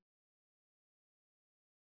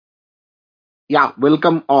Yeah,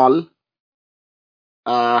 welcome all.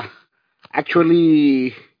 Uh,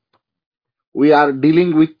 Actually, we are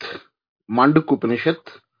dealing with Mandukya Upanishad,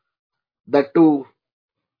 that too,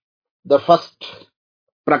 the first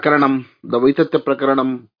Prakaranam, the Vaithathya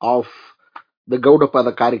Prakaranam of the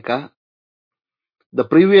Gaudapada Karika. The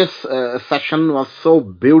previous session was so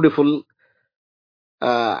beautiful.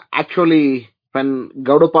 Actually, when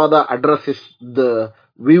Gaudapada addresses the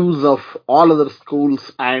views of all other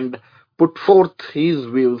schools and put forth his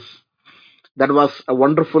views, that was a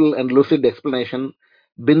wonderful and lucid explanation.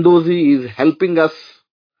 Bindozi is helping us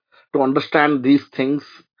to understand these things.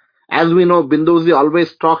 As we know, Bindozi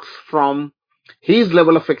always talks from his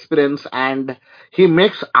level of experience and he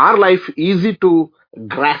makes our life easy to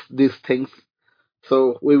grasp these things.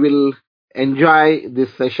 So we will enjoy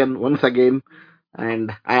this session once again.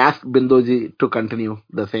 And I ask Bindoji to continue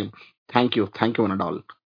the same. Thank you. Thank you, one and all.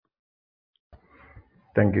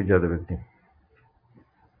 Thank you, Jadavati.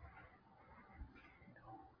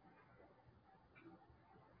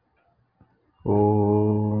 ॐ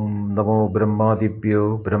नमो ब्रह्मादिभ्यो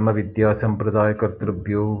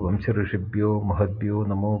ब्रह्मविद्यासम्प्रदायकर्तृभ्यो वंशऋषिभ्यो महद्भ्यो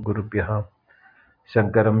नमो गुरुभ्यः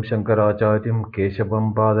शङ्करं शङ्कराचार्यं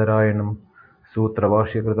केशवं बादरायणं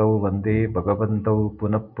सूत्रभाष्यकृतौ वन्दे भगवन्तौ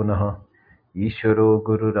पुनः पुनः ईश्वरो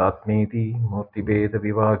गुरुरात्मेति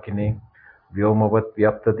मूर्तिभेदविभागिने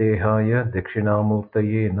व्योमवद्व्याप्तदेहाय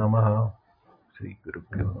दक्षिणामूर्तये नमः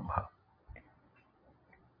श्रीगुरुभ्यो नमः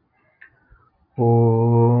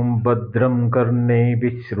ॐ भद्रं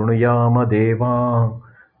कर्णेभिः शृणुयाम देवा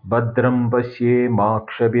भद्रं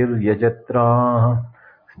पश्येमाक्षभिर्यजत्राः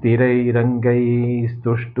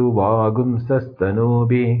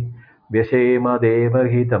स्थिरैरङ्गैस्तुष्टुवागुंसस्तनूभिः व्यशेम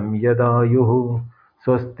देवहितं यदायुः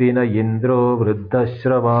स्वस्ति न इन्द्रो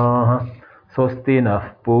वृद्धश्रवाः स्वस्ति नः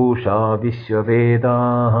पूषा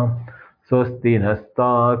विश्ववेदाः स्वस्ति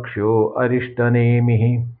नस्ताक्ष्यो अरिष्टनेमिः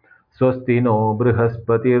स्वस्ति नो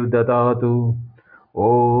बृहस्पतिर्ददातु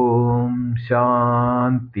ॐ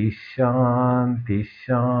शान्ति शान्ति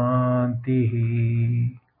शान्तिः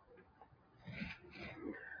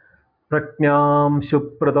प्रज्ञां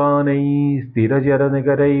सुप्रदानैः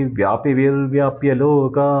स्थिरजरनिकरैर्व्यापिभिर्व्याप्य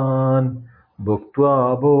लोकान् भुक्त्वा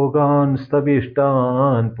भोगान्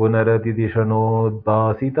स्तविष्टान्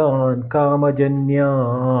पुनरतिदिशनोद्भासितान्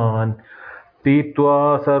कामजन्यान् पीत्वा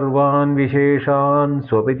सर्वान् विशेषान्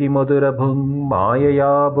स्वपिति मधुरभुङ्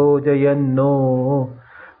मायया भोजयन्नो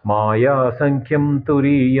मायासङ्ख्यं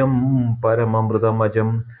तुरीयं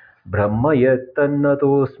परममृतमजं ब्रह्म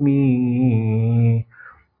यत्तन्नतोऽस्मि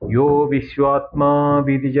यो विश्वात्मा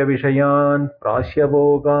विदिजविषयान्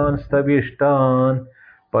प्राश्यभोगान् स्तविष्टान्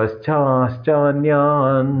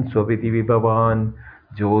पश्चाश्चान्यान् स्वपिति विभवान्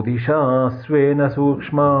ज्योतिषा स्वेन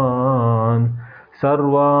सूक्ष्मान्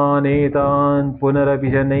सर्वानेतान्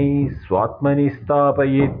पुनरभिजनैः स्वात्मनि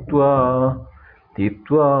स्थापयित्वा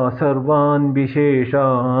तीत्वा सर्वान्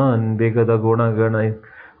विशेषान् विगतगुणगण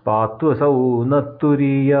पात्वसौ न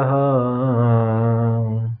तुरीयः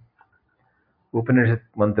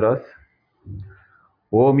उपनिषत् मन्त्रस्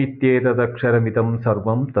ओमित्येतदक्षरमिदं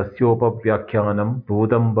सर्वं तस्योपव्याख्यानं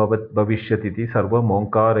भूतं भविष्यतीति सर्वम्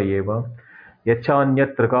ओङ्कार एव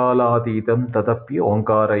यच्चान्यत्र कालातीतं तदपि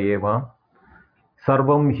ओङ्कार एव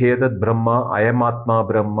सर्वं ह्येतद्ब्रह्म अयमात्मा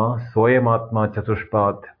ब्रह्म सोऽयमात्मा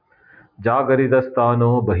चतुष्पात्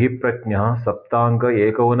जागरितस्थानो बहिःप्रज्ञः सप्ताङ्ग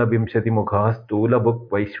एकोनविंशतिमुखः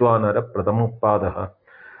स्थूलभुक् वैश्वानर प्रथमपादः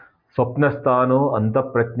स्वप्नस्थानो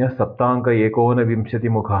अन्तःप्रज्ञः सप्ताङ्ग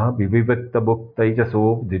एकोनविंशतिमुखः विविक्तभुक् तैजसो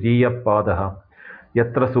द्वितीयपादः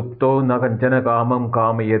यत्र सुप्तो न कञ्चन कामं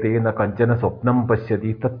कामयते न कञ्चन स्वप्नं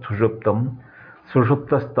पश्यति तत् सुषुप्तं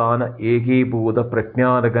सुषुप्तस्थान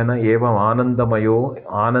एकीभूतप्रज्ञानगण एवमानन्दमयो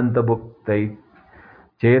आनन्दभुक्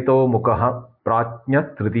चेतोमुखः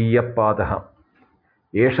प्राज्ञतृतीयपादः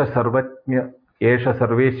एष सर्वज्ञ एष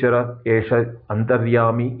सर्वेश्वर एष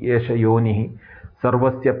अन्तर्यामी एष योनिः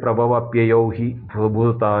सर्वस्य प्रभवप्ययौ हि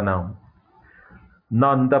भूतानां न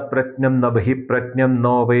अन्तःप्रज्ञं न बहिःप्रज्ञं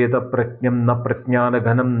न वेदप्रज्ञं न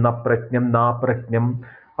प्रज्ञानघनं न प्रज्ञं नाप्रज्ञम्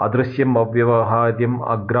अदृश्यम् अव्यवहार्यम्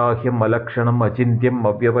अग्राह्यम् अलक्षणम् अचिन्त्यम्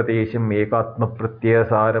अव्यपदेशम्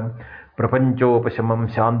एकात्मप्रत्ययसारं प्रपञ्चोपशमं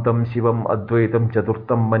शान्तं शिवम् अद्वैतं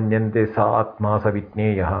चतुर्थं मन्यन्ते स आत्मा स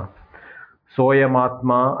विज्ञेयः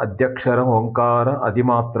सोऽयमात्मा अध्यक्षर ओङ्कार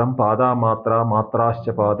अधिमात्रं पादामात्रा मात्राश्च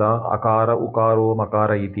पादा अकार उकारो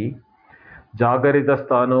मकार इति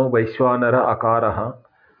जागरितस्थानो वैश्वानर अकारः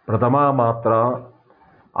प्रथमा मात्रा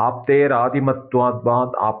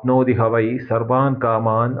आप्तेरादिमत्वाद् आप्नोति ह वै सर्वान्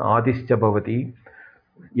कामान् आदिश्च भवति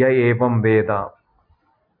य एवं वेद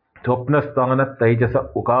स्वप्नस्थान तैजस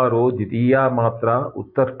उकारो द्वितीया मात्रा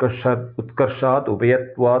उत्कर्षात्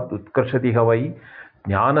उभयत्वात् उत्कर्षति ह वै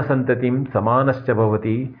ज्ञानसन्ततिं समानश्च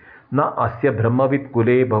भवति न अस्य ब्रह्मवित्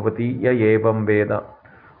कुले भवति य एवं वेद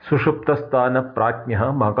सुषुप्तस्थान प्राज्ञः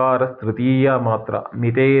मकारस्तृतीया मात्रा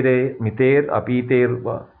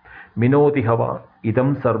मितेरपीतेर्वा मिनोति ह वा इदं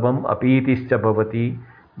सर्वम् अपीतिश्च भवति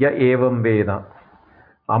य एवं वेद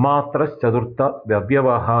अमात्रश्चतुर्थ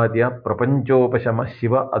व्यव्यवहार्य प्रपञ्चोपशम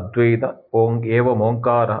शिव अद्वैत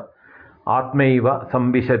एवमोङ्कार आत्मैव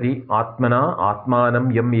संविशति आत्मना आत्मानं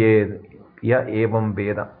यं य एवं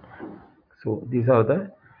वेद. So these are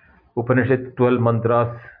the Upanishad 12 mantras,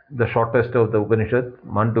 the shortest of the Upanishad,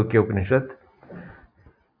 Mandukya Upanishad.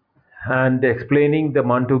 And explaining the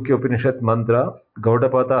Mandukya Upanishad mantra,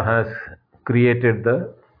 Gaudapada has created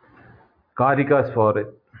the Karikas for it.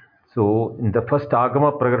 So in the first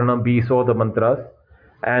Agama Prakaranam, we saw the mantras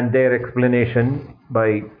and their explanation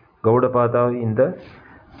by Gaudapada in the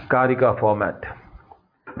Karika format.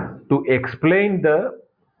 To explain the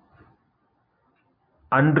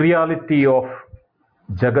unreality of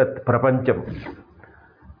Jagat Prapancham,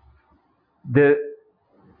 the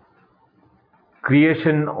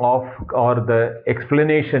creation of or the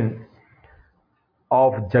explanation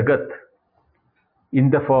of Jagat in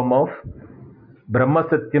the form of Brahma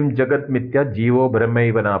Satyam Jagat Mithya Jivo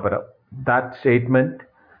Brahmaiva Napara. That statement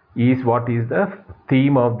is what is the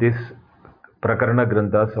theme of this Prakarana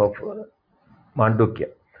Granthas of Mandukya.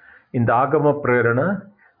 In the Agama Prakarana,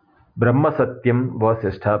 Brahma Satyam was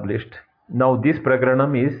established. Now this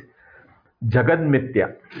Prakaranam is Jagat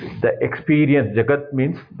Mithya, the experience. Jagat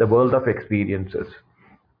means the world of experiences.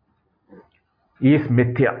 Is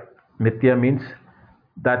Mithya. Mithya means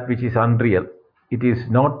that which is unreal. It is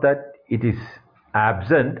not that it is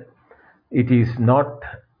absent, it is not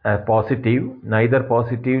positive, neither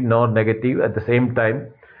positive nor negative. At the same time,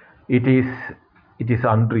 it is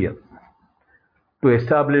unreal. To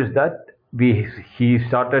establish that, he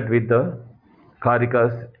started with the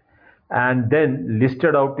Karikas and then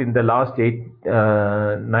listed out in the last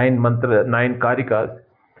nine Karikas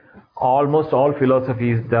almost all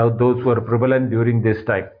philosophies, those were prevalent during his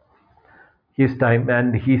time,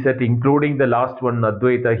 and he said, including the last one,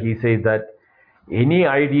 Advaita, he says that any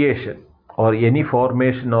ideation or any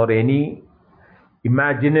formation or any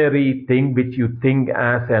imaginary thing which you think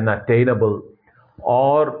as an attainable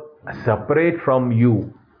or separate from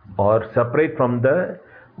you or separate from the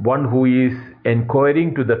one who is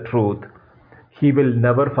inquiring to the truth, he will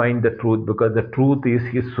never find the truth, because the truth is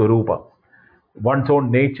his Swarupa, one's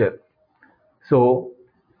own nature. So,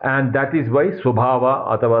 and that is why Subhava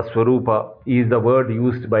Atava Swarupa is the word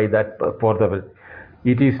used by that for the will.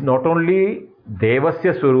 It is not only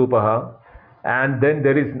Devasya Swarupaha, and then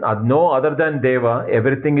there is no other than Deva,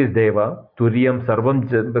 everything is Deva, Turiyam Sarvam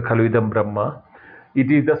Khalvidam Brahma.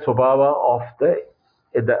 It is the Subhava of the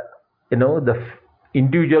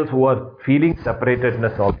individuals who are feeling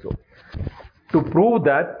separatedness also. To prove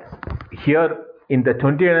that, here in the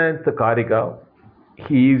 29th Karika,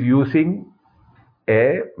 he is using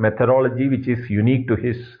a methodology which is unique to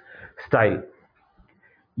his style.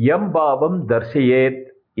 Yam bhavam darshayet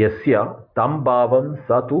yasya tam bhavam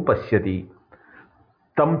sa tu pashyati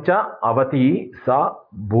tam cha avati sa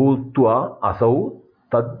bhutva asau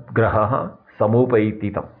tad graha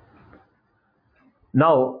samupaititam.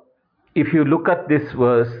 Now, if you look at this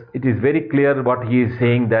verse, it is very clear what he is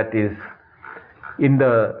saying, that is in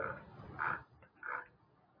the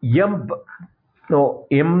yam. No,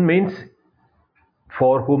 yam means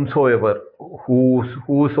for whomsoever,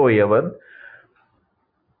 whosoever.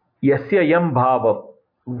 Yasya yam bhavam,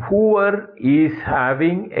 whoever is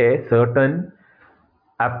having a certain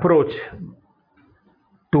approach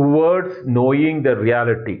towards knowing the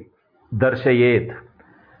reality, darshayet,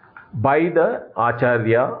 by the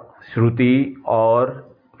acharya, shruti, or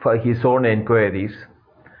for his own inquiries,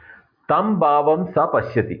 tam bhavam sa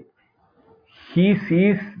pashyati, he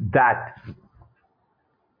sees that.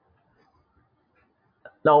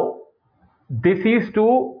 Now, this is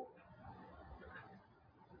to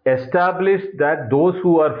establish that those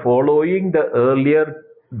who are following the earlier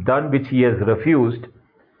done which he has refused,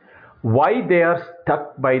 why they are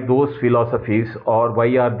stuck by those philosophies, or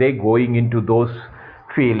why are they going into those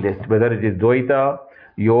fields, whether it is Dvaita,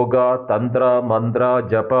 Yoga, Tantra, Mantra,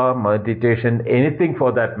 Japa, meditation, anything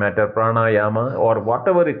for that matter, Pranayama, or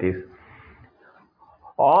whatever it is.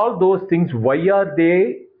 All those things, why are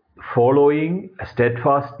they following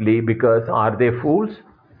steadfastly? Because are they fools?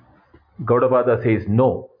 Gaudapada says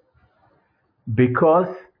no. Because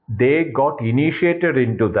they got initiated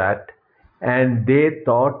into that and they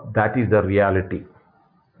thought that is the reality.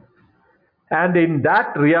 And in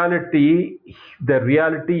that reality, the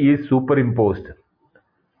reality is superimposed.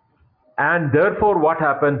 And therefore, what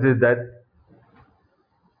happens is that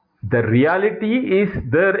the reality is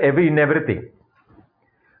there in everything,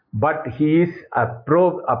 but he is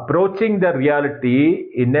approaching the reality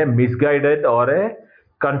in a misguided or a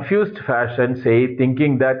confused fashion, say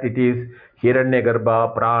thinking that it is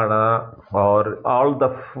Hiranyagarbha, Prana, or all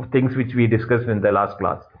the things which we discussed in the last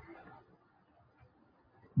class.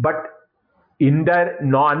 But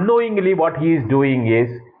no, unknowingly, what he is doing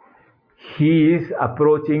is he is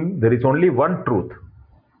approaching. There is only one truth.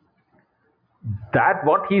 That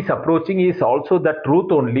what he is approaching is also the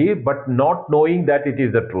truth only, but not knowing that it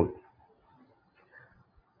is the truth.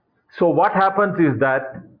 So what happens is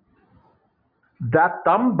that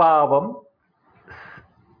tam bhavam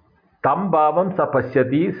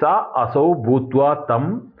sapashyati sa asau bhutva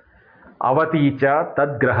tam avaticha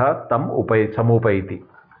tadgraha tam samupayati.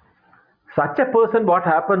 Such a person, what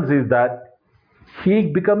happens is that he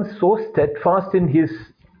becomes so steadfast in his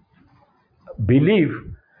belief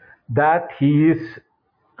that he is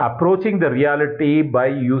approaching the reality by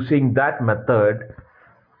using that method,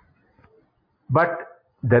 but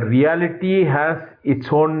the reality has its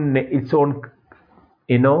own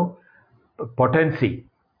potency.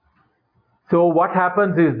 So what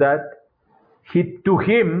happens is that to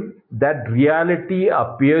him that reality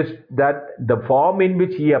appears, that the form in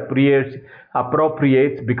which he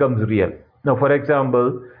appropriates becomes real. Now, for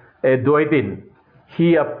example, a Dvaitin,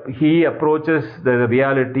 he approaches the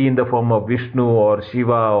reality in the form of Vishnu or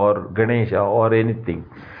Shiva or Ganesha or anything.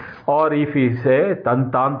 Or if he is a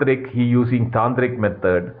tantric, he using tantric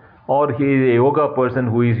method, or he is a yoga person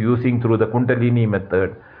who is using through the Kundalini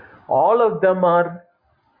method. All of them are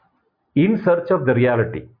in search of the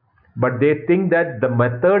reality, but they think that the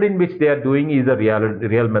method in which they are doing is a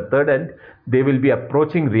real method, and they will be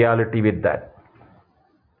approaching reality with that.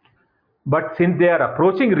 But since they are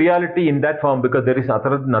approaching reality in that form, because there is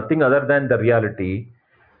nothing other than the reality,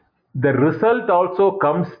 the result also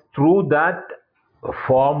comes through that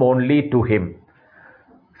form only to him.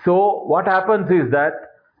 So what happens is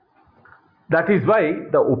that is why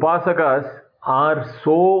the upasakas are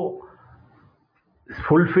so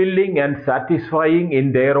fulfilling and satisfying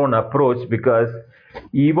in their own approach, because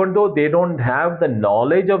even though they don't have the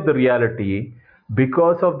knowledge of the reality,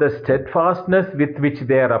 because of the steadfastness with which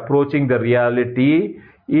they are approaching the reality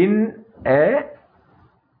in a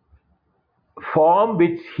form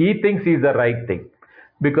which he thinks is the right thing,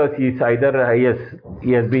 because he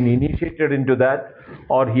has been initiated into that,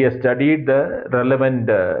 or he has studied the relevant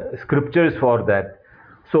scriptures for that.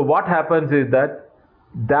 So what happens is that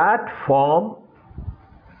form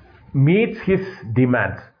meets his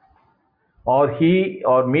demands, or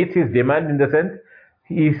meets his demand in the sense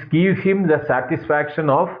he gives him the satisfaction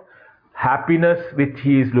of happiness which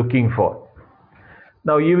he is looking for.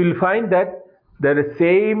 Now you will find that the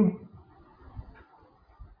same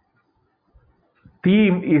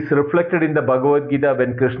theme is reflected in the Bhagavad Gita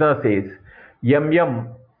when Krishna says, Yam Yam,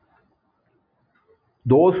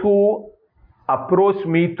 those who approach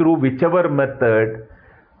me through whichever method,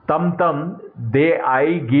 tam tam,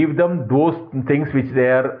 I give them those things which they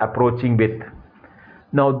are approaching with.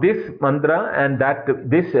 Now this mantra and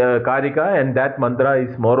this Karika and that mantra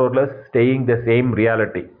is more or less staying the same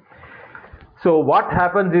reality. So what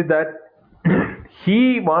happens is that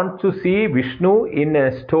he wants to see Vishnu in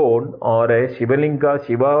a stone or a Shivalinga,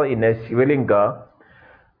 Shiva in a Shivalinga.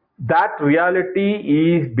 That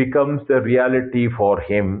reality becomes the reality for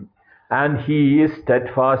him, and he is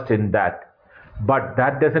steadfast in that. But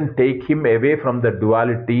that doesn't take him away from the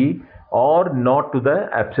duality or not to the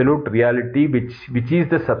absolute reality which is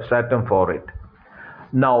the substratum for it.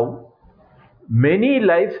 Now, many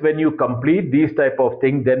lives when you complete these type of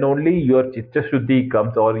things, then only your chitta shuddhi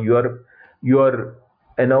comes, or your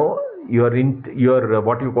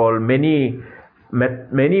what you call many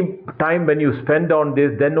time when you spend on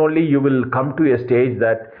this, then only you will come to a stage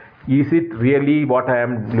that is it really what I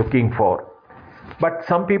am looking for. But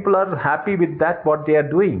some people are happy with that what they are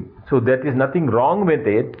doing, so there is nothing wrong with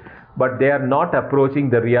it, but they are not approaching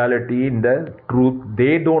the reality in the truth.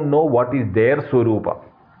 They don't know what is their swarupa.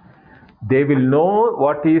 They will know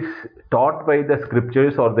what is taught by the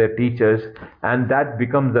scriptures or their teachers, and that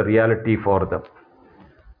becomes the reality for them.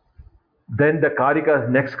 Then the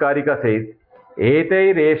next Karika says,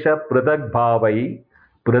 Etai resha pradak bhavai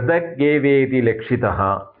pradak geveti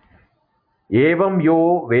lekshitaha evam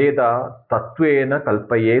yo veda tattvena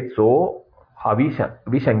kalpayet so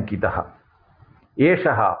avishankitaha.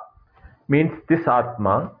 Eshaha means this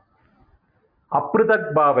Atma,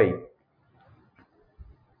 apradak bhavai.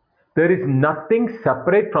 There is nothing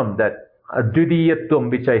separate from that. Advitiyatvam,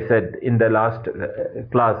 which I said in the last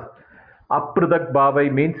class. Apratak bhava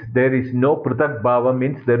means there is no pratak bhava,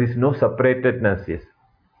 means there is no separatedness. Yes.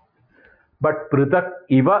 But pratak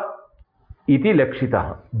iva iti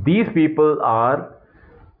lakshita. These people are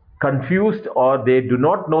confused or they do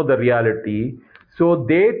not know the reality. So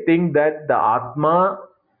they think that the Atma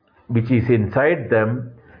which is inside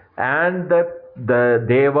them and the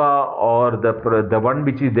Deva or the one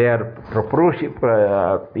which is there,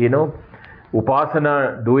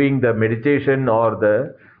 Upasana, doing the meditation or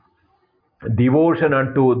the devotion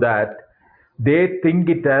unto that, they think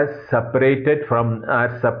it as separate from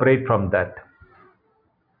that,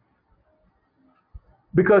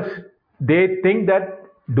 because they think that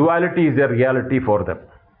duality is a reality for them.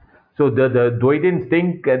 So the Dvaitins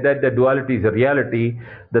think that the duality is a reality.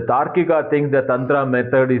 The Tarkika think the Tantra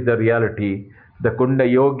method is the reality. The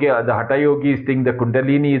Hatha Yogis think the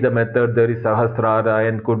Kundalini is the method. There is Sahasrara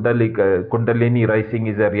and Kundalini rising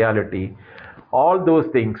is a reality. All those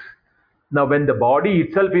things. Now, when the body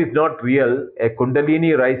itself is not real, a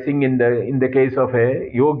Kundalini rising in the case of a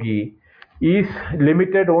yogi is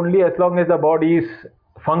limited only as long as the body is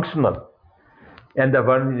functional. And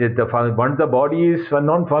once the body is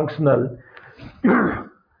non-functional,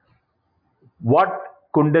 what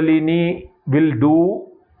Kundalini will do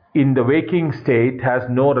in the waking state has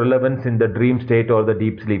no relevance in the dream state or the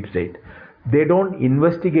deep sleep state. They don't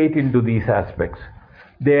investigate into these aspects.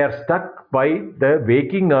 They are stuck by the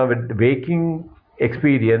waking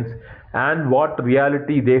experience and what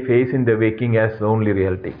reality they face in the waking as only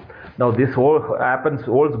reality. Now this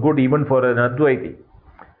holds good even for an Advaiti.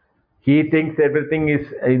 He thinks everything is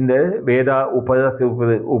in the Veda,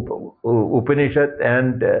 Upanishad,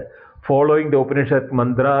 and following the Upanishad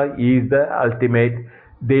mantra is the ultimate.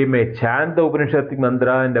 They may chant the Upanishad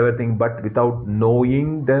mantra and everything, but without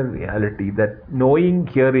knowing the reality. That knowing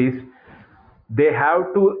here is they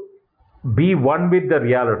have to be one with the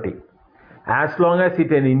reality. As long as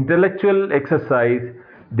it's an intellectual exercise,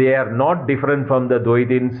 they are not different from the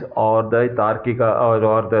Dvaitins or the Tarkika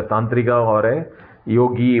or the Tantrika or a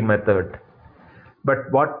yogi method.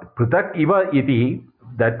 But what Pratak Iva iti,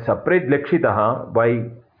 that separate Lakshitaha,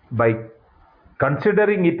 by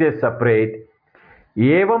considering it as separate,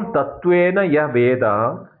 evam tattvena ya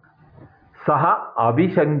veda saha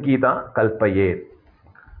avishankita kalpayet.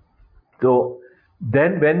 So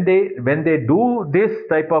then when they do this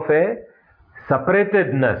type of a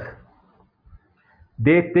separatedness,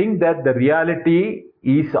 they think that the reality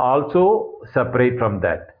is also separate from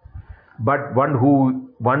that. But one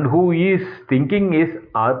who is thinking is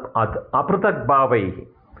apratak bhavai.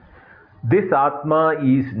 This Atma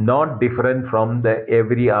is not different from the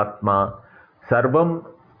every Atma. Sarvam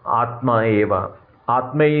Atma eva.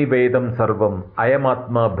 Atmai Vedam Sarvam. I am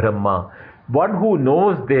Atma Brahma. One who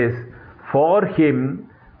knows this, for him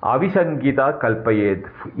Avishankita Kalpayet.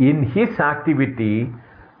 In his activity,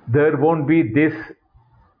 there won't be this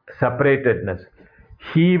separatedness.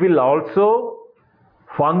 He will also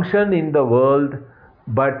function in the world,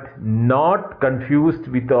 but not confused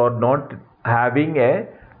with or not having a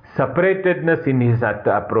separatedness in his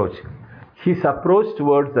approach. His approach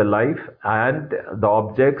towards the life and the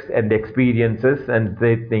objects and experiences and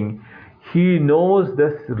that thing, he knows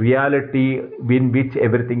this reality in which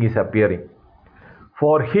everything is appearing.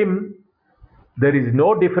 For him, there is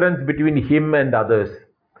no difference between him and others.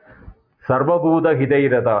 Sarvabhuta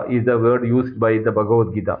Hidairata is the word used by the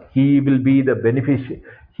Bhagavad Gita. He will be the beneficiary.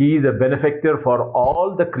 He is a benefactor for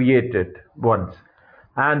all the created ones.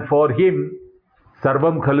 And for him,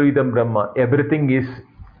 Sarvam Khalu Idam Brahma, everything is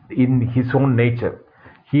in his own nature.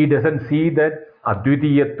 He doesn't see that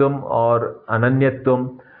Advitiyatvam or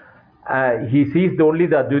Ananyatvam. He sees only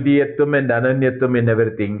the Advitiyatvam and Ananyatvam in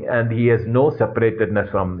everything, and he has no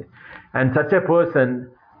separatedness from it. And such a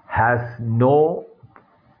person has no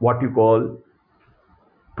what you call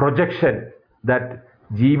projection, that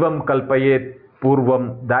Jivam Kalpayet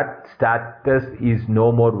Purvam, that status is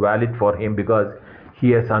no more valid for him, because he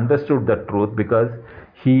has understood the truth, because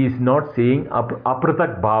he is not seeing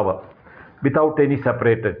apratak bhava without any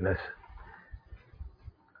separatedness.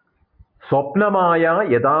 Swapnamaya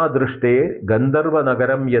yada drishte Gandharva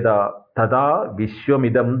nagaram yada tada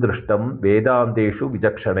vishwamidam drishtam vedanteshu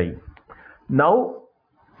vijakshanai. Now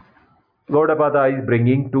Gaudapada is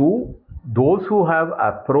bringing to those who have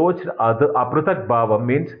approached apratak bhava,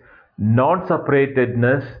 means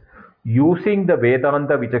non-separatedness, using the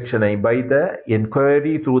Vedanta Vichakshanai, by the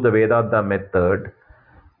inquiry through the Vedanta method.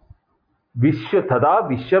 Tada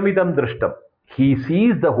Vishwamidam Drishtam. He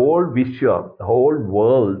sees the whole Vishwa, the whole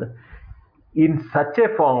world, in such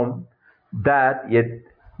a form that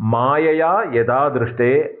Mayaya Yada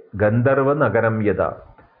Drishte Gandharva Nagaram Yada.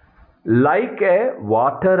 Like a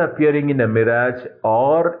water appearing in a mirage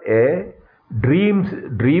or a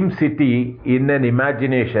dream city in an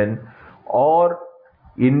imagination, or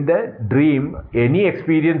in the dream any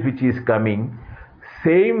experience which is coming,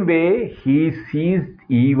 same way he sees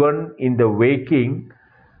even in the waking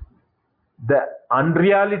the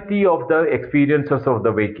unreality of the experiences of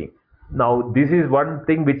the waking. Now, this is one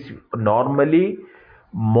thing which normally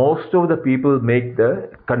most of the people make the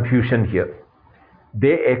confusion here.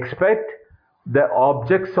 They expect the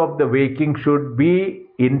objects of the waking should be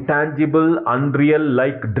intangible, unreal,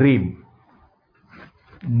 like dream.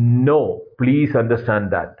 No, please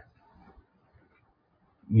understand that.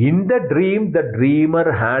 In the dream, the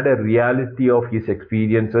dreamer had a reality of his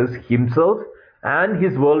experiences himself, and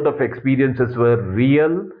his world of experiences were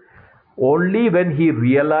real. Only when he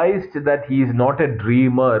realized that he is not a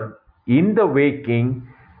dreamer in the waking,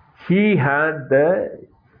 he had the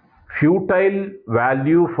futile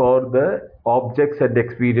value for the objects and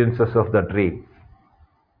experiences of the dream.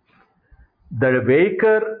 The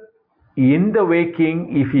waker in the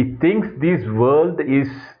waking, if he thinks this world is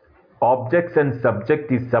objects and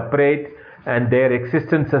subject is separate and their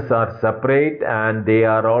existences are separate and they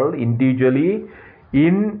are all individually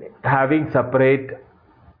in having separate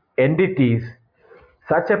entities,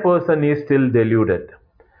 such a person is still deluded.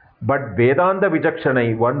 But Vedanta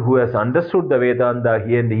Vichakshana, one who has understood the Vedanta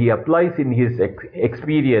and he applies in his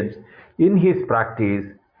experience, in his practice,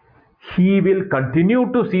 he will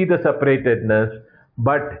continue to see the separatedness,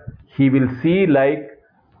 but he will see like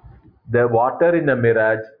the water in a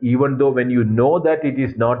mirage, even though when you know that it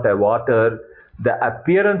is not a water, the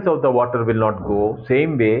appearance of the water will not go.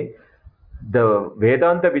 Same way, the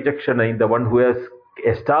Vedanta Vichakshana, the one who has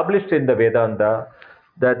established in the Vedanta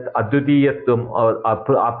that Advitiyatvam or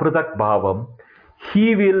Apratak Bhavam,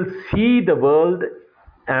 he will see the world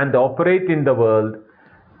and operate in the world,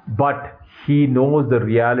 but he knows the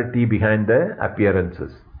reality behind the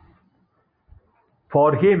appearances.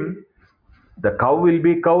 For him, the cow will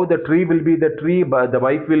be cow, the tree will be the tree, the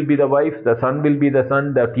wife will be the wife, the son will be the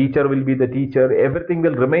son, the teacher will be the teacher, everything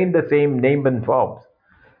will remain the same name and forms.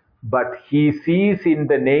 But he sees in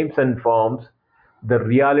the names and forms the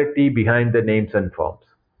reality behind the names and forms.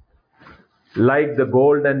 Like the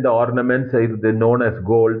gold and the ornaments is known as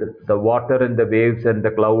gold, the water and the waves and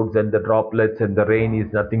the clouds and the droplets and the rain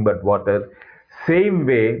is nothing but water. Same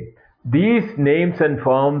way, these names and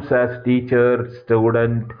forms as teacher,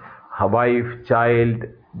 student, wife, child,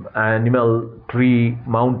 animal, tree,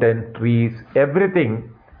 mountain, trees,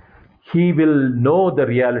 everything, he will know the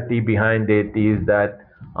reality behind it is that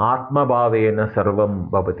Atma Bhavena Sarvam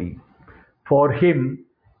Bhavati. For him,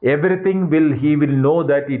 everything he will know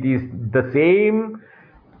that it is the same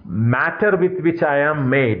matter with which I am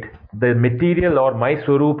made, the material or my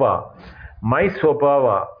Swarupa, my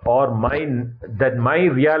Swabhava or my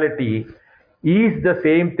reality is the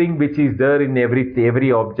same thing which is there in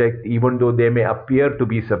every object, even though they may appear to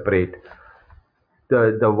be separate.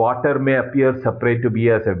 The water may appear separate to be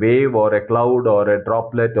as a wave or a cloud or a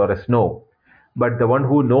droplet or a snow. But the one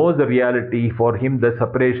who knows the reality, for him the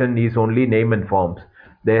separation is only name and forms.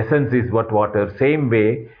 The essence is what water. Same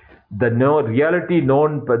way, the reality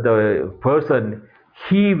known by the person,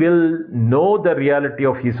 he will know the reality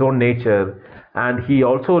of his own nature and he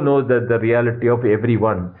also knows that the reality of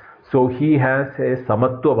everyone. So he has a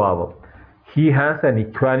samatva bhava. He has an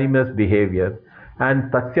equanimous behavior and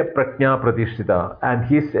tasya prajna pratishtita, and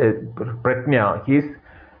his prajna, his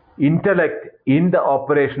intellect in the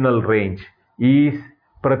operational range is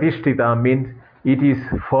pratishtita, means it is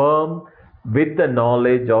firm with the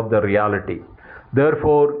knowledge of the reality.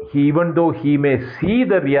 Therefore, even though he may see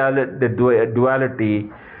the duality,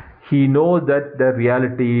 he knows that the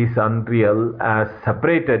reality is unreal as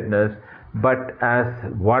separatedness, but as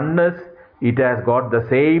oneness, it has got the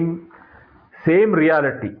same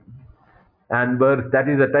reality. And that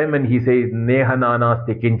is the time when he says Neha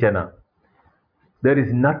Nanasti Kinchana. There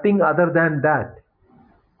is nothing other than that.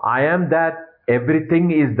 I am that,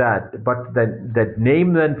 everything is that, but that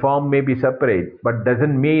name and form may be separate, but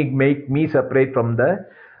doesn't make me separate from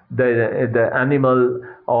the animal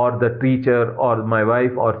or the teacher or my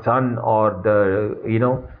wife or son or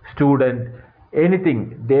the student,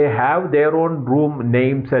 anything. They have their own room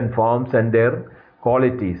names and forms and their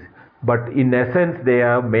qualities, but in essence they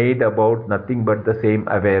are made about nothing but the same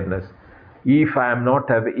awareness. If I am not,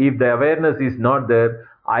 if the awareness is not there,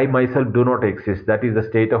 I myself do not exist. That is the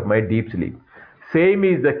state of my deep sleep. Same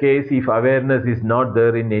is the case if awareness is not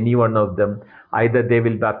there in any one of them. Either they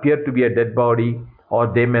will appear to be a dead body or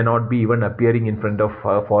they may not be even appearing in front of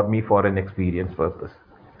for me for an experience purpose.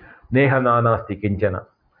 Neha nanasti kinchana.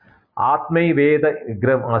 Atmai Veda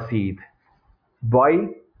Gram Asid. Why?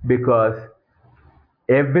 Because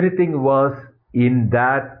everything was in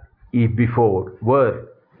that before. Where?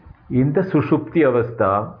 In the Sushupti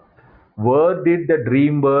Avastha, where did the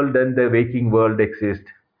dream world and the waking world exist?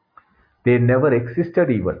 They never existed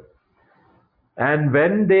even. And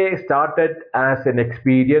when they started as an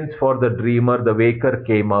experience for the dreamer, the waker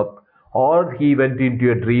came up, or he went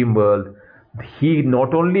into a dream world. He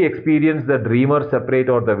not only experienced the dreamer separate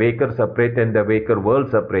or the waker separate and the waker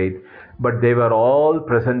world separate, but they were all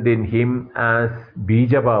present in him as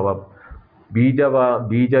Bija Bhava. Bija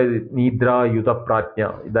Nidra Yuta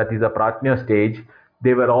Pratnya, that is a Pratnya stage.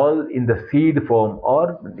 They were all in the seed form,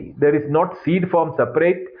 or there is not seed form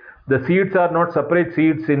separate. The seeds are not separate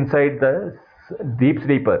seeds inside the deep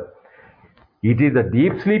sleeper. It is a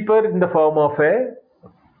deep sleeper in the form of a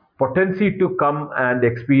potency to come and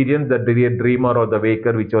experience the dreamer or the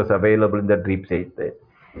waker which was available in the dream state.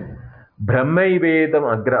 Brahmaivedam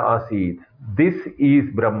agra asid. This is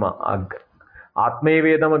Brahma.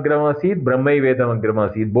 Atmaivedam agra asid, Brahmaivedam agra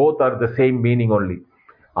asid. Both are the same meaning only.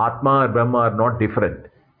 Atma or Brahma are not different.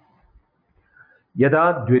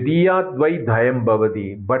 Yada dvidiyat vai dhayam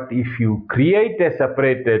bhavati. But if you create a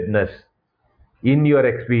separatedness in your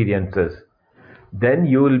experiences, then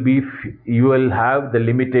you will have the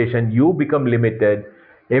limitation. You become limited.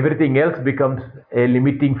 Everything else becomes a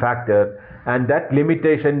limiting factor, and that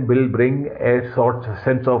limitation will bring a sort of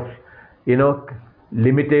sense of you know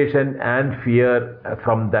limitation and fear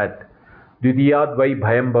from that. Dvitiyat vai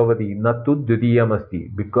bhayam bhavati natu dvitiyam asti,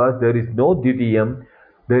 because there is no dvitiyam,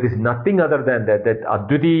 there is nothing other than that. That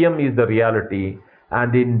advitiyam is the reality,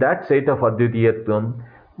 and in that state of advitiyatvam,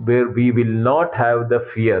 where we will not have the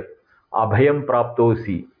fear. Abhayam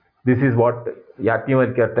praptosi. This is what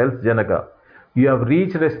Yajnavalkya tells Janaka. You have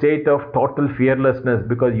reached a state of total fearlessness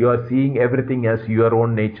because you are seeing everything as your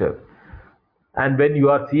own nature. And when you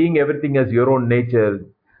are seeing everything as your own nature,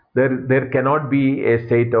 there cannot be a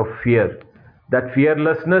state of fear. That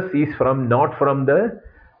fearlessness is not from the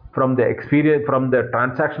experience, from the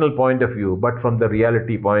transactional point of view, but from the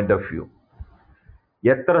reality point of view.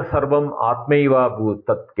 Yatra sarvam atmaiva bhut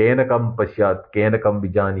tat kenakam pasyat kenakam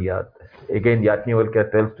vijaniyat. Again,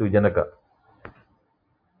 Yajnavalkya tells to Janaka.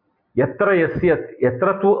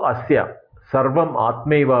 Yatra tu asya sarvam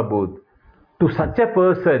atmaiva bhut. To such a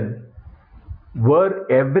person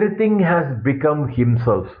where everything has become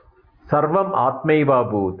himself. Sarvam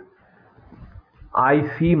atmaiva bhut. I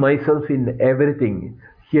see myself in everything.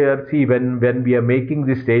 Here, see, when we are making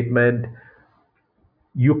this statement,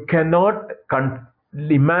 you cannot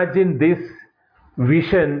imagine this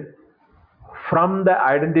vision from the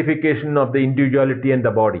identification of the individuality and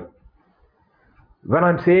the body. When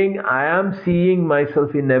I'm saying I am seeing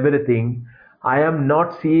myself in everything, I am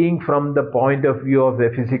not seeing from the point of view of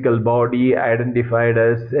the physical body identified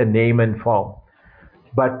as a name and form,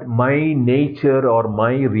 but my nature or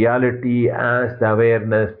my reality as the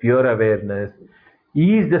awareness, pure awareness,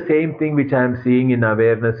 is the same thing which I am seeing in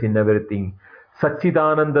awareness in everything.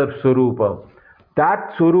 Satchidananda Swarupa.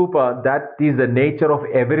 That Swarupa, that is the nature of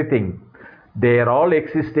everything. They are all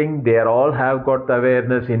existing, they are all have got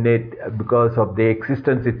awareness in it because of the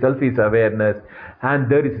existence itself is awareness,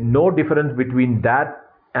 and there is no difference between that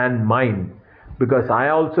and mine because I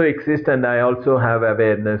also exist and I also have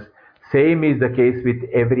awareness. Same is the case with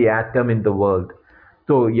every atom in the world.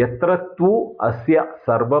 So yatra tu asya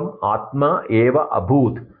sarvam atma eva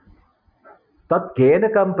abhut tat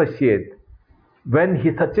kenakam pasyet. When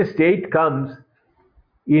such a state comes,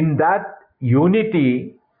 in that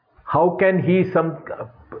unity, how can he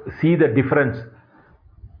see the difference?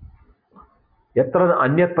 Yatra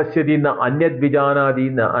anyat pashyati na anyat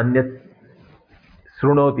vijanadi na anyat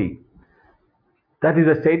srunoti. That is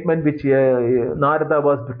a statement which Narada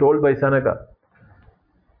was told by Sanaka.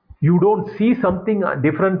 You don't see something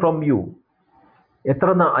different from you.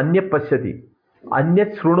 Yatra na anyat pashyati.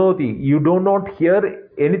 Anyat srunoti. You do not hear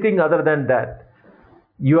anything other than that.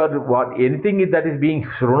 You are what anything that is being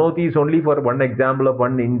shrunoti is only for one example of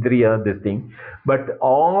one indriya, this thing, but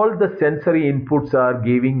all the sensory inputs are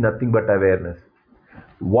giving nothing but awareness.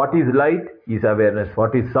 What is light is awareness,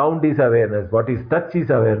 what is sound is awareness, what is touch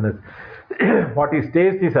is awareness, what is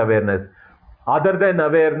taste is awareness. Other than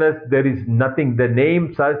awareness there is nothing. The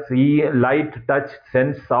names are see, light, touch,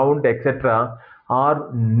 sense, sound, etc.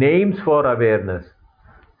 are names for awareness.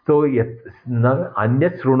 So,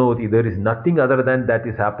 anyat srunoti, there is nothing other than that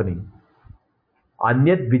is happening.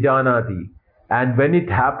 Anyat vijanati. And when it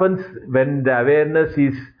happens, when the awareness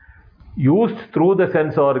is used through the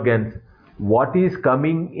sense organs, what is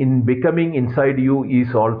coming in becoming inside you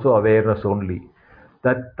is also awareness only.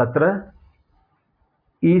 That tatra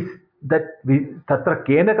is that tatra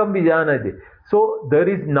kenakam vijanati. So there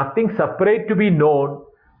is nothing separate to be known,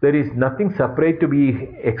 there is nothing separate to be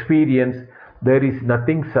experienced, there is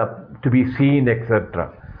nothing to be seen,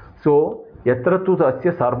 etc. So yatra tu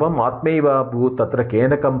tasya sarvam atmaiva bhut tatra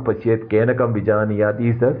kenakam pasyet kenakam vijaniyat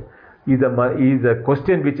is a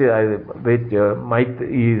question which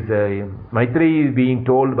Maitreyi is being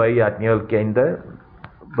told by Ajñalkya in the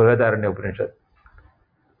Brihadaranya Upanishad.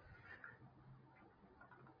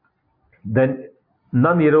 Then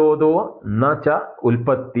na nirodho na cha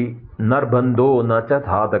ulpatti narbandho na cha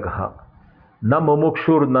dhadakaha na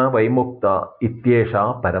mumukshur na vaimukta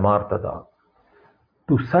ityesha paramartada.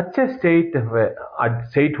 To such a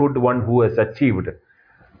statehood, one who has achieved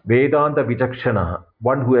Vedanta Vichakshana,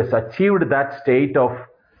 one who has achieved that state of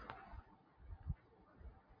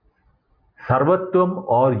Sarvatvam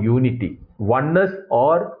or unity, oneness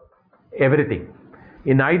or everything.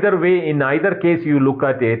 In either way, in either case you look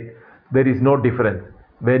at it, there is no difference.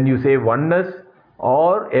 When you say oneness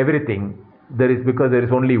or everything, there is because there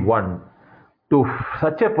is only one. To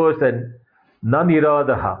such a person, na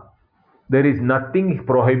niradaha, there is nothing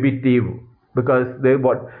prohibitive because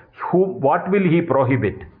what will he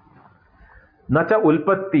prohibit? Nacha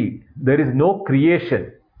ulpatti, there is no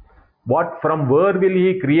creation. What from where will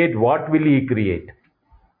he create? What will he create?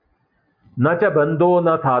 Nacha bandho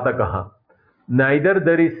na thadakaha. Neither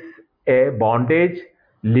there is a bondage,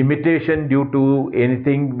 limitation due to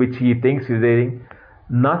anything which he thinks is there.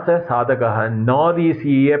 Nacha sadakaha, nor is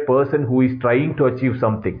he a person who is trying to achieve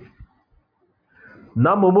something.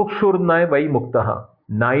 Na mumukshur na vai muktaha.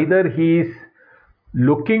 Neither he is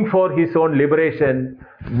looking for his own liberation,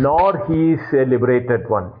 nor he is a liberated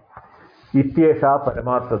one. Ityesha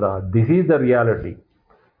paramartada. This is the reality.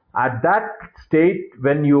 At that state,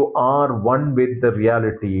 when you are one with the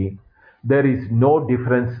reality, there is no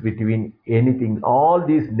difference between anything. All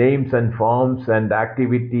these names and forms and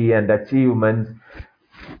activity and achievements,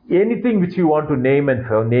 anything which you want to name and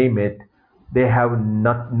name it, they have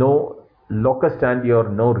no locus standi or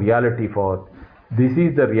no reality for. This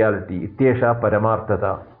is the reality. Ityesha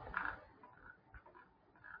paramartada.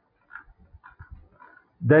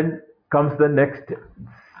 Then comes the next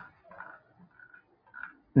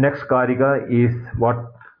Karika is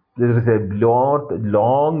what there is a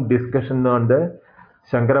long discussion on the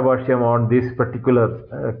Shankara Bhashyam on this particular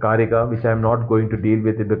Karika, which I am not going to deal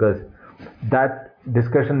with it because that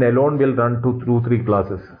discussion alone will run to 2-3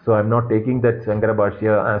 classes. So I am not taking that Shankara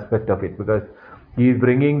Bhashya aspect of it because he is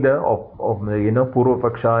bringing the Purva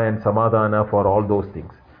Paksha and Samadhana for all those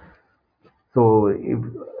things. So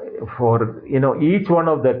for each one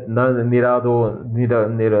of that nirado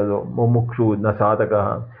mumukshu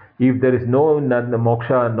nasadaka, if there is no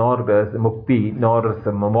moksha nor mukti nor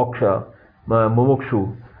moksha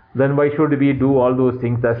mumukshu, then why should we do all those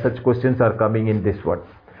things? That such questions are coming in this one,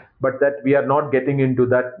 but that we are not getting into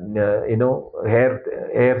that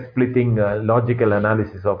hair splitting logical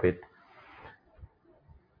analysis of it.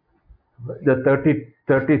 The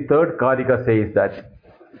 33rd Karika says that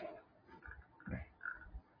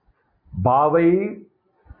Bhavai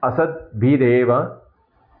asad bhireva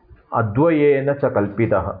advayena cha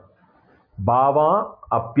kalpitaha bhava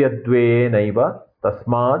apyadvayenaiva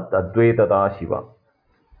tasmad advaitada shiva.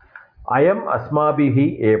 I am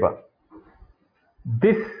asmabhihi eva.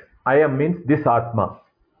 This I am means this Atma.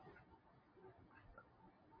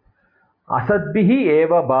 Asadbhihi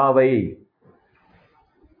eva bhavai,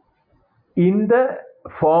 in the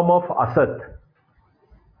form of asat.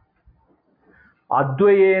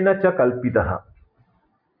 Advayena cha kalpitaha.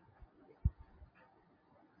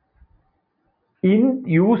 In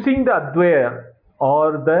using the Advaya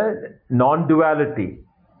or the non-duality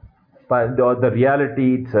or the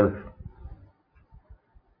reality itself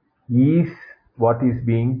is what is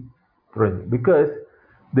being present because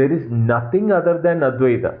there is nothing other than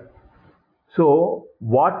Advaita. So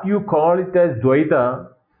what you call it as Dvaita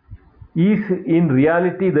is in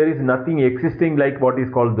reality there is nothing existing like what is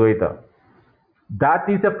called Dvaita. That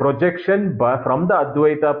is a projection from the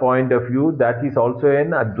Advaita point of view. That is also an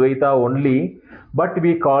Advaita only, but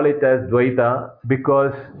we call it as Dvaita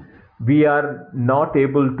because we are not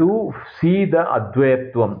able to see the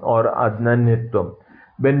Advaitvam or Adnanyatvam.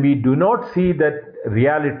 When we do not see that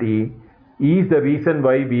reality is the reason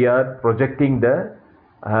why we are projecting the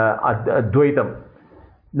Advaitam.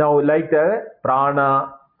 Now like the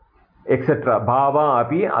prana, etc. Bhava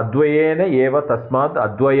api advayena eva tasmat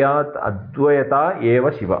advayata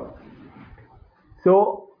eva shiva.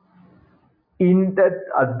 So in that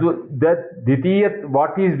Ditiyat,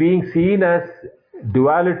 what is being seen as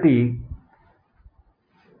duality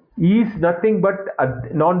is nothing but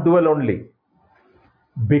non-dual only.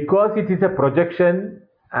 because it is a projection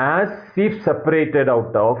as if separated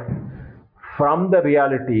out of from the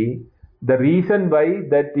reality. The reason why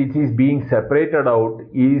that it is being separated out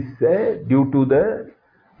is due to the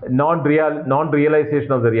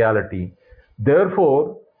non-realization of the reality.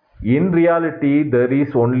 Therefore, in reality there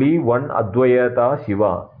is only one Advaita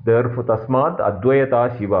Shiva. Therefore, Tasmat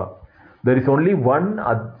Advaita Shiva. There is only one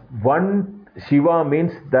Shiva,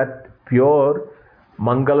 means that pure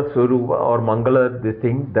Mangala Swarupa or Mangala, this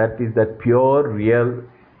thing, that is that pure, real,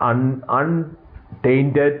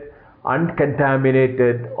 untainted,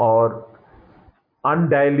 uncontaminated or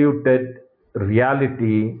undiluted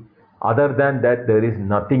reality. Other than that, there is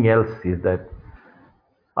nothing else. Is that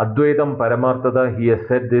Advaitam Paramarthada? He has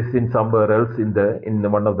said this in somewhere else in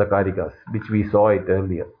one of the Karikas, which we saw it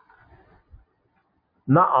earlier.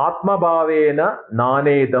 Na Atma Bhavena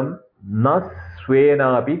Nanedam na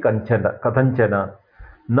Svenapi Katanchana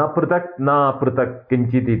na Pratak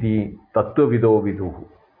Kinchititi Tattva Vido Viduhu.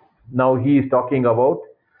 Now he is talking about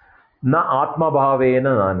na Atma Bhavena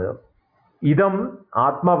Nana. Idam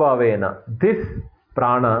Atma Bhavena. This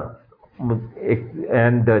prana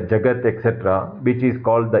and Jagat, etc., which is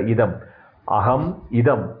called the Idam. Aham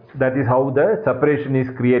Idam. That is how the separation is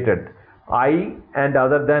created. I and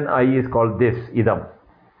other than I is called this Idam.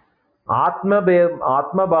 Atma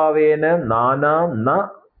Bhavena Nana Na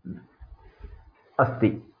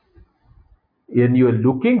Asti. When you are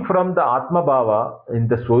looking from the Atma Bhava, in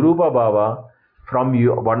the Swarupa Bhava, from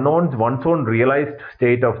one's own realized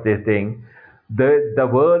state of this thing, the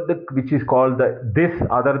word which is called this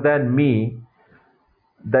other than me,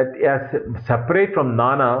 that as separate from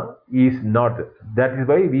Nana is not. That is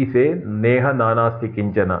why we say Neha Nanasti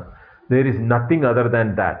Kinchana. There is nothing other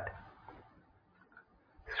than that.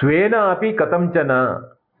 Swena api katamchana.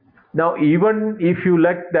 Now, even if you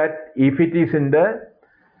like that, if it is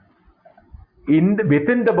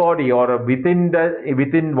within the body or within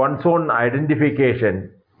one's own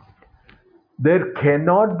identification, there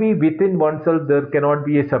cannot be within oneself. There cannot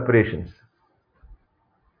be a separations.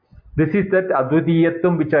 This is that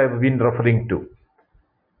Advitiyatvam which I have been referring to.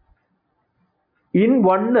 In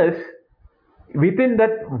oneness, within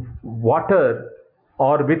that water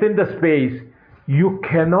or within the space, you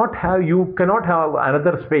cannot have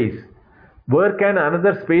another space. Where can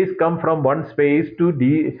another space come from one space to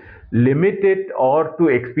limit it or to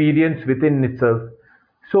experience within itself?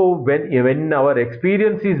 So when our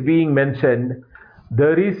experience is being mentioned,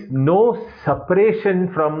 there is no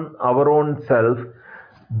separation from our own self.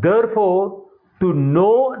 Therefore, to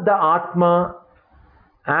know the Atma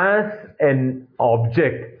as an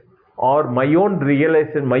object or my own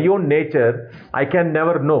realization, my own nature, I can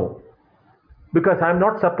never know, because I am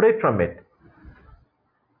not separate from it.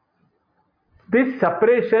 This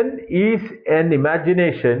separation is an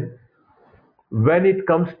imagination when it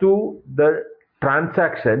comes to the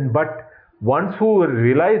transaction, but once who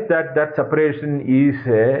realize that separation is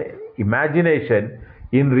imagination,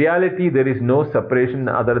 in reality there is no separation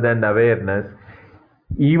other than awareness.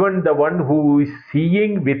 Even the one who is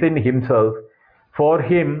seeing within himself, for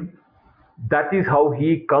him, that is how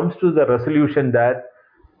he comes to the resolution that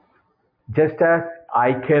just as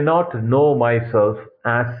I cannot know myself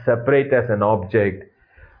as separate as an object,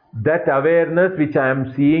 that awareness which I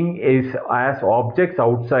am seeing is as objects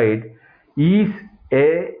outside is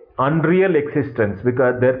a unreal existence,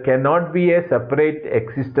 because there cannot be a separate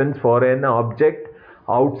existence for an object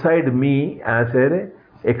outside me as an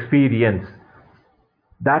experience.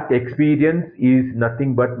 That experience is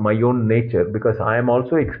nothing but my own nature, because I am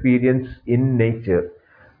also experience in nature.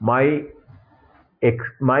 My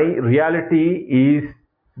reality is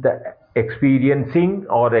the experiencing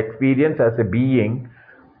or experience as a being.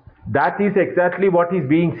 That is exactly what is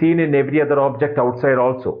being seen in every other object outside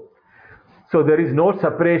also. So there is no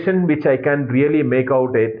separation which I can really make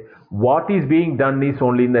out it. What is being done is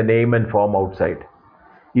only in the name and form outside.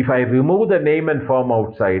 If I remove the name and form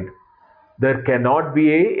outside, there cannot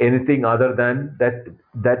be anything other than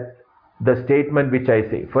that the statement which I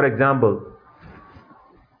say. For example,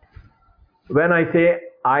 when I say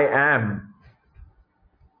I am,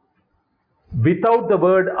 without the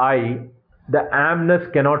word I, the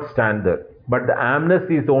amness cannot stand there. But the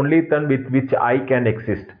amness is the only thing with which I can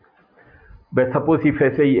exist. But suppose if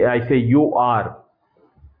I say you are,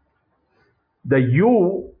 the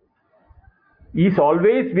you is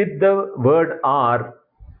always with the word are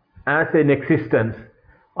as an existence.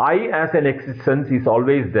 I as an existence is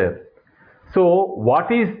always there. So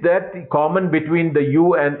what is that common between the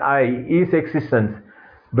you and I is existence.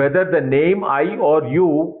 Whether the name I or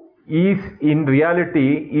you is in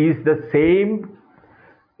reality is the same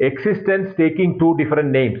existence taking two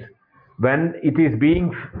different names. When it is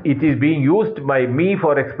being used by me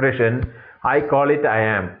for expression, I call it I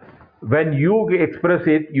am. When you express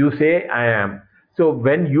it, you say I am. So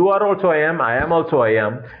when you are also I am also I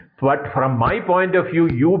am. But from my point of view,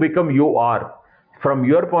 you become you are. From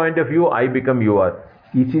your point of view, I become you are.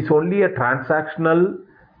 It is only a transactional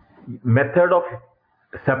method of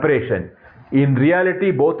separation. In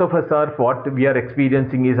reality, both of us are, what we are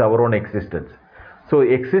experiencing is our own existence. So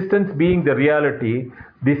existence being the reality,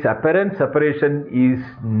 this apparent separation is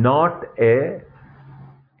not a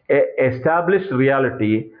established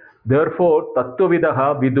reality. Therefore,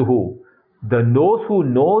 Tattvavidaha Viduhu, the those who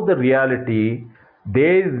know the reality,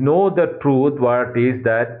 they know the truth. What is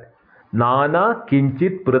that? Nana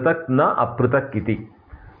kinchit pratak na apratak iti.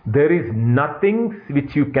 There is nothing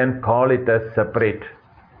which you can call it as separate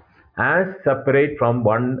from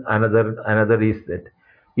one another is that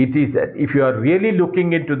it is that if you are really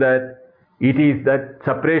looking into that, it is that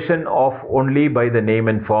separation of only by the name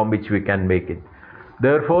and form which we can make it.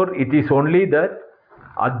 Therefore it is only that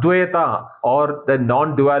advaita or the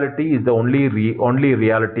non-duality is the only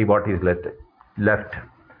reality what is left.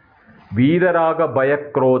 Vidaraga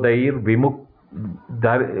bayakrodair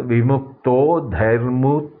vimukto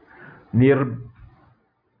dharmu nir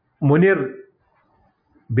munir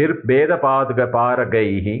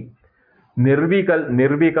भेदपादपारगैः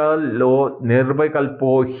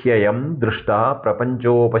निर्विकल्पो दृष्टा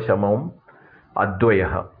प्रपञ्चोपशमम्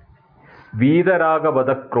अद्वयः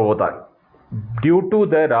वीतरागवदक्रोध. Due to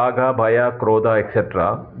the raga, bhaya, krodha,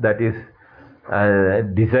 etc., that is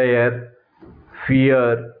desire,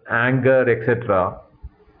 fear, anger, etc.,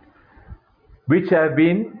 which have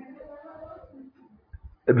been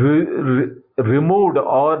removed,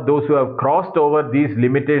 or those who have crossed over these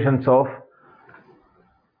limitations of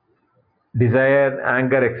desire,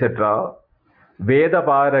 anger, etc. Veda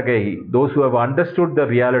Paragahi, those who have understood the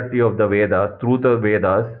reality of the Veda through the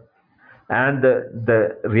Vedas and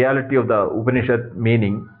the reality of the Upanishad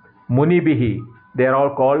meaning, Munibihi, they are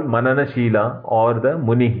all called Manana Shila or the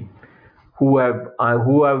Muni, who have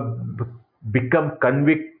become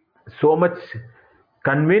so much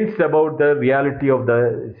convinced about the reality of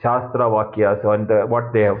the Shastra Vakyas and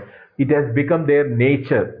what they have. It has become their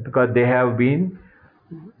nature because they have been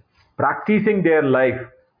practicing their life,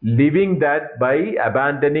 living that by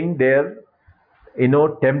abandoning their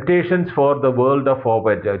temptations for the world of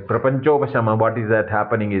forward. Prapanchopashama, what is that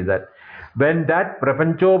happening is that when that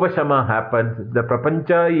prapanchopashama happens, the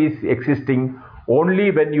prapancha is existing only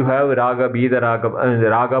when you have raga, bida, raga,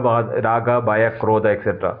 bhaya, krodha,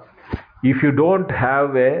 etc. If you don't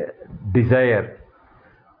have a desire,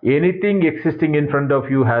 anything existing in front of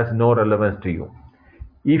you has no relevance to you.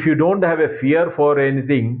 If you don't have a fear for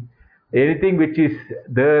anything which is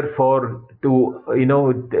there for to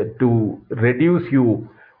reduce you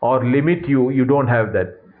or limit you, you don't have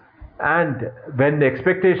that. And when the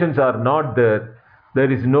expectations are not there,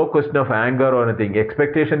 there is no question of anger or anything.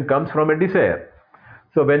 Expectation comes from a desire.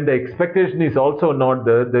 So when the expectation is also not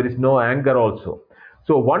there, there is no anger also.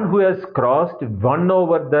 So one who has crossed one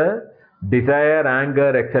over the desire,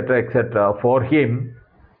 anger, etc., for him,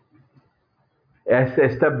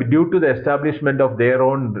 due to the establishment of their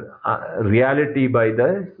own reality by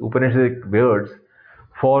the Upanishadic words,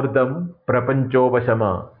 for them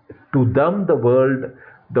prapanchopashama, to them the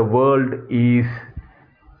world is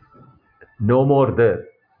no more there.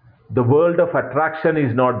 The world of attraction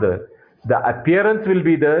is not there. The appearance will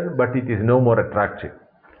be there, but it is no more attractive.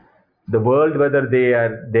 The world, whether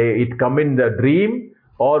it come in the dream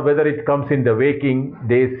or whether it comes in the waking,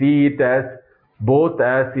 they see it as both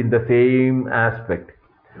as in the same aspect.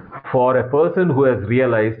 For a person who has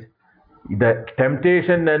realized the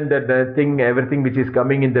temptation and the thing, everything which is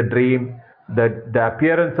coming in the dream, the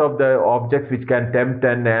appearance of the objects which can tempt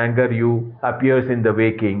and anger you appears in the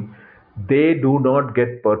waking, they do not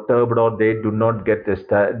get perturbed or they do not get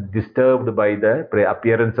disturbed by the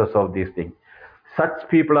appearances of these things. Such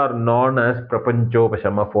people are known as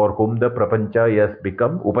prapanchopashama, for whom the prapancha has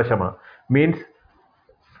become upashama, means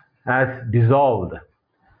has dissolved.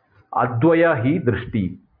 Advaya hi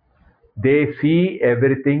drishti. They see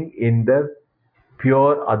everything in the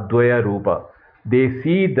pure Advaya Rupa. They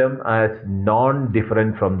see them as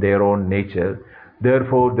non-different from their own nature.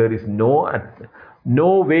 Therefore, there is no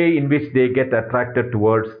way in which they get attracted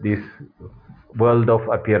towards this world of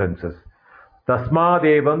appearances.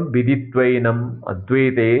 Tasmadevam viditvainam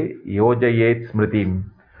advaite yojayet smritim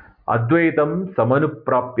advaitam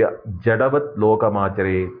samanuprapya jadavat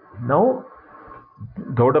lokamachare. Now,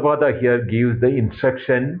 Gaudapada here gives the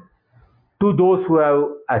instruction to those who have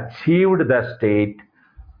achieved the state,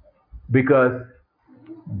 because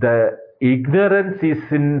the ignorance is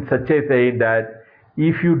in such a thing that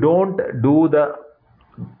if you don't do the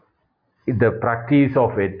practice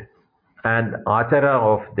of it and achara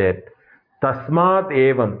of that, tasmat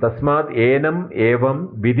enam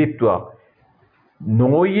evam viditva,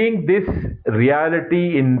 knowing this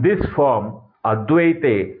reality in this form,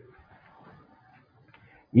 advaite,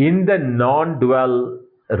 in the non-dual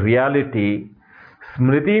reality,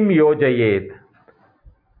 smritim yojayet.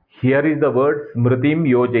 Here is the word smritim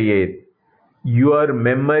yojayet. Your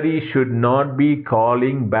memory should not be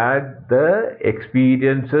calling back the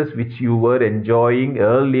experiences which you were enjoying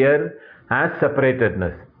earlier as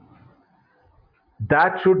separatedness.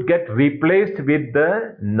 That should get replaced with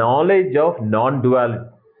the knowledge of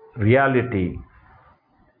non-dual reality.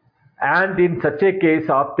 And in such a case,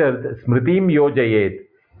 after smritim yojayet,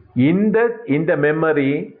 in the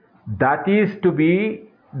memory, that is to be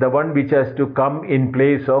the one which has to come in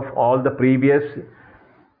place of all the previous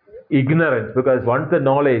ignorance, because once the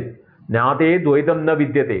knowledge, nate dvaitam na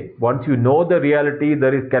vidyate, once you know the reality,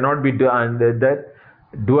 there is cannot be that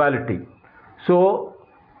duality. So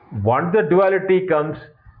once the duality comes,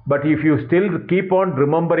 but if you still keep on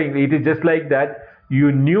remembering, it is just like that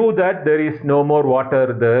you knew that there is no more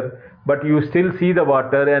water there, but you still see the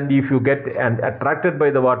water, and if you get and attracted by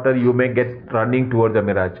the water, you may get running towards the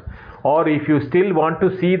mirage. Or if you still want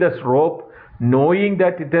to see the rope, knowing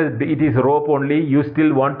that it is rope only, you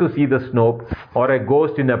still want to see the snope or a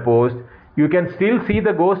ghost in a post, you can still see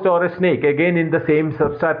the ghost or a snake again in the same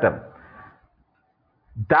substratum.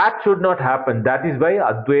 That should not happen. That is why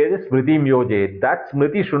Advaita Smriti Myoje. That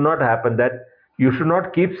Smriti should not happen. That you should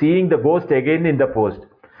not keep seeing the ghost again in the post.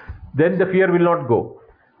 Then the fear will not go.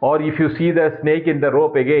 Or if you see the snake in the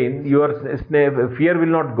rope again, your fear will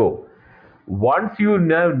not go. Once you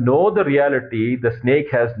know the reality, the snake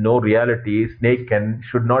has no reality. Snake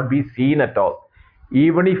should not be seen at all.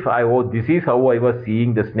 Even if this is how I was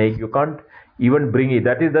seeing the snake, you can't even bring it.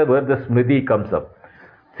 That is where the Smriti comes up.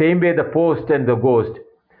 Same way the post and the ghost.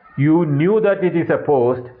 You knew that it is a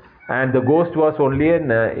post and the ghost was only an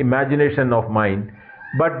imagination of mine.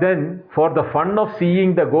 But then for the fun of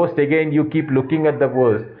seeing the ghost again, you keep looking at the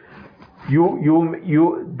ghost. You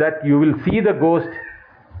will see the ghost,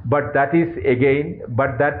 but that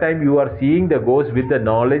time you are seeing the ghost with the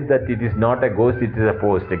knowledge that it is not a ghost, it is a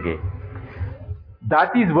post again.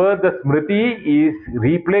 That is where the smriti is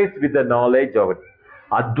replaced with the knowledge of it.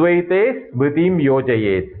 Advaite smritim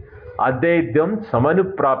yojayet. Advaitam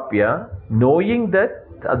samanuprapya, knowing that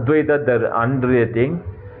Advaita, the unrelating,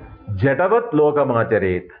 jatavat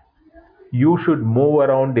lokamacharet. You should move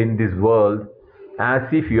around in this world as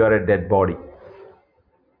if you are a dead body.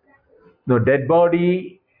 No, dead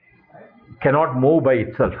body cannot move by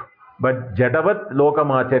itself. But jatavat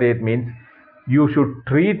lokamacharet means you should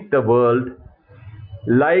treat the world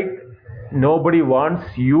like nobody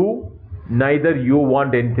wants you, neither you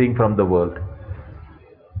want anything from the world.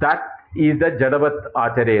 That is the Jadavat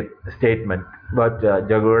Acharet statement, what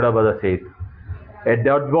Jagadabada says. A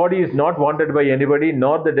dead body is not wanted by anybody,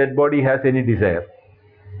 nor the dead body has any desire.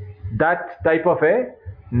 That type of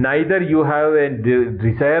neither you have a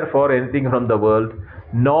desire for anything from the world,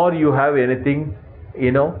 nor you have anything,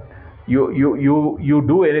 you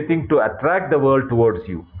do anything to attract the world towards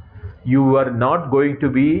you. You are not going to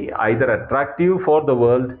be either attractive for the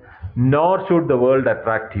world, nor should the world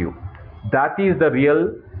attract you. That is the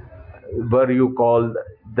real, where you call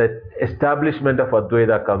the establishment of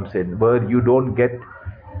Advaita comes in, where you don't get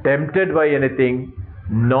tempted by anything,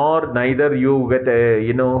 nor neither you get a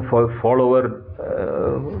follower.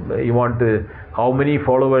 You want how many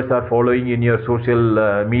followers are following in your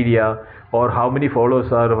social media, or how many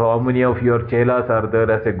how many of your chelas are there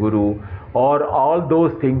as a guru, or all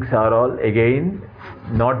those things are all again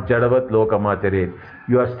not Jadavat Lokamacharet.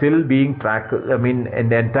 You are still being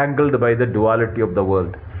entangled by the duality of the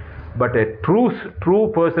world. But a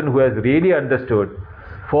true person who has really understood,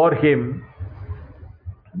 for him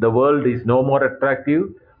the world is no more attractive,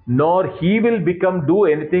 nor he will do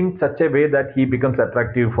anything such a way that he becomes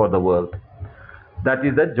attractive for the world. That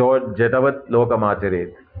is the Jadavat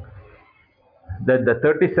Lokamacharet. Then the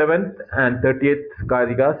 37th and 30th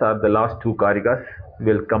Karikas are the last two Karikas.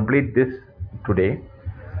 We'll complete this today.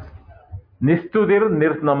 Nistudir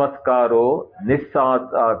nirnamaskaro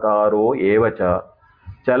nissakaro evacha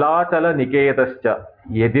chalachala niketascha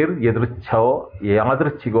yedir yedruchho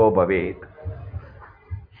yadruchigo bhavet.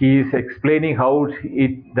 He is explaining how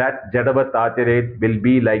that Jadavat Acharet will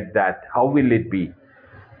be like that. How will it be?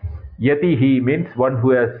 Yati he means one who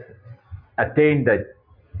has attained the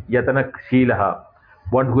Yatanak Shilaha,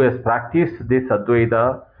 one who has practiced this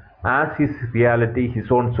Advaita as his reality, his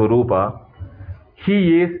own Swarupa.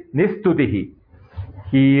 He is nistutihi.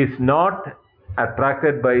 He is not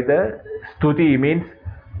attracted by the stuti, means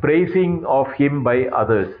praising of him by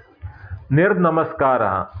others.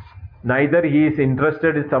 Nirnamaskara. Neither he is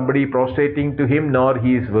interested in somebody prostrating to him, nor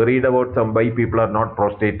he is worried about somebody people are not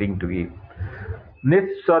prostrating to him.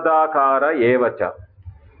 Niswadakara evacha.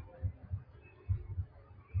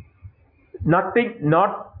 Nothing,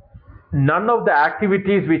 not none of the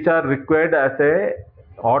activities which are required as a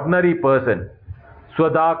ordinary person.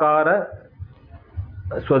 Swadakara,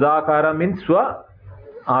 Swadakara means Swa,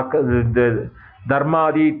 the Dharma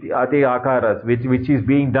Adi Akaras, which is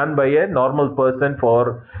being done by a normal person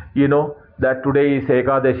for, that today is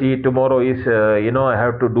Ekadashi, tomorrow is, I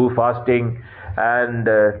have to do fasting, and,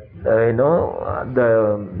 the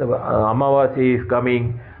Amavasi is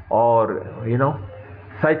coming, or,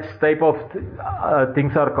 such type of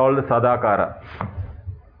things are called Sadakara.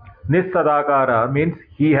 Nisadakara means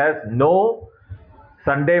he has no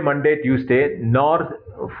Sunday, Monday, Tuesday, nor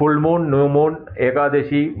full moon, new moon,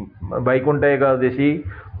 Ekadashi, Vaikuntha Ekadashi,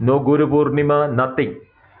 no Guru Purnima, nothing.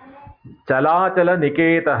 Chala Chala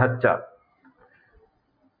Niketa Hacha.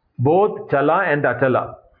 Both Chala and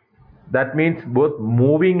Achala. That means both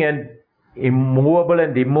moving and immovable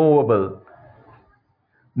and immovable.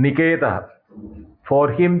 Niketa.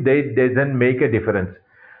 For him, they doesn't make a difference.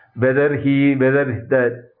 Whether his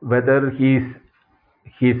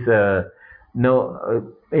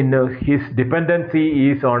no his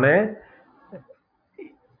dependency is on a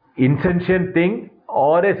insentient thing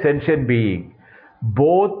or a sentient being,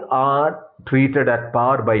 both are treated at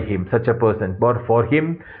par by him, such a person. But for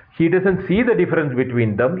him, he doesn't see the difference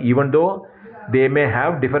between them, even though they may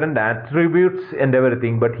have different attributes and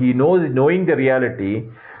everything, but he knows, knowing the reality,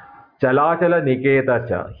 Chalachala Niketa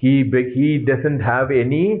Cha. He doesn't have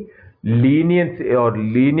any leniency or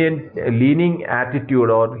leaning attitude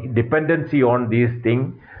or dependency on these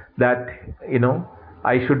things that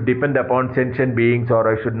I should depend upon sentient beings or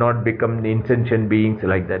I should not become insentient beings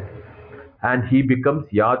like that. And he becomes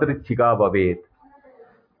Yadrichika Bhavet.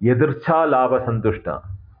 Yadrcha Lava Santushta.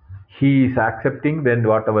 He is accepting when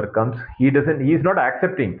whatever comes. He is not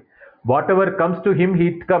accepting. Whatever comes to him,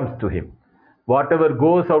 it comes to him. Whatever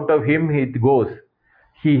goes out of him, it goes.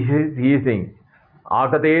 He is saying,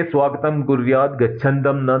 Agade Swagatam Kuryat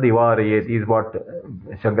Gachandam Na Divarayet is what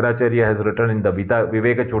Shankaracharya has written in the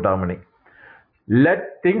Viveka Chodamani.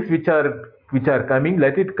 Let things which are coming,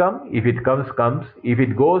 let it come. If it comes, comes. If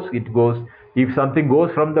it goes, it goes. If something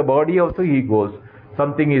goes from the body, also he goes.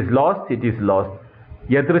 Something is lost, it is lost.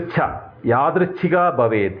 Yadricha, Yadrichika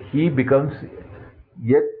Bhavet. He becomes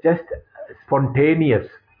just spontaneous.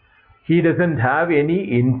 He doesn't have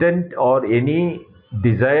any intent or any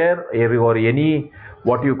desire or any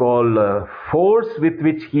what you call force with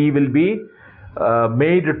which he will be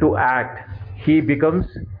made to act. He becomes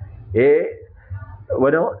a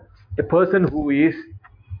person who is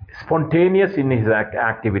spontaneous in his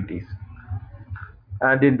activities.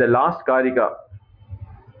 And in the last Karika,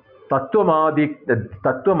 Tattvam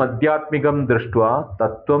Adhyatmikam Drishtva,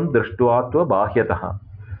 Tattvam Drishtva Tva Bhahyataha.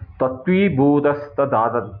 Tattvi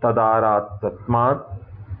Bhudastadarat Tatmat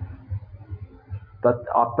Tat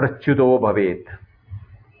Aprachyuto Bhavet.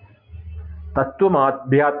 Tattvam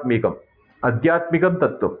Adhyatmikam. Adhyatmikam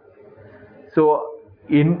Tattvam. So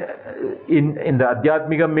in the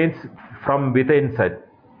Adhyatmikam means from within inside.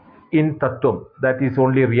 In Tattvam, that is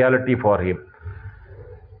only reality for him.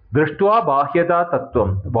 Drishtva Bhahyata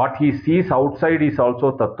Tattvam. What he sees outside is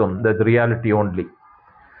also Tattvam, the reality only.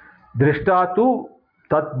 Drishtatu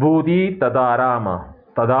Tatbhudi Tadarama.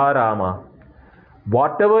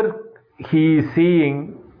 Whatever he is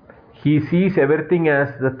seeing, he sees everything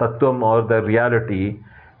as the Tattvam or the reality,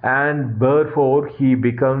 and therefore he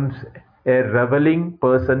becomes a reveling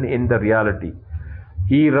person in the reality.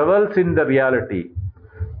 He revels in the reality.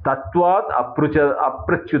 Tattvat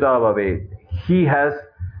Aprachyuta Bhavet. He has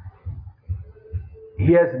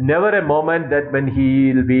never a moment that when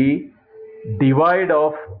he will be devoid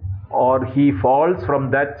of or he falls from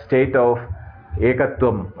that state of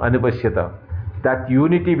ekatvam anupashyata, that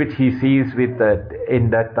unity which he sees with that in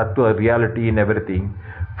that tattva reality in everything.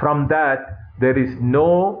 From that there is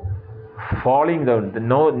no falling down,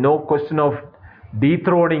 no question of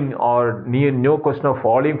dethroning or no question of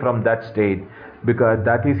falling from that state, because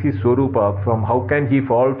that is his swarupa. From how can he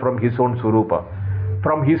fall from his own swarupa?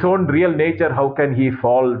 From his own real nature, how can he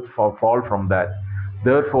fall from that?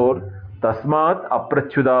 Therefore, tasmat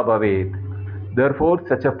aprachyuda bhavet. Therefore,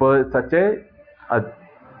 such a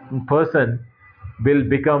person will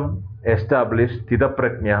become established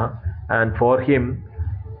sthidaprajna, and for him,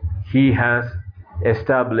 he has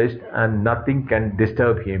established and nothing can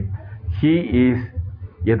disturb him. He is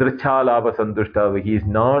yadrchalava santushta. He is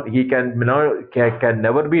not. He can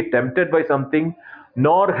never be tempted by something,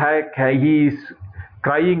 nor he is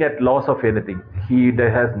crying at loss of anything. He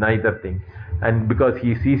has neither thing, and because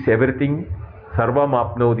he sees everything, sarvam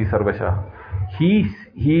apnodi sarvasha. He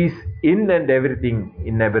is in and everything,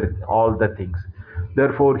 in all the things.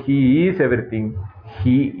 Therefore, he is everything.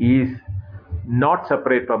 He is not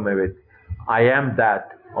separate from it. I am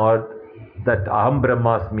that, or that Aham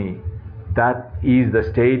Brahmasmi. That is the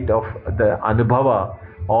state of the Anubhava,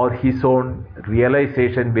 or his own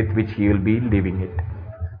realization with which he will be living it.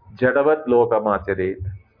 Jadavat Lokamacharet.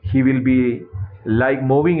 He will be like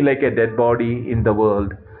moving like a dead body in the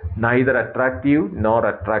world, neither attractive nor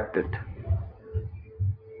attracted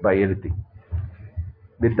by anything.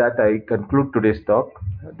 With that, I conclude today's talk.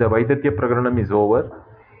 The Vaithathya Prakaranam is over.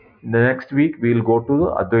 Next week, we will go to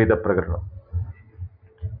the Advaita Prakaranam.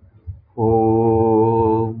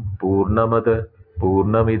 ॐ पूर्णमद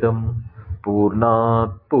पूर्णमिदं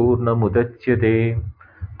पूर्णात् पूर्णमुदच्यते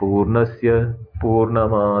पूर्णस्य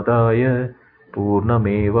पूर्णमादाय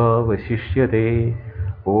पूर्णमेवावशिष्यते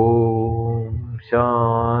ॐ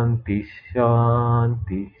शान्ति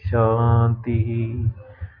शान्ति शान्तिः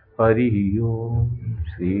हरिः ओम्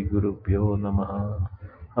श्रीगुरुभ्यो नमः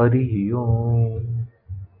हरिः ओम्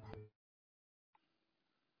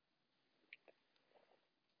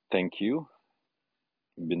Thank you,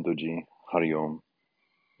 Binduji. Hari Om.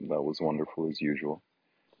 That was wonderful as usual.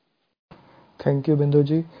 Thank you,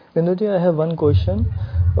 Binduji. Binduji, I have one question.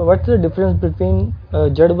 What's the difference between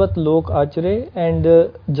Jadvat Lok Achare and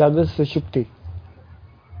Jagrat Sushupti?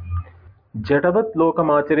 Jadavat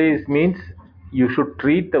Lokamachare means you should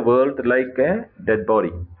treat the world like a dead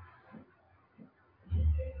body.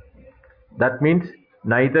 That means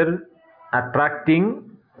neither attracting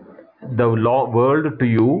the world to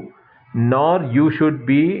you, nor you should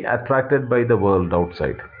be attracted by the world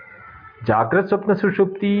outside. Jagrat Swapna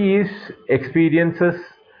Sushupti is experiences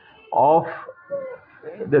of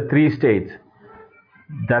the three states.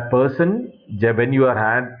 That person, when you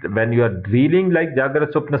are dealing like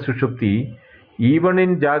Jagrat Swapna Sushupti, even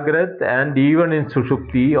in Jagrat and even in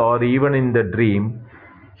Sushupti or even in the dream,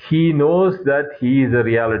 he knows that he is a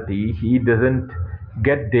reality. He doesn't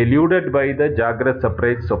get deluded by the Jagrat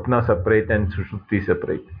separate, Swapna separate, and Sushupti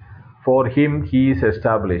separate. For him, he is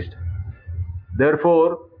established.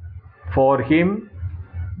 Therefore, for him,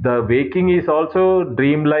 the waking is also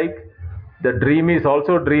dream-like, the dream is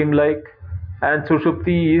also dream-like, and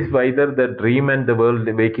Sushupti is either the dream and the world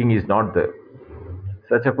waking is not there.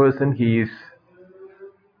 Such a person, he is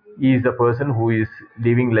the person who is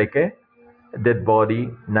living like a dead body,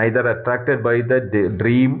 neither attracted by the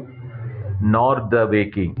dream nor the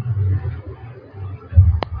waking.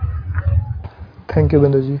 Thank you,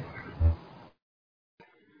 Binduji.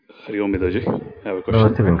 Hari Om Binduji. I have a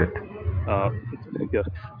Namaste, question. Venkat. Yeah,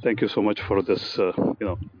 thank you so much for this. The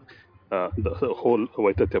whole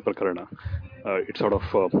Vaithathya Prakarana. It sort of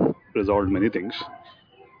resolved many things.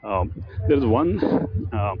 There is one.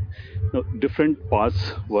 Different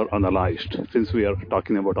paths were analyzed, since we are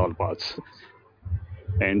talking about all paths,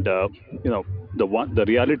 and the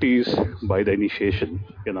reality is by the initiation.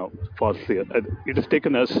 Falsely, it is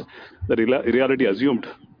taken as the reality assumed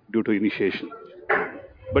due to initiation.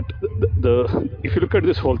 But if you look at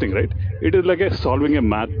this whole thing, right, it is like solving a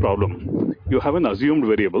math problem. You have an assumed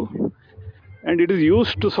variable, and it is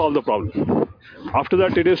used to solve the problem. After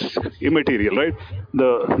that, it is immaterial, right?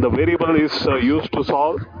 The variable is used to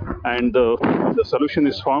solve, and the solution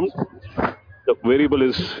is found. The variable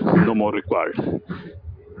is no more required.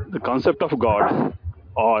 The concept of God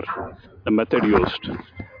or the method used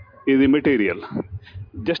is immaterial.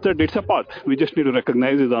 Just that it's a path. We just need to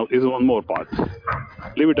recognize is one more path.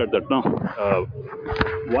 Leave it at that now.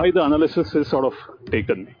 Why the analysis is sort of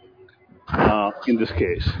taken in this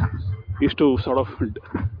case is to sort of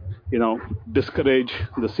discourage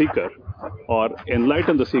the seeker or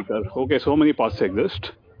enlighten the seeker. Okay, so many paths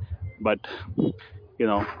exist, but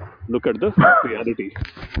look at the reality,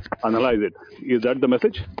 analyze it. Is that the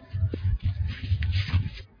message?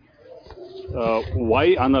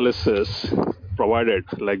 Why analysis provided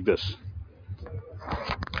like this?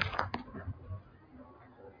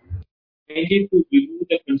 Mainly to remove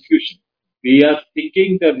the confusion. We are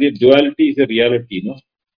thinking that the duality is a reality, no?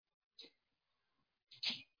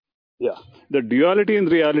 Yeah, the duality in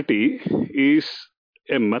reality is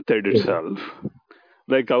a method itself.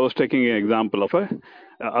 Like I was taking an example of a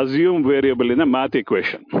assumed variable in a math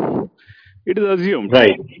equation. It is assumed.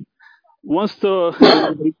 Right. Once the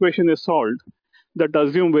equation is solved, that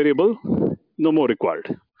assumed variable no more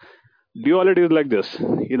required. Duality is like this.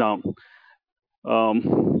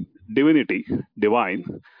 Um, divinity, divine,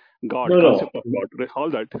 God, No. concept of God, all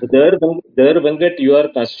that. There, Venkat, you are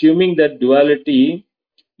assuming that duality.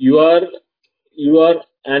 You are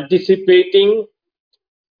anticipating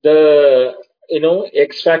the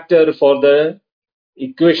X factor for the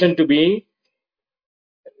equation to be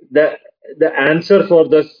the answer for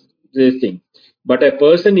this thing. But a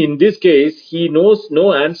person in this case, he knows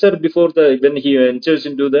no answer before when he enters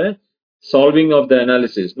into the solving of the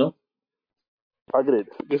analysis. No, Agreed.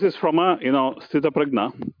 This is from a sthita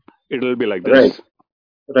prajna. It will be like right, this,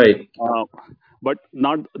 right. but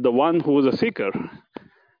not the one who is a seeker.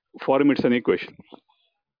 For him, it's an equation.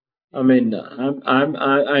 I mean,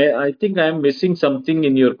 I think I'm missing something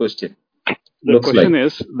in your question. The Looks question like.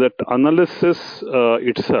 is that analysis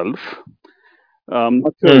itself. I'm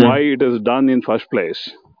not sure Hmm. why it is done in first place.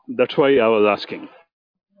 That's why I was asking.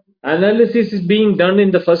 Analysis is being done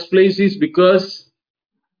in the first place is because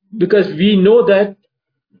we know that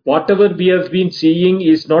whatever we have been seeing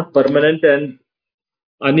is not permanent and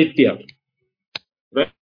anitya.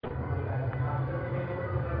 Right?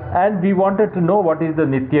 And we wanted to know what is the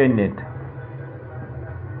Nitya in it.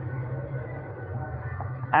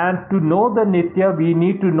 And to know the Nitya, we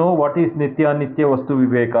need to know what is Nitya Nitya Vastu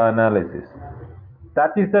Viveka analysis.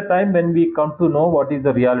 That is the time when we come to know what is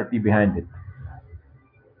the reality behind it.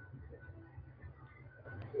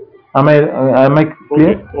 Am I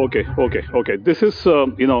clear? Okay. This is,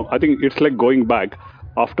 I think it's like going back.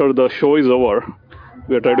 After the show is over,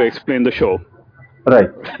 we are trying to explain the show. Right.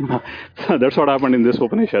 That's what happened in this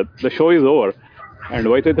Upanishad. The show is over, and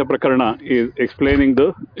Vaithathya Prakarana is explaining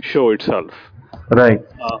the show itself. Right.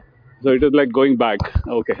 So it is like going back.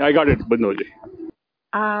 Okay, I got it, Bandhoji.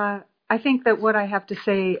 I think that what I have to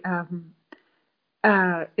say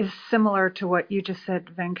is similar to what you just said,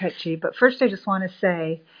 Venkatji. But first, I just want to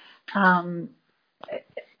say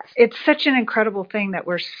it's such an incredible thing that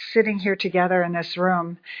we're sitting here together in this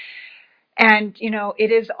room. And,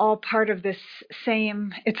 it is all part of this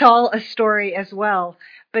same, it's all a story as well.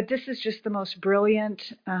 But this is just the most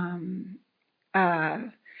brilliant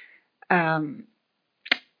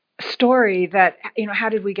story that, how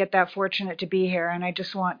did we get that fortunate to be here? And I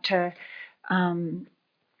just want to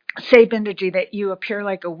say, Bindaji, that you appear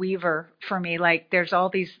like a weaver for me. Like there's all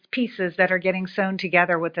these pieces that are getting sewn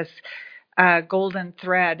together with this golden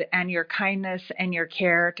thread, and your kindness and your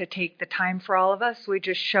care to take the time for all of us. We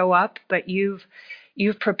just show up, but you've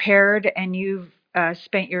prepared and you've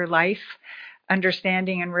spent your life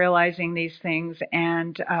understanding and realizing these things,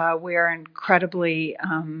 and we are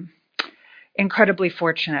incredibly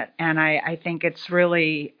fortunate. And I think it's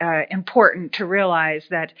really important to realize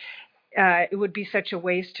that it would be such a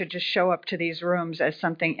waste to just show up to these rooms as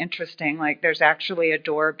something interesting. Like there's actually a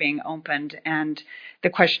door being opened, and the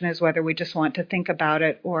question is whether we just want to think about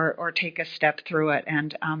it or take a step through it.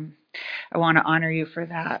 And I want to honor you for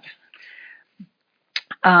that.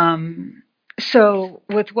 So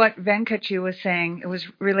with what Venkatji was saying, it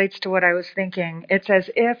relates to what I was thinking.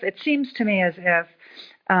 It seems to me as if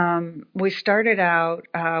we started out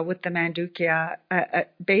with the Mandukya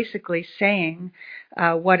basically saying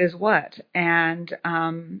what is what, and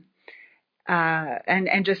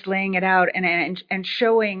just laying it out and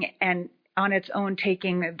showing and on its own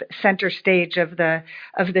taking the center stage of the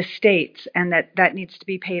states, and that needs to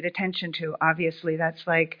be paid attention to. Obviously, that's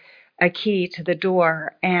like a key to the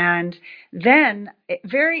door. And then,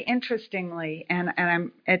 very interestingly, and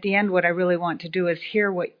I'm at the end, what I really want to do is hear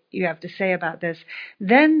what you have to say about this.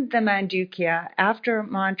 Then the Mandukya, after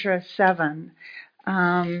mantra 7,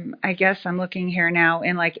 I guess I'm looking here now,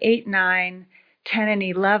 in like 8, 9, 10, and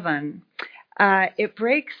 11, it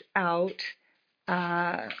breaks out.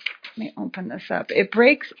 Let me open this up. It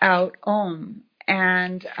breaks out Om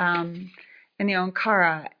and in the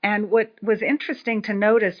Omkara. And what was interesting to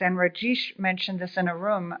notice, and Rajesh mentioned this in a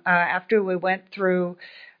room after we went through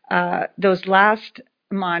those last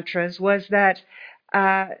mantras, was that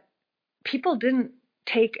people didn't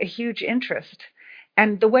take a huge interest.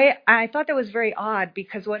 And the way I thought that was very odd,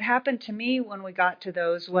 because what happened to me when we got to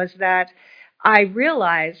those was that I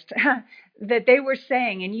realized that they were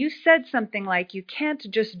saying, and you said something like, you can't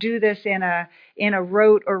just do this in a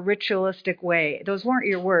rote or ritualistic way. Those weren't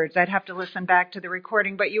your words. I'd have to listen back to the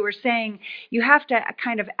recording, but you were saying you have to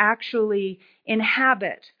kind of actually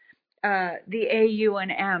inhabit the A, U,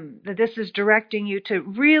 and M, that this is directing you to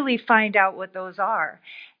really find out what those are.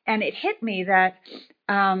 And it hit me that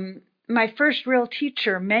my first real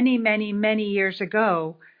teacher many, many, many years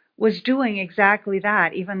ago was doing exactly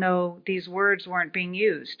that, even though these words weren't being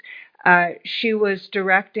used. she was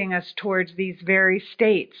directing us towards these very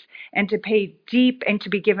states and to pay deep and to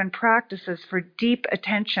be given practices for deep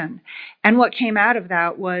attention. And what came out of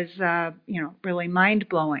that was, really mind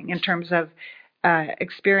blowing in terms of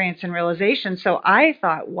experience and realization. So I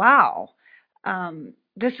thought, wow,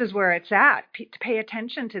 this is where it's at, to pay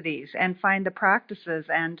attention to these and find the practices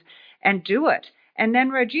and do it. And then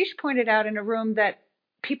Rajesh pointed out in a room that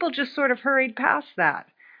people just sort of hurried past that.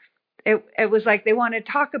 It was like they wanted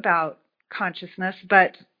to talk about consciousness,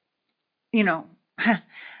 but you know,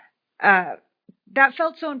 that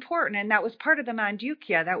felt so important, and that was part of the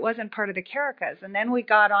Mandukya. That wasn't part of the Karikas. And then we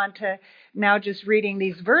got on to now just reading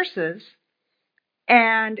these verses,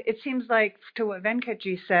 and it seems like, to what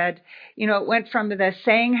Venkatji said, it went from the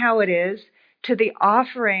saying how it is to the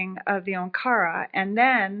offering of the Omkara, and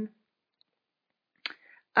then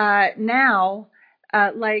now,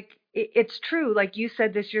 it's true, like you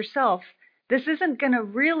said this yourself, this isn't going to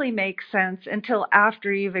really make sense until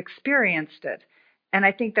after you've experienced it. And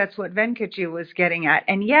I think that's what Venkatji was getting at.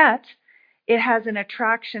 And yet, it has an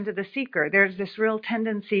attraction to the seeker. There's this real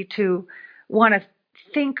tendency to want to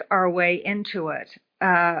think our way into it,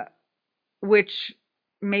 which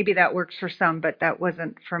maybe that works for some, but that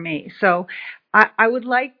wasn't for me. So I would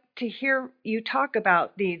like to hear you talk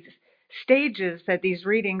about these stages that these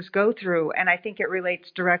readings go through, and I think it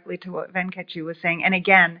relates directly to what Venkatji was saying. And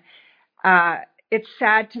again, it's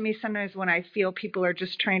sad to me sometimes when I feel people are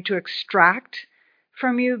just trying to extract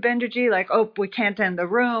from you, Benderji, like, oh, we can't end the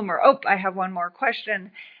room, or, oh, I have one more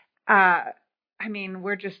question.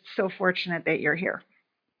 We're just so fortunate that you're here.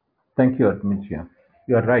 Thank you, Admitya.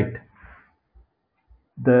 You are right.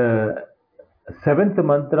 The seventh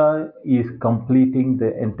mantra is completing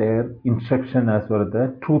the entire instruction as far as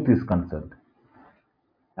the truth is concerned.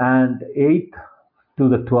 And 8th to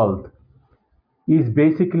the 12th is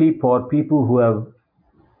basically for people who have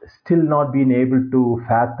still not been able to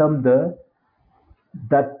fathom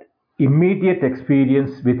that immediate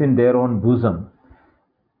experience within their own bosom.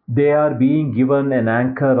 They are being given an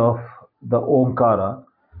anchor of the Omkara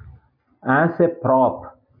as a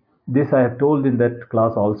prop. This I have told in that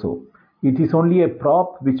class also. It is only a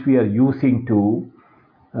prop which we are using to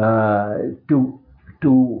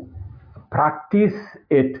practice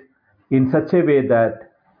it in such a way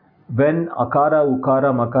that when akara,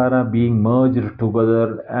 ukara, makara being merged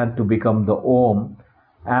together and to become the Om,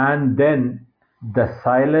 and then the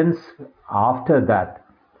silence after that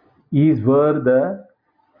is where the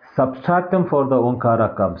substratum for the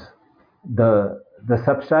Omkara comes. The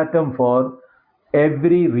substratum for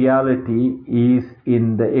every reality is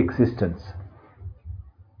in the existence.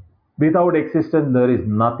 Without existence, there is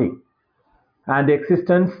nothing. And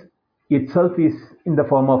existence itself is in the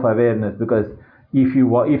form of awareness, because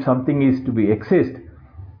if something is to be exist,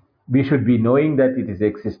 we should be knowing that it is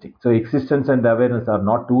existing. So existence and awareness are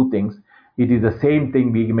not two things. It is the same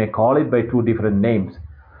thing. We may call it by two different names.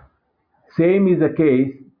 Same is the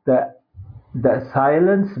case. The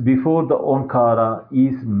silence before the Omkara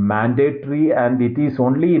is mandatory, and it is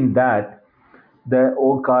only in that the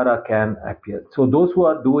Omkara can appear. So those who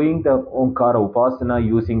are doing the Omkara Upasana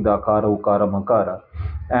using the Akara, Ukara, Makara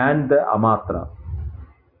and the Amatra.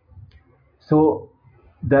 So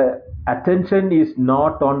the attention is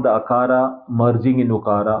not on the Akara merging in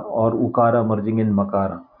Ukara or Ukara merging in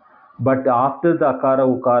Makara. But after the Akara,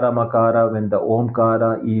 Ukara, Makara, when the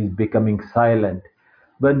Omkara is becoming silent,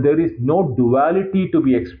 when there is no duality to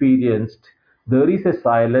be experienced, there is a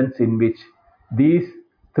silence in which these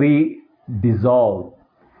three dissolve.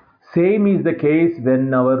 Same is the case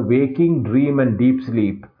when our waking dream and deep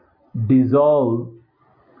sleep dissolve,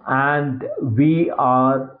 and we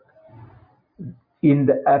are in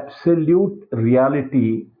the absolute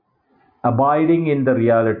reality, abiding in the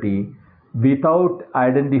reality without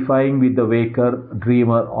identifying with the waker,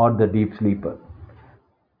 dreamer, or the deep sleeper.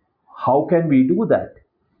 How can we do that?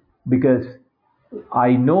 Because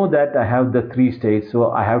I know that I have the three states,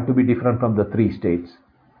 so I have to be different from the three states.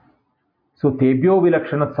 So Tebyo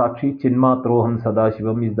Vilakshanat Sakshi Chinmatroham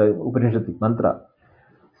Sadashivam is the Upanishadic mantra.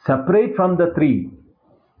 Separate from the three,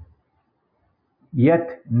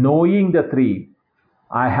 yet knowing the three.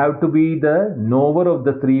 I have to be the knower of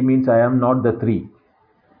the three, means I am not the three.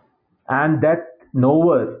 And that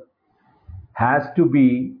knower has to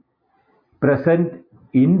be present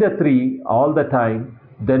in the three all the time,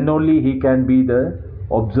 then only he can be the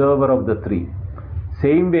observer of the three.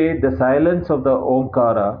 Same way, the silence of the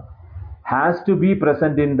Omkara has to be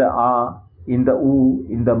present in the A, in the U,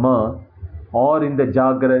 in the Ma, or in the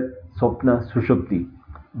Jagrat, Sopna, Sushupti.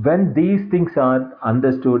 When these things are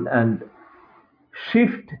understood and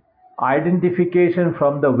shift identification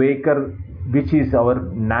from the waker, which is our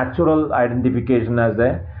natural identification as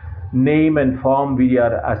a name and form we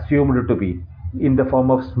are assumed to be in the form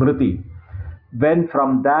of smriti. When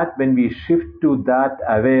from that, when we shift to that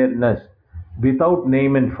awareness without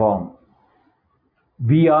name and form,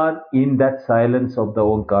 we are in that silence of the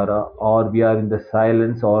Omkara, or we are in the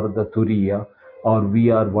silence or the Turiya, or we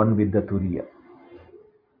are one with the Turiya.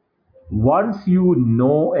 Once you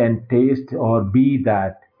know and taste or be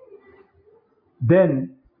that,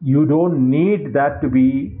 then you don't need that to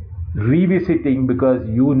be revisiting, because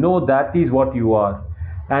you know that is what you are.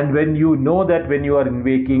 And when you know that, when you are in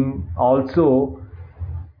waking also,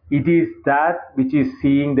 it is that which is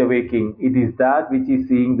seeing the waking, it is that which is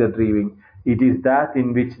seeing the dreaming, it is that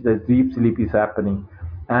in which the deep sleep is happening,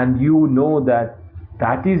 and you know that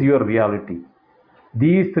that is your reality.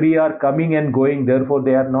 These three are coming and going, therefore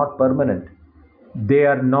they are not permanent. They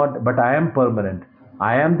are not, but I am permanent.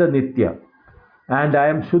 I am the Nitya, and I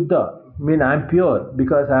am Shuddha. I mean, I am pure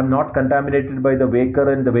because I am not contaminated by the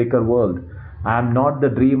waker and the waker world. I am not the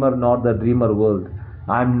dreamer nor the dreamer world.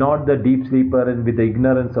 I am not the deep sleeper and with the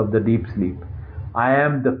ignorance of the deep sleep. I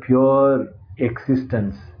am the pure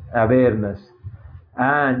existence, awareness,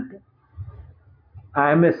 and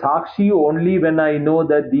I am a Sakshi only when I know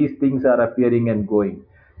that these things are appearing and going.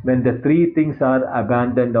 When the three things are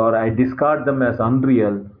abandoned or I discard them as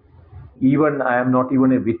unreal, even I am not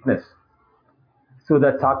even a witness. So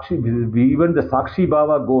that Sakshi, even the Sakshi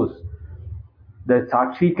Bhava goes. The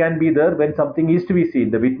Sakshi can be there when something is to be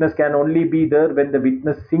seen. The witness can only be there when the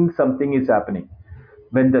witness thinks something is happening.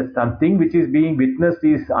 When the something which is being witnessed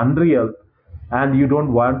is unreal and you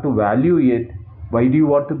don't want to value it, why do you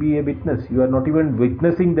want to be a witness? You are not even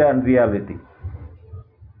witnessing the unreality.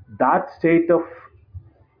 That state of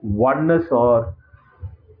oneness or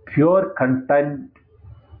pure content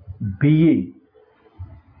being,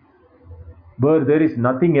 where there is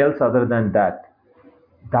nothing else other than that,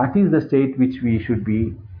 that is the state which we should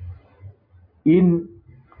be in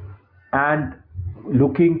and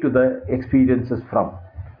looking to the experiences from.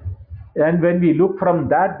 And when we look from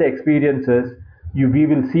that, the experiences, we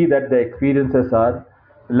will see that the experiences are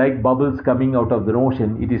like bubbles coming out of the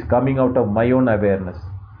ocean. It is coming out of my own awareness.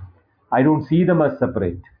 I don't see them as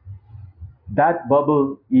separate. That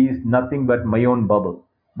bubble is nothing but my own bubble.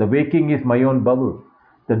 The waking is my own bubble.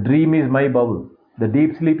 The dream is my bubble. The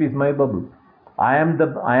deep sleep is my bubble. I am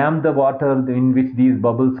the water in which these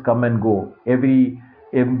bubbles come and go.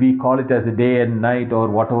 We call it as a day and night or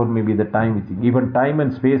whatever may be the time. Even time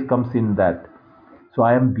and space comes in that. So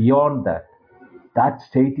I am beyond that. That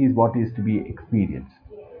state is what is to be experienced.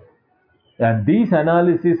 And these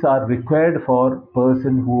analyses are required for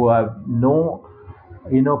person who have no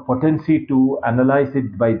potency to analyze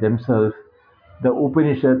it by themselves. The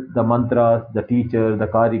Upanishad, the mantras, the teacher, the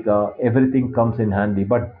Karika, everything comes in handy.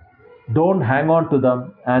 But don't hang on to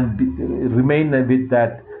them and remain with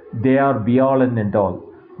that they are be all and end all.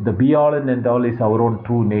 The be all and end all is our own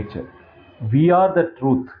true nature. We are the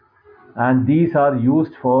truth, and these are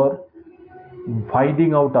used for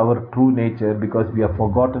finding out our true nature because we have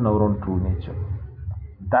forgotten our own true nature.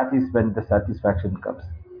 That is when the satisfaction comes.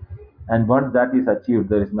 And once that is achieved,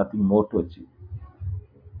 there is nothing more to achieve.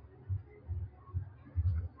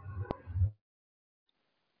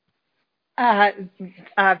 Uh,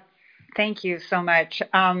 uh, thank you so much.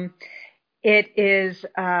 It is.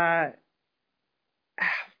 Well,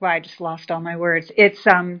 I just lost all my words. It's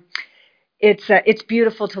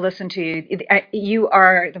beautiful to listen to you. You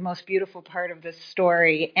are the most beautiful part of this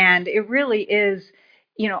story, and it really is.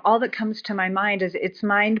 All that comes to my mind is it's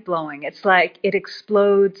mind blowing. It's like it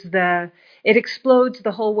explodes the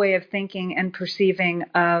whole way of thinking and perceiving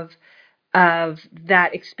of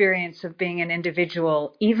that experience of being an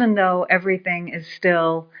individual, even though everything is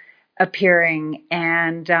still appearing.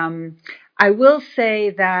 And I will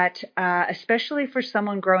say that, especially for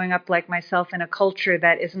someone growing up like myself in a culture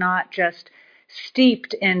that is not just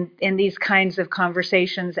steeped in these kinds of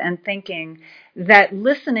conversations and thinking, that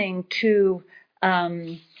listening to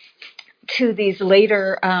these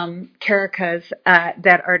later Karikas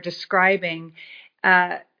that are describing,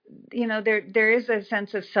 uh, there is a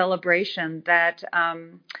sense of celebration that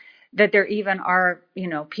there even are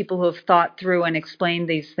people who have thought through and explained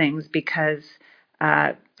these things, because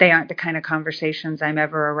they aren't the kind of conversations I'm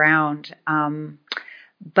ever around.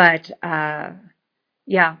 But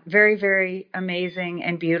yeah, very, very amazing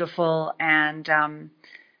and beautiful, and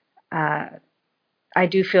uh, I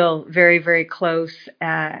do feel very, very close.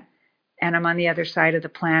 And I'm on the other side of the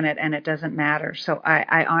planet, and it doesn't matter. So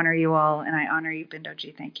I honor you all, and I honor you,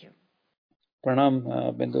 Bindoji. Thank you. Pranam,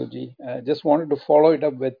 Binduji. Just wanted to follow it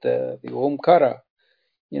up with the Omkara.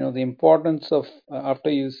 the importance of after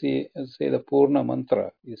you say the Purna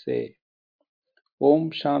mantra, you say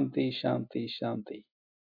Om Shanti Shanti Shanti.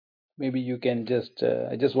 Maybe you can just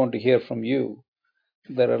I just want to hear from you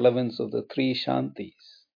the relevance of the three Shantis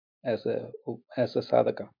as a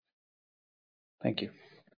sadhaka. Thank you.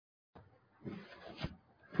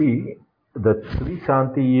 See, the three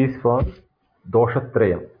Shanti is for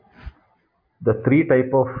doshatrayam. The three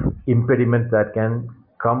type of impediments that can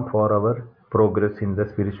come for our progress in the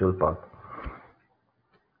spiritual path.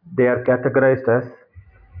 They are categorized as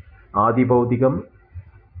Adi Baudigam,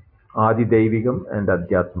 Adi Deivigam, and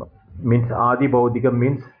Adhyatma. Means Adi Baudigam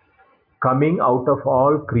means coming out of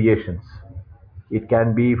all creations. It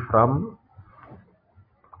can be from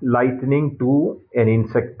lightning to an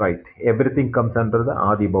insect bite. Everything comes under the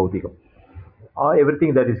Adi Baudigam, or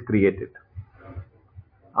everything that is created.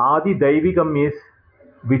 Adi Daivigam is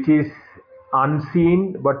which is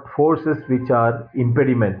unseen but forces which are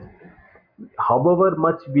impediments. However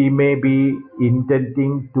much we may be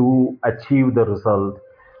intending to achieve the result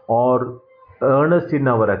or earnest in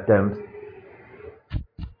our attempts,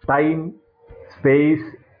 time, space,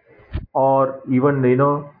 or even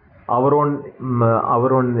our own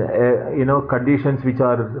conditions which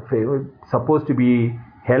are supposed to be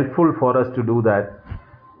helpful for us to do that,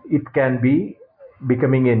 it can be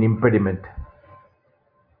becoming an impediment.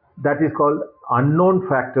 That is called unknown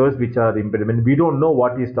factors which are impediment. We don't know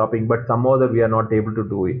what is stopping, but somehow that we are not able to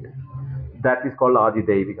do it. That is called Adi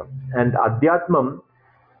Devikam. And Adhyatmam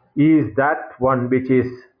is that one which is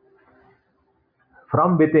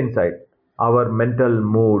from within side, our mental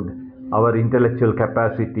mood, our intellectual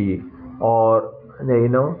capacity, or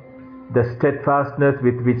the steadfastness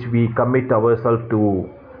with which we commit ourselves to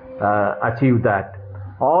achieve that.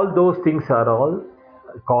 All those things are all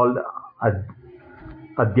called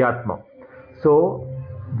Adhyatma. So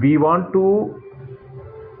we want to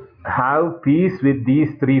have peace with these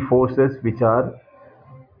three forces which are,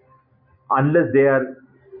 unless they are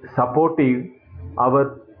supportive,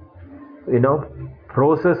 our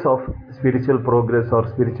process of spiritual progress or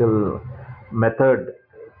spiritual method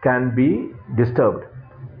can be disturbed.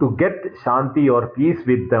 To get shanti or peace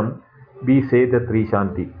with them, we say the three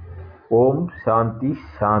shanti. Om Shanti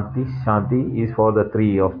Shanti Shanti is for the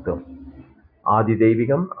three of them. Adi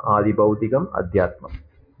Devigam, Adi Bautigam, Adhyatma.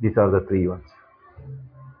 These are the three ones.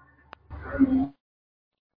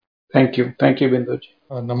 Thank you, Binduji.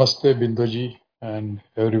 Namaste, Binduji, and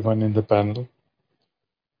everyone in the panel.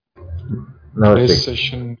 Namaste. Today's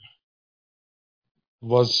session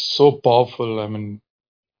was so powerful. I mean,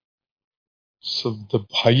 so the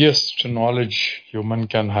highest knowledge human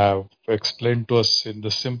can have explained to us in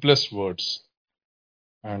the simplest words.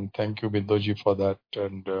 And thank you, Binduji, for that.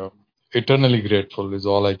 And eternally grateful is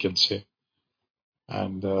all I can say.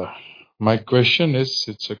 And my question is,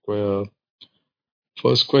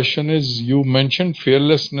 first question is, you mentioned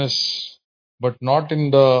fearlessness, but not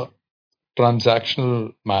in the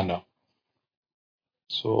transactional manner.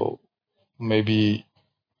 So maybe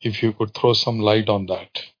if you could throw some light on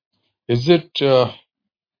that. Is it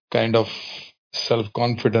kind of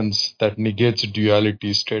self-confidence that negates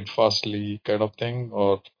duality steadfastly kind of thing,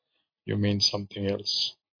 or you mean something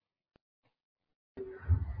else?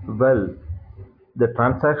 Well, the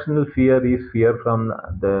transactional fear is fear from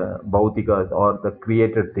the bhautikas or the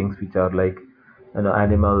created things which are like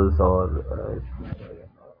animals or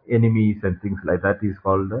enemies and things like that is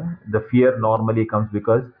called the fear normally comes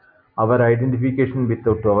because our identification with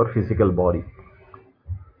our physical body.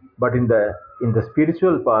 But in the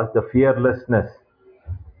spiritual path, the fearlessness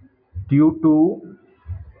due to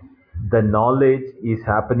the knowledge is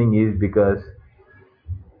happening is because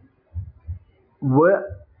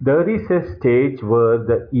where there is a stage where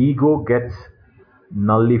the ego gets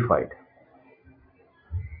nullified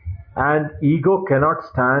and ego cannot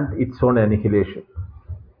stand its own annihilation.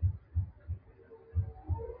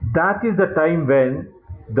 That is the time when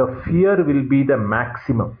the fear will be the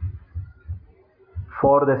maximum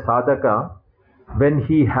for the sadhaka. When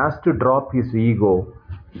he has to drop his ego,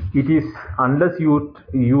 it is, unless you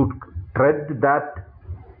tread that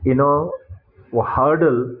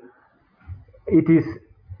hurdle, it is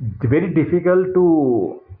very difficult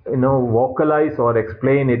to vocalize or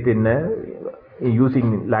explain it in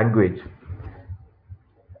using language.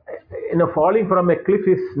 Falling from a cliff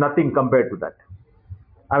is nothing compared to that.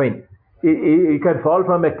 I mean, you can fall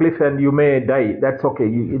from a cliff and you may die. That's okay.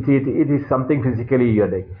 It is something physically you're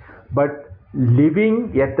dying. But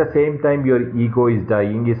living at the same time your ego is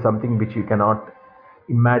dying is something which you cannot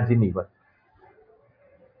imagine even.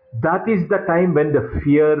 That is the time when the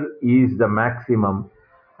fear is the maximum.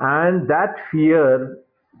 And that fear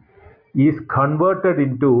is converted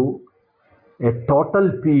into a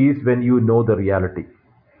total peace when you know the reality.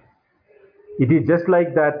 It is just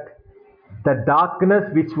like that the darkness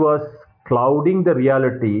which was clouding the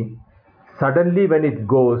reality, suddenly when it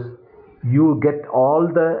goes, you get all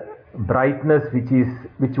the brightness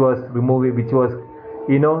which was removing, which was,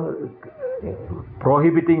 you know,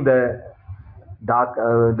 prohibiting the dark,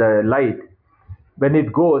 the light. When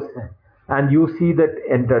it goes, and you see that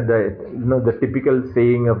enter the, the typical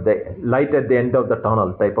saying of the light at the end of the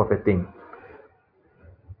tunnel type of a thing.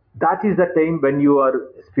 That is the time when you are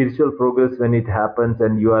spiritual progress, when it happens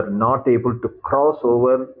and you are not able to cross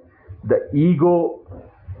over the ego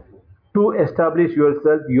to establish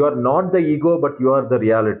yourself. You are not the ego, but you are the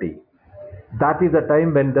reality. That is the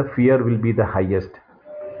time when the fear will be the highest.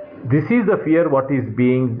 This is the fear what is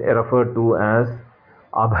being referred to as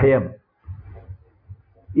abhayam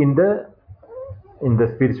in the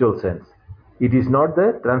spiritual sense. It is not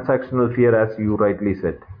the transactional fear as you rightly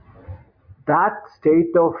said. That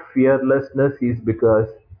state of fearlessness is because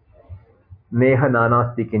Neha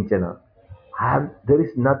nanasti kinchana. There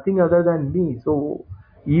is nothing other than me. So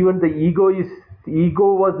even the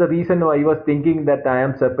ego was the reason why I was thinking that I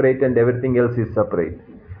am separate and everything else is separate.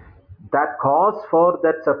 That cause for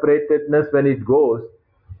that separatedness, when it goes,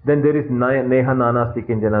 then there is neha nanasti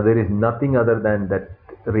kinchana. There is nothing other than that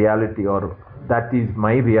reality, or that is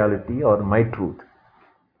my reality or my truth.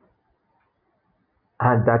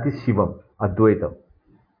 And that is Shivam, Advaitam.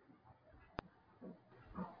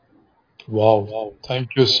 Wow.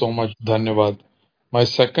 Thank you so much. Dhanyavad. My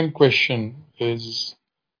second question is,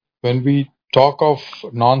 when we talk of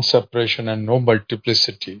non-separation and no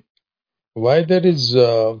multiplicity, why there is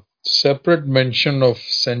a separate mention of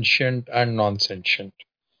sentient and non-sentient?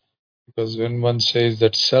 Because when one says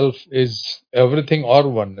that self is everything or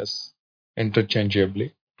oneness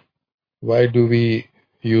interchangeably, why do we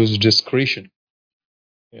use discretion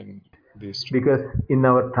in these terms? Because in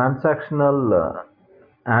our transactional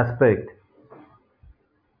aspect,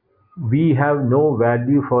 we have no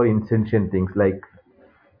value for insentient things like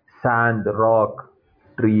sand, rock,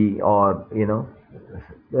 tree, or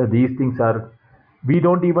these things are, we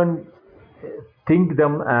don't even think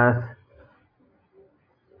them as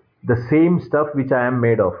the same stuff which I am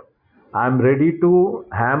made of. I'm ready to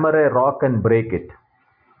hammer a rock and break it.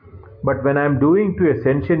 But when I'm doing to a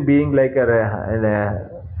sentient being like a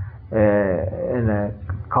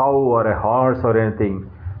cow or a horse or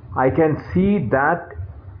anything, I can see that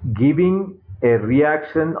giving a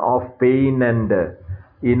reaction of pain and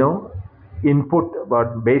input,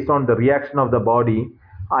 but based on the reaction of the body,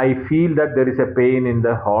 I feel that there is a pain in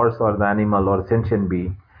the horse or the animal or sentient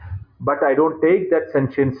being. But I don't take that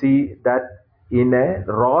sentiency that in a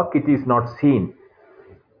rock it is not seen.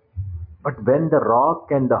 But when the rock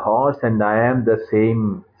and the horse and I am the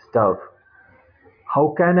same stuff,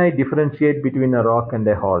 how can I differentiate between a rock and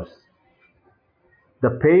a horse? The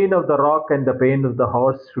pain of the rock and the pain of the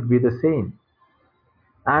horse should be the same.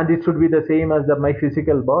 And it should be the same as my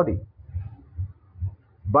physical body.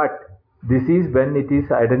 But this is when it is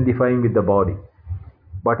identifying with the body.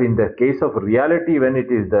 But in the case of reality, when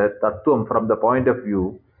it is the tattvam from the point of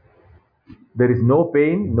view, there is no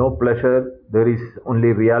pain, no pleasure, there is only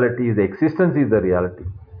reality. The existence is the reality.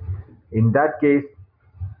 In that case,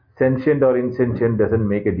 sentient or insentient doesn't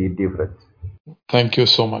make a difference. Thank you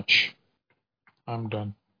so much. I'm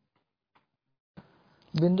done.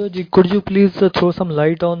 Binduji, could you please throw some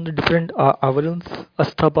light on the different avarans,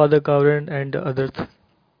 Asthapada Kavaran and others,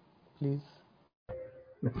 please?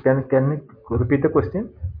 Can you repeat the question?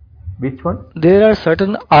 Which one? There are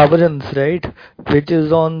certain avarans, right, which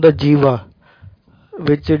is on the jiva,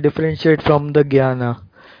 which differentiate from the jnana.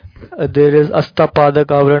 There is Asthapada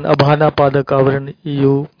Kavaran, Abhanapada Kavaran,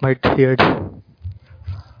 you might hear.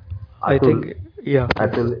 I Atul, think, yeah, please.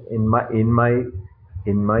 Atul,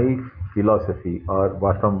 in my philosophy, or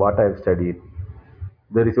from what I've studied,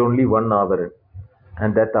 there is only one avaran,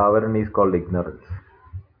 and that avaran is called ignorance.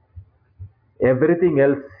 Everything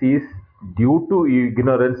else is due to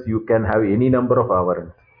ignorance. You can have any number of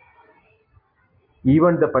avarans.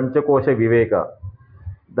 Even the Panchakosha Viveka,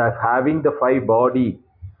 that having the five body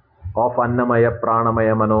of Annamaya,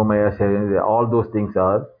 Pranamaya, Manomaya, all those things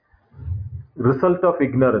are result of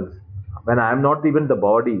ignorance. When I am not even the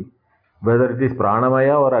body, whether it is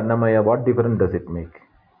Pranamaya or Annamaya, what difference does it make?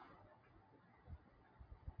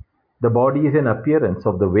 The body is an appearance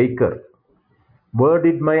of the waker. Where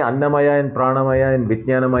did my Annamaya and Pranamaya and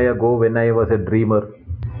Vijnanamaya go when I was a dreamer?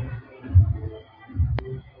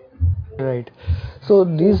 Right. So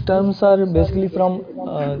these terms are basically from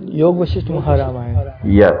Yoga Vasishtha Maharamayana.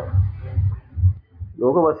 Yes.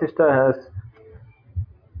 Yoga Vasishtha has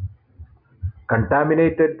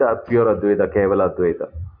contaminated the pure Advaita, Kevala Advaita.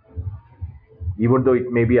 Even though it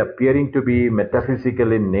may be appearing to be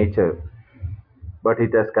metaphysical in nature, but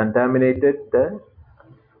it has contaminated the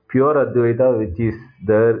pure Advaita which is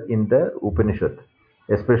there in the Upanishad,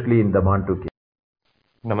 especially in the Mandukya.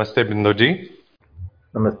 Namaste, Bindoji.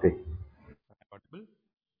 Namaste. Audible?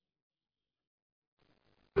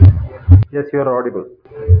 Yes, you are audible.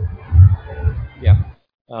 Yeah.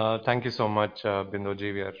 Thank you so much,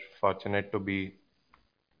 Bindoji. We are fortunate to be,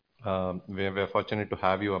 we're fortunate to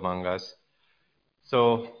have you among us.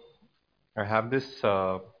 So I have this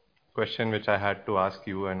question which I had to ask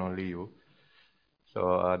you and only you.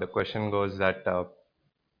 So the question goes that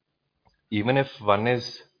even if one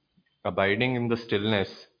is abiding in the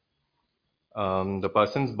stillness, the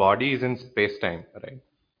person's body is in space-time, right?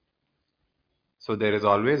 So there is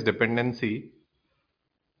always dependency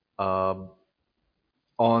uh,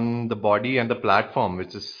 on the body and the platform,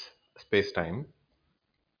 which is space-time,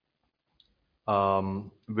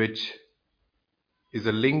 which is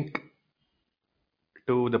a link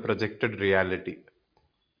to the projected reality.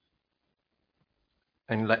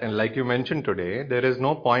 And like you mentioned today, there is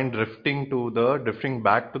no point drifting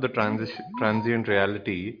back to the transient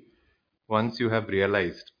reality once you have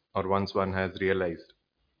realized, or once one has realized.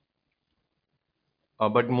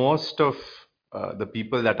 But most of the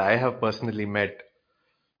people that I have personally met,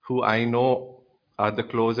 who I know are the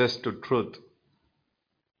closest to truth,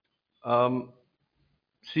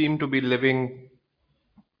 seem to be living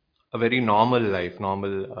a very normal life,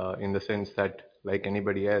 normal in the sense that like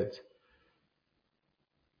anybody else.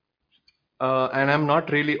 And I'm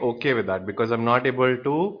not really okay with that because I'm not able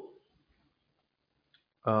to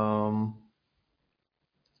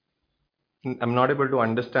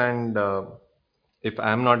understand if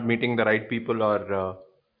I'm not meeting the right people or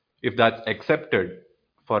if that's accepted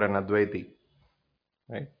for an Advaiti,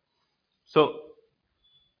 right? So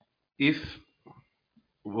if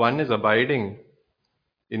one is abiding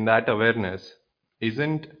in that awareness,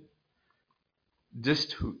 isn't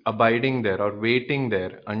just abiding there or waiting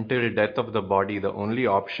there until death of the body the only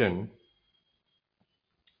option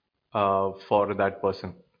for that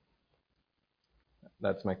person?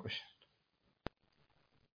 That's my question.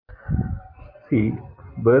 See,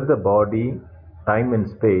 where the body, time and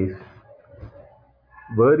space,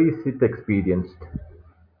 where is it experienced?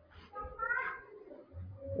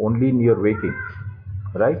 Only in your waking,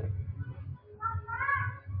 right?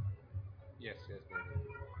 Yes.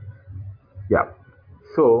 Yeah.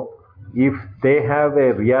 So, if they have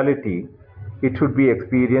a reality, it should be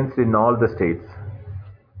experienced in all the states.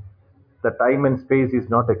 The time and space is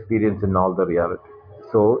not experienced in all the reality.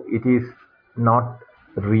 So, it is not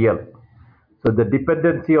real. So, the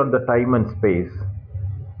dependency on the time and space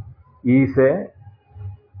is a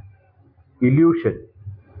illusion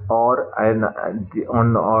or an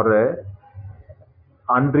on or a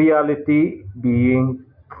unreality being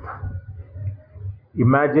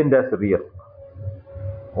imagined as real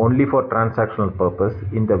only for transactional purpose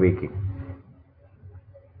in the waking.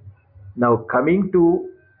 Now, coming to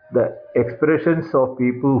the expressions of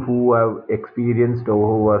people who have experienced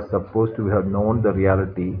or who are supposed to have known the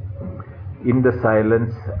reality in the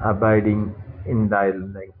silence, abiding in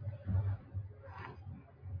dialogue,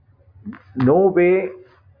 no way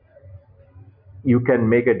you can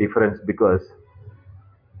make a difference because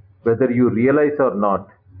whether you realize or not,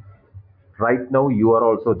 right now you are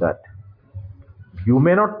also that. You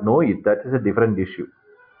may not know it, that is a different issue.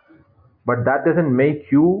 But that doesn't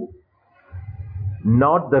make you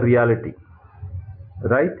not the reality,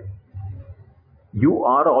 right? You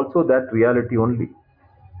are also that reality only.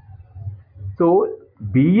 So,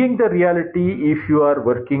 being the reality, if you are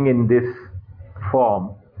working in this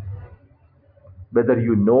form, whether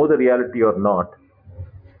you know the reality or not,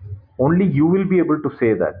 only you will be able to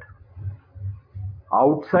say that.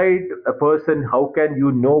 Outside a person, how can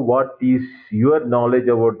you know what is your knowledge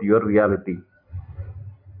about your reality?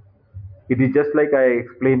 It is just like I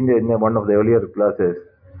explained in one of the earlier classes.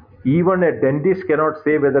 Even a dentist cannot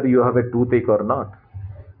say whether you have a toothache or not.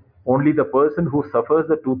 Only the person who suffers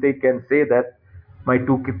the toothache can say that my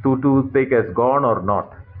toothache has gone or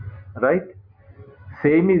not. Right?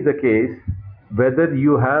 Same is the case whether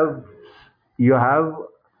you have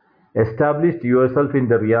established yourself in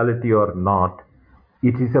the reality or not.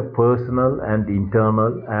 It is a personal and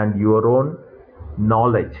internal and your own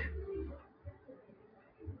knowledge.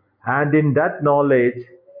 And in that knowledge,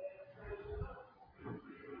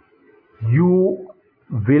 you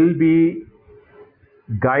will be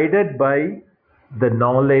guided by the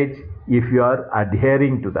knowledge if you are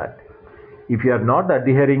adhering to that. If you are not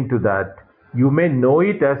adhering to that, you may know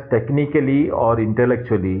it as technically or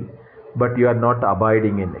intellectually, but you are not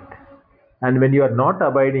abiding in it. And when you are not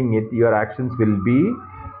abiding it, your actions will be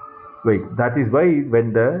weak. That is why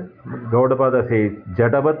when the Gaudapada says,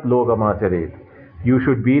 Jadavat Logamachareth, you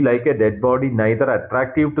should be like a dead body, neither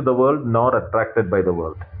attractive to the world nor attracted by the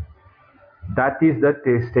world. That is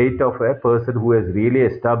the state of a person who has really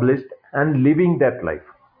established and living that life.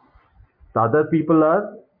 The other people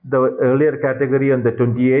are the earlier category on the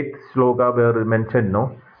 28th sloka were mentioned,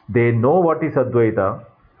 no? They know what is Advaita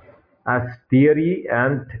as theory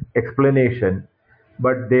and explanation,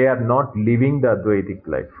 but they are not living the Advaitic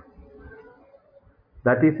life.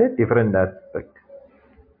 That is a different aspect.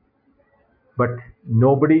 But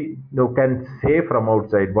nobody can say from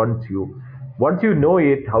outside once you know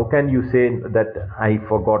it, how can you say that I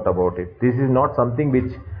forgot about it? This is not something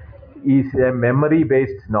which is a memory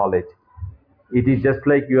based knowledge. It is just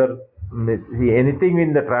like anything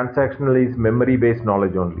in the transactional is memory based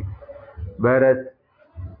knowledge only. Whereas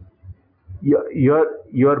your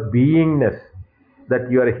beingness, that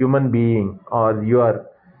you are a human being, or you are,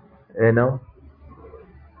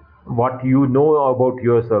 what you know about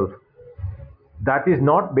yourself, that is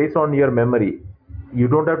not based on your memory. You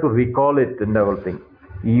don't have to recall it and everything.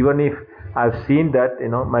 Even if I've seen that,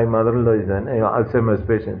 my mother-in-law is an Alzheimer's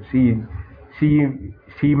patient.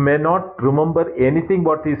 She may not remember anything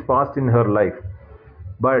what is past in her life,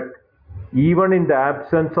 but even in the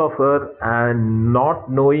absence of her and not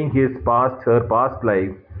knowing her past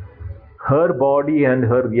life, her body and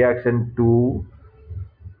her reaction to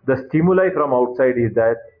the stimuli from outside is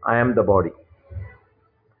that I am the body.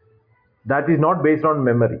 That is not based on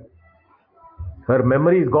memory. Her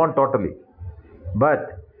memory is gone totally,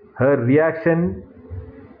 but her reaction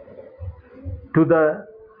to the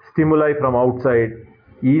stimuli from outside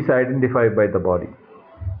is identified by the body.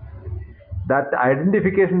 That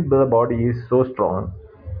identification by the body is so strong.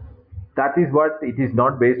 That is what it is,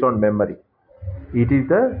 not based on memory. It is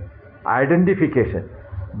the identification.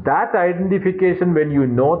 That identification, when you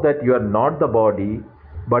know that you are not the body,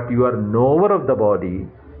 but you are knower of the body,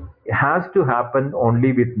 has to happen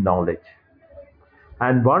only with knowledge.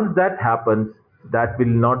 And once that happens, that will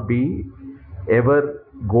not be ever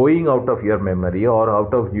going out of your memory or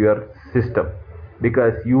out of your system,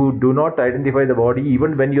 because you do not identify the body.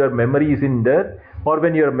 Even when your memory is in there or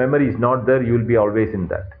when your memory is not there, you will be always in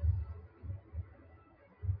that,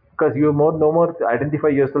 because you no more identify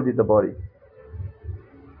yourself with the body.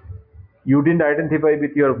 You didn't identify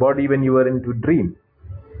with your body when you were into dream.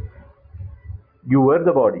 You were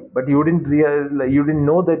the body, but you didn't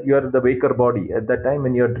know that you are the waker body at that time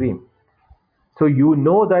in your dream. So you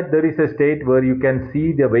know that there is a state where you can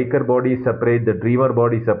see the waker body separate, the dreamer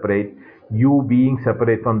body separate, you being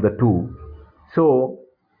separate from the two. So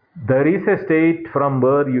there is a state from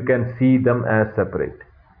where you can see them as separate.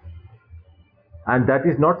 And that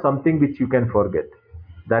is not something which you can forget.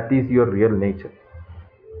 That is your real nature.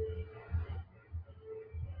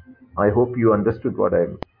 I hope you understood what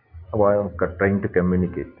I'm trying to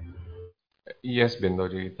communicate. Yes,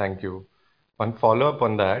 Bindoji, thank you. One follow-up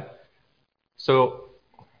on that. So,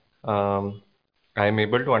 I'm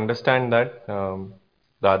able to understand that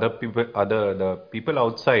the people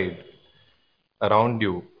outside around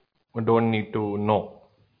you don't need to know,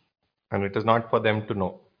 and it is not for them to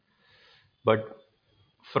know. But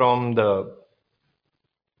from the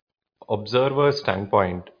observer's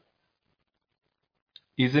standpoint,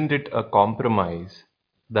 isn't it a compromise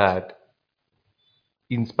that,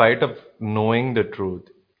 in spite of knowing the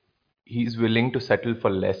truth, he is willing to settle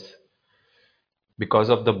for less because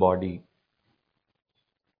of the body?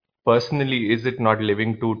 Personally, is it not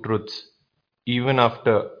living two truths even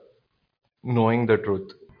after knowing the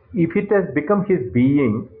truth? If it has become his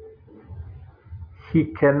being, he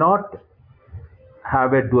cannot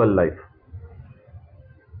have a dual life.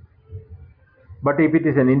 But if it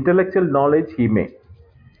is an intellectual knowledge, he may.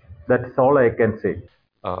 That's all I can say.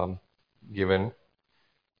 Um, Given,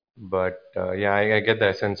 but yeah, I get the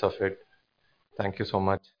essence of it. Thank you so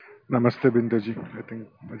much. Namaste, Binduji. I think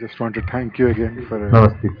I just want to thank you again for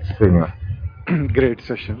Namaste, Srinivas. a great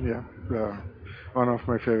session. Yeah, one of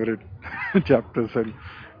my favorite chapters, and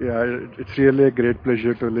yeah, it's really a great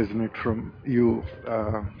pleasure to listen it from you.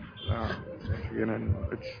 And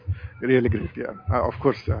it's really great. Yeah, of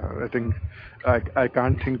course. I think I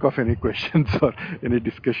can't think of any questions or any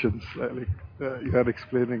discussions you are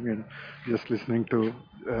explaining, and just listening to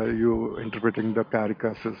you interpreting the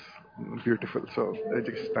Karikas is beautiful. So I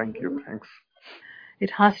just thank you. Thanks.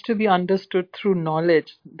 It has to be understood through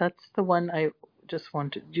knowledge. That's the one I just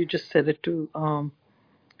wanted. You just said it to,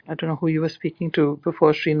 I don't know who you were speaking to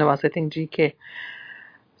before, Srinivas, I think GK.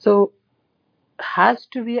 So, has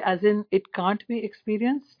to be as in it can't be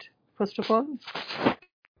experienced first of all?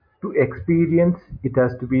 To experience, it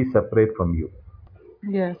has to be separate from you.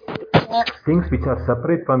 Yes. Things which are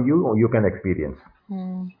separate from you, you can experience.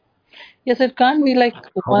 Hmm. Yes, it can't be like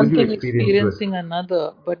How will one you thing experience yours? experiencing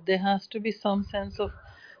another, but there has to be some sense of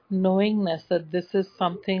knowingness that this is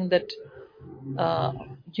something that uh,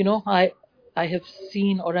 I have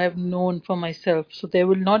seen or I have known for myself. So there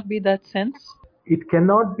will not be that sense. It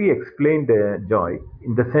cannot be explained, Joy,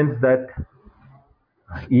 in the sense that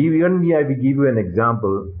even I will give you an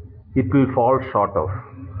example, it will fall short of.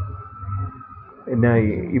 And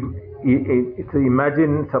so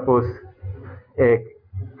imagine, suppose a,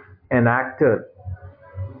 an actor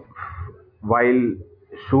while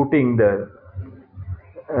shooting the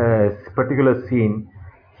particular scene,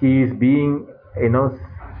 he is being,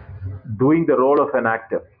 doing the role of an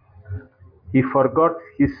actor. He forgot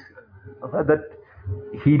his that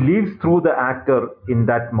he lives through the actor in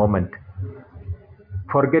that moment,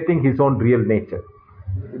 forgetting his own real nature,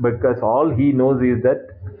 because all he knows is that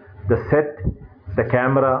the set, the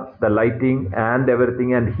camera, the lighting, and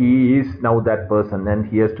everything, and he is now that person, and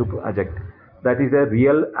he has to project. That is a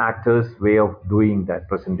real actor's way of doing that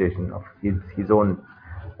presentation of his own,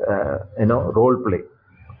 role play.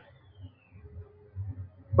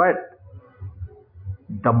 But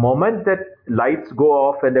the moment that lights go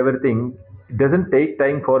off and everything, it doesn't take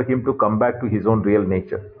time for him to come back to his own real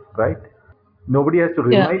nature, right? Nobody has to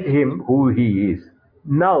Yeah. remind him who he is.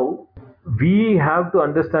 Now, we have to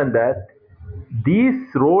understand that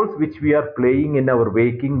these roles which we are playing in our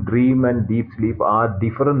waking, dream, and deep sleep are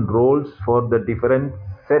different roles for the different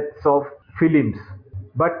sets of films.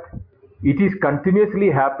 But it is continuously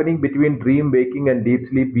happening between dream, waking, and deep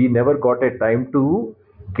sleep. We never got a time to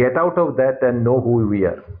get out of that and know who we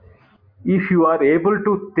are. If you are able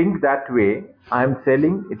to think that way, I'm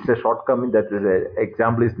telling it's a shortcoming, that is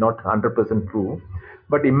example is not 100% true.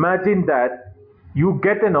 But imagine that you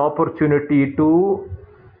get an opportunity to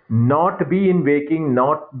not be in waking,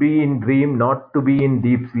 not be in dream, not to be in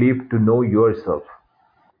deep sleep, to know yourself.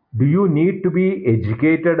 Do you need to be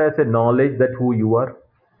educated as a knowledge that who you are?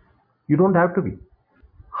 You don't have to be.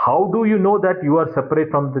 How do you know that you are separate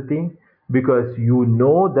from the thing? Because you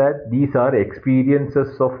know that these are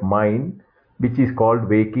experiences of mind, which is called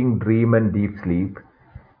waking, dream, and deep sleep.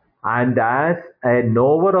 And as a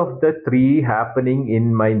knower of the three happening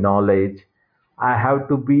in my knowledge, I have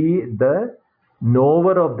to be the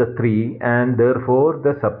knower of the three, and therefore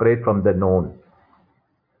the separate from the known.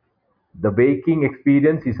 The waking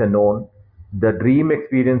experience is a known, the dream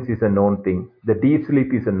experience is a known thing, the deep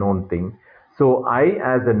sleep is a known thing. So I,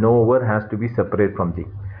 as a knower, has to be separate from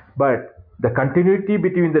thing. But the continuity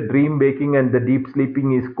between the dream waking and the deep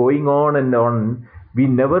sleeping is going on and on. We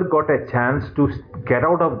never got a chance to get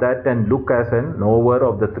out of that and look as a knower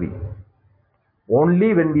of the three.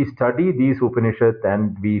 Only when we study these Upanishads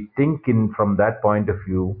and we think in from that point of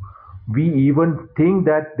view, we even think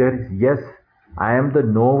that there is, yes, I am the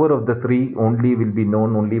knower of the three, only will be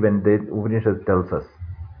known only when the Upanishad tells us.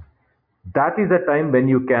 That is the time when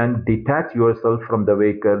you can detach yourself from the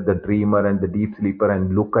waker, the dreamer, and the deep sleeper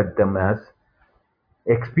and look at them as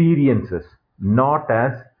experiences, not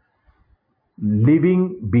as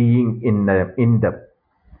living being in them.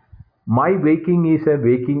 My waking is a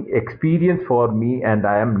waking experience for me, and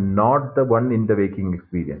I am not the one in the waking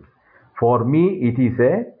experience. For me, it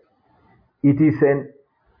is an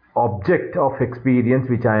object of experience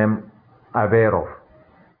which I am aware of.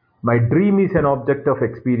 My dream is an object of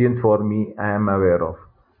experience for me, I am aware of.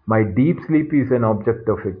 My deep sleep is an object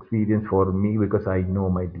of experience for me because I know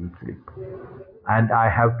my deep sleep, and I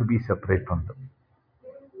have to be separate from them.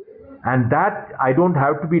 And that I don't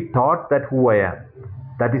have to be taught that who I am.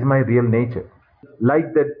 That is my real nature.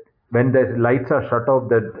 Like that, when the lights are shut off,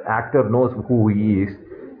 the actor knows who he is.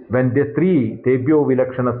 When the three Tebyo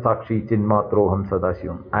Vilakshana Sakshi Chinmatroham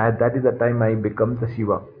Sadashivam, that is the time I become the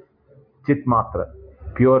Shiva. Chitmatra,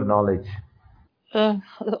 pure knowledge.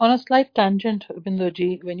 On a slight tangent,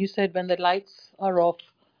 Bindoji, when you said when the lights are off,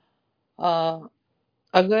 uh,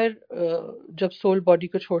 अगर जब soul body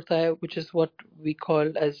को छोड़ता है, which is what we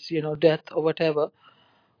call as death or whatever,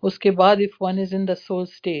 उसके बाद if one is in the soul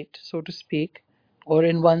state, so to speak, or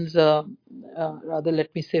in one's rather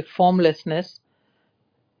let me say formlessness,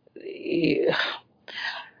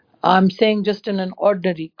 I'm saying just in an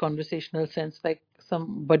ordinary conversational sense, like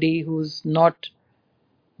somebody who's not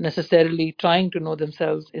necessarily trying to know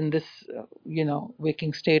themselves in this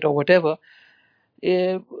waking state or whatever,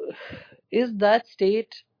 uh, is that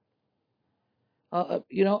state I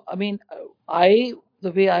mean, I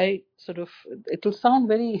the way I sort of, it will sound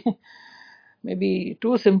very maybe too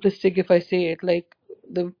simplistic if I say it, like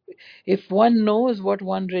the If one knows what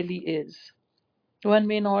one really is, one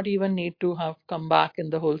may not even need to have come back in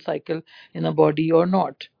the whole cycle in a body or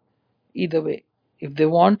not. Either way, if they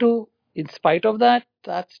want to, in spite of that,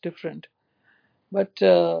 that's different. But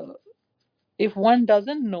if one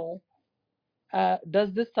doesn't know,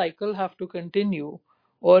 does this cycle have to continue,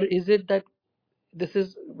 or is it that this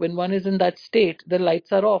is when one is in that state, the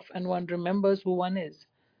lights are off and one remembers who one is?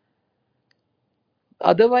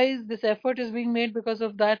 Otherwise, this effort is being made because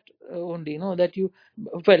of that only. That you,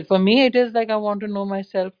 well, for me, it is like I want to know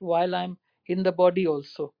myself while I'm in the body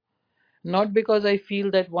also. Not because I feel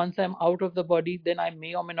that once I'm out of the body, then I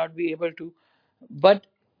may or may not be able to. But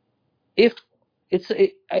if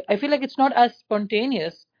I feel like it's not as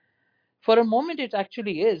spontaneous. For a moment, it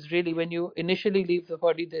actually is really when you initially leave the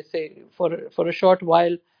body. They say for a short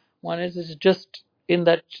while, one is just in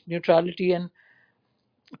that neutrality and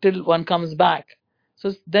till one comes back.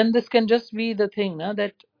 So then this can just be the thing,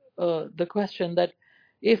 that the question that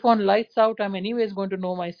if one lights out, I'm anyways going to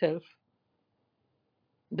know myself.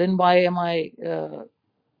 Then why am I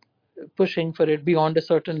pushing for it beyond a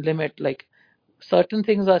certain limit? Like certain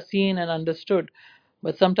things are seen and understood,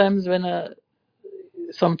 but sometimes when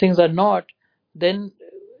some things are not, then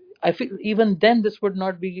I feel even then this would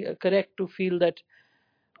not be correct to feel that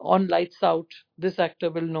on lights out this actor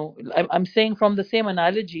will know. I'm saying from the same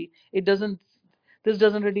analogy, it doesn't. This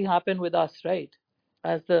doesn't really happen with us, right?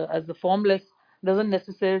 As the formless doesn't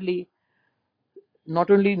necessarily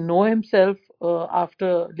not only know himself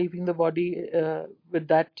after leaving the body with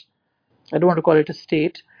that. I don't want to call it a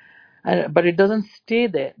state, but it doesn't stay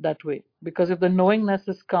there that way, because if the knowingness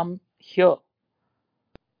has come here,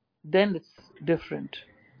 then it's different,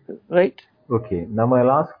 right? Okay, now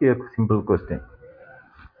I'll ask you a simple question.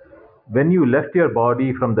 When you left your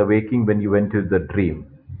body from the waking, when you went to the dream,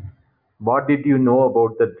 what did you know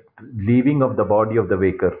about the leaving of the body of the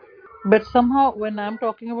waker? But somehow, when I'm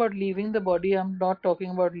talking about leaving the body, I'm not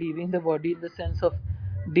talking about leaving the body in the sense of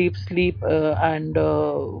deep sleep and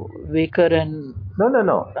waker, and No, no,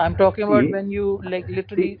 no. I'm talking about See, when you like see,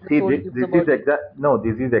 literally the see. soul leaves the This is body. exact. No,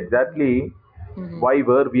 this is exactly Hmm. why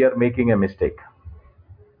where we are making a mistake.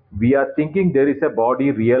 We are thinking there is a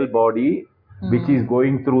body, real body, which Hmm. is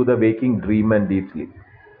going through the waking, dream, and deep sleep.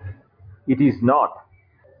 It is not.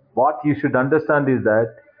 What you should understand is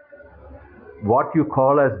that what you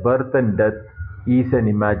call as birth and death is an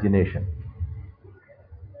imagination.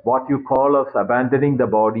 What you call as abandoning the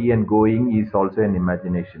body and going is also an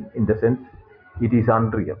imagination. In the sense, it is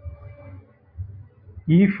unreal.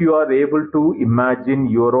 If you are able to imagine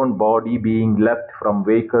your own body being left from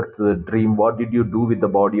waker to the dream, what did you do with the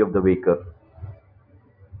body of the waker?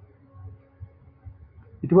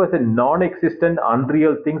 It was a non-existent,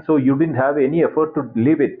 unreal thing, so you didn't have any effort to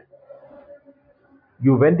live it.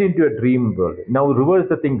 You went into a dream world. Now reverse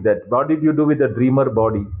the thing, that what did you do with the dreamer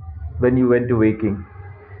body when you went to waking?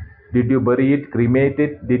 Did you bury it, cremate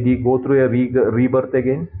it? Did he go through a rebirth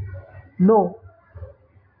again? No.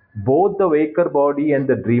 Both the waker body and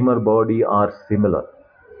the dreamer body are similar.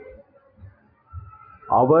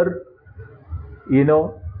 Our,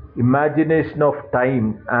 imagination of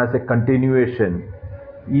time as a continuation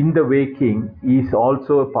in the waking is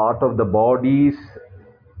also a part of the body's,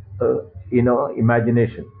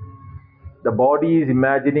 imagination. The body is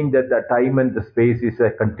imagining that the time and the space is a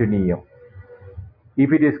continuum.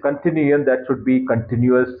 If it is continuum, that should be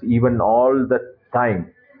continuous even all the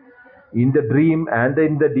time. In the dream and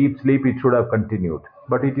in the deep sleep, it should have continued.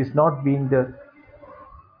 But it is not being the.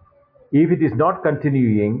 If it is not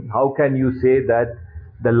continuing, how can you say that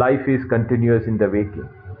the life is continuous in the waking?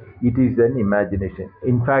 It is an imagination.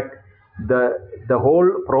 In fact, the whole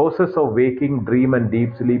process of waking, dream, and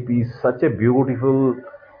deep sleep is such a beautiful,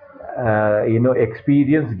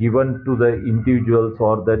 experience given to the individuals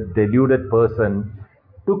or the deluded person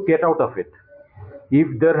to get out of it.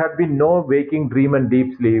 If there had been no waking, dream, and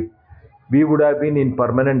deep sleep, we would have been in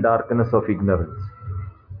permanent darkness of ignorance.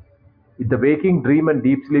 The waking, dream, and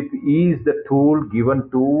deep sleep is the tool given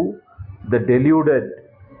to the deluded,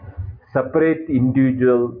 separate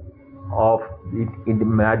individual of it,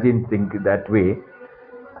 imagine, think that way,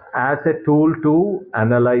 as a tool to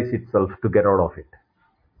analyze itself, to get out of it.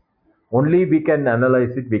 Only we can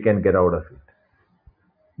analyze it, we can get out of it.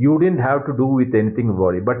 You didn't have to do with anything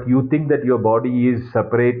about it, but you think that your body is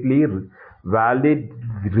separately valid,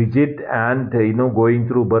 rigid, and going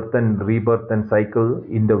through birth and rebirth and cycle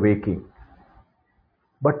in the waking.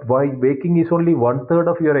 But why waking is only one third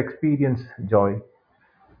of your experience, Joy.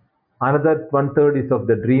 Another one third is of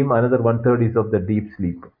the dream, another one third is of the deep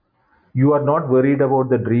sleep. You are not worried about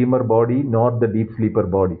the dreamer body nor the deep sleeper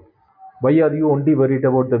body. Why are you only worried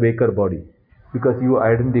about the waker body? because you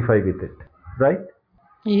identify with it, right?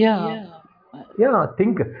 Yeah. Yeah,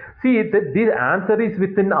 think. See, the answer is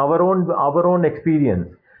within our own experience.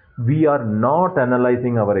 We are not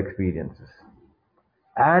analyzing our experiences,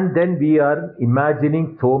 and then we are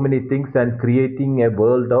imagining so many things and creating a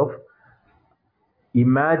world of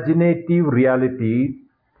imaginative reality,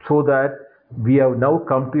 so that we have now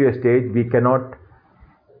come to a stage we cannot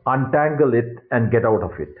untangle it and get out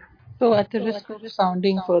of it. So, at the risk of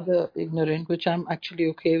sounding further ignorant, which I'm actually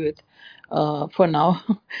okay with for now,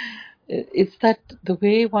 it's that the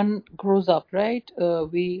way one grows up, right?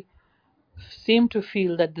 We seem to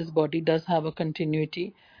feel that this body does have a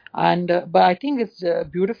continuity, and but I think it's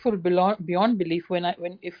beautiful beyond belief when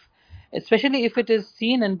if especially if it is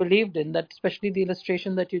seen and believed in, that especially the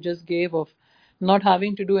illustration that you just gave of not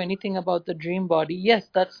having to do anything about the dream body. Yes,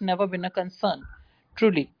 that's never been a concern,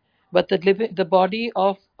 truly. But the body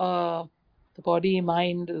of the body,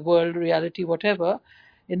 mind, world, reality, whatever,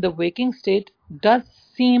 in the waking state does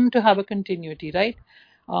seem to have a continuity, right?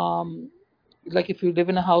 um, like if you live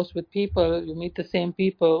in a house with people, you meet the same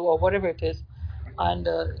people or whatever it is, and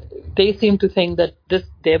they seem to think that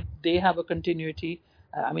they have a continuity.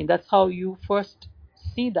 I mean, that's how you first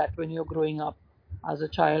see that when you're growing up as a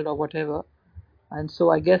child or whatever. And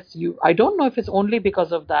so I don't know if it's only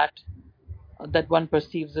because of that that one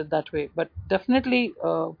perceives it that way, but definitely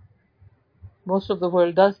most of the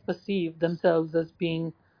world does perceive themselves as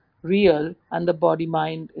being real, and the body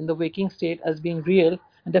mind in the waking state as being real,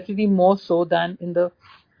 and definitely more so than in the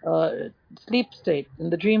uh, sleep state, in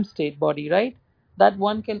the dream state body, right? That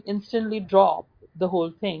one can instantly drop the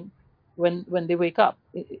whole thing when they wake up,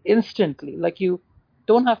 instantly. Like, you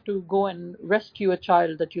don't have to go and rescue a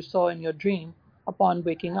child that you saw in your dream upon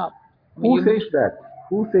waking up. I mean, Who you says mentioned. that?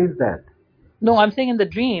 Who says that? No, I'm saying in the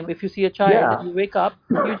dream, if you see a child Yeah, and you wake up,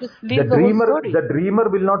 you just the leave the whole dreamer, story. the dreamer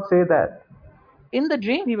will not say that. In the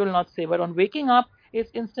dream he will not say, but on waking up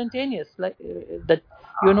it's instantaneous, like that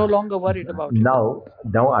you're no longer worried about it. Now,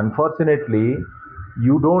 unfortunately,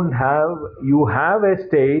 you have a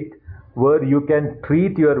state where you can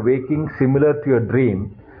treat your waking similar to your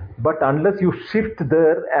dream, but unless you shift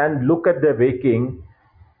there and look at the waking,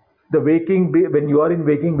 when you are in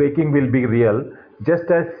waking will be real, just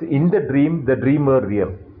as in the dream were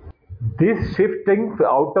real. This shifting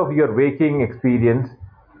out of your waking experience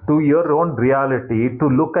to your own reality to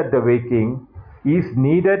look at the waking is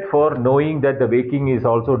needed for knowing that the waking is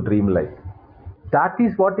also dreamlike. That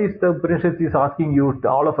is what is the Upanishad is asking you,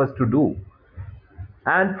 all of us, to do.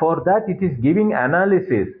 And for that, it is giving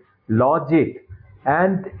analysis, logic,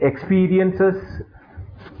 and experiences.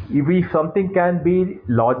 If something can be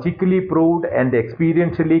logically proved and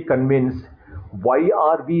experientially convinced, why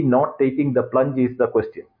are we not taking the plunge? Is the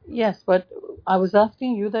question. Yes, but I was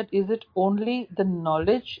asking you that is it only the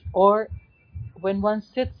knowledge, or when one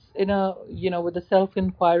sits in a, with a self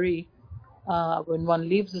inquiry, when one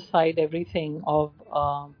leaves aside everything of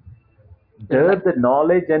There, like. the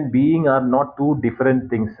knowledge and being are not two different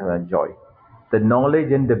things, Joy. The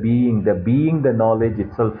knowledge and the being, the knowledge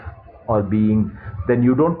itself, or being, then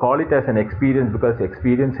you don't call it as an experience, because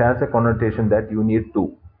experience has a connotation that you need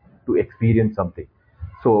to experience something.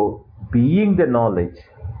 So, being the knowledge,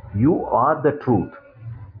 you are the truth,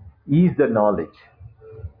 is the knowledge,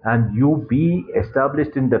 and you be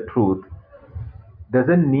established in the truth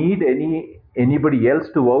doesn't need anybody else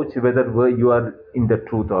to vouch whether you are in the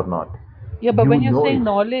truth or not. Yeah, but You when you're know saying it.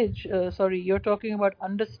 knowledge, sorry, you're talking about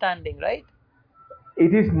understanding, right?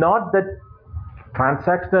 It is not that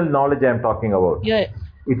transactional knowledge I'm talking about. Yeah.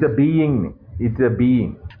 It's a being. It's a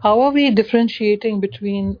being. How are we differentiating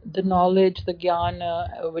between the knowledge, the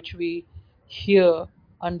jnana, which we hear,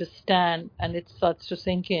 understand, and it starts to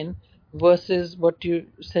sink in, versus what you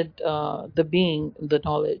said, the being, the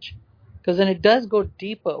knowledge? Because then it does go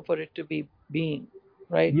deeper for it to be being,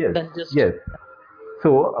 right? Yes, Than just. yes.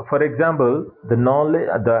 So, for example, the knowledge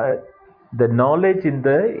in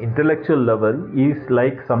the intellectual level is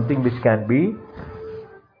like something which can be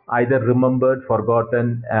either remembered,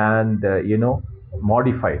 forgotten, and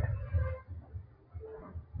modified.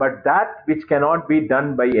 But that which cannot be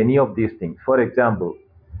done by any of these things. For example,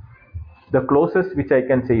 the closest which I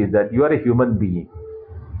can say is that you are a human being.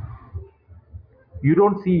 You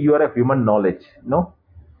don't see you are a human knowledge. No,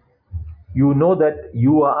 you know that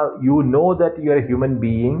you are a human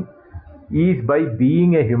being is by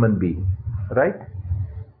being a human being, right?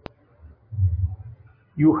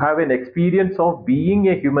 You have an experience of being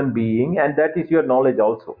a human being, and that is your knowledge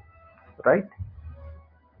also, right?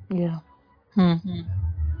 Yeah. Hmm.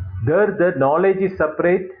 There, the knowledge is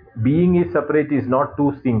separate, being is separate, is not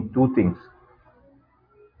two things.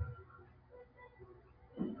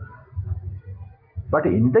 But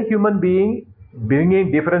in the human being,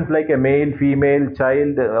 bringing difference like a male, female,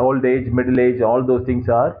 child, old age, middle age, all those things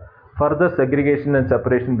are further segregation and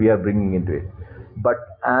separation we are bringing into it. But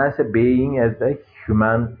as a being, as the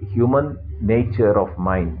human nature of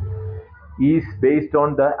mind is based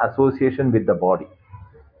on the association with the body.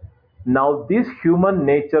 Now, this human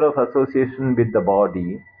nature of association with the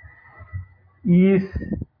body is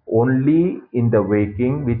only in the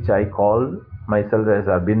waking, which I call myself as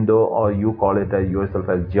Abindo, or you call it as yourself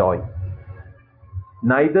as joy.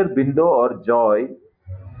 Neither Bindo or Joy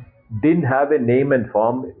didn't have a name and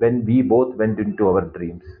form when we both went into our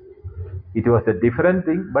dreams. It was a different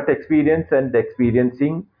thing, but experience and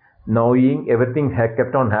experiencing, knowing, everything had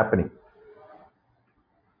kept on happening.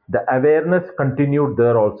 The awareness continued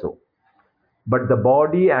there also, but the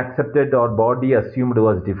body accepted or body assumed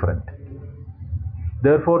was different.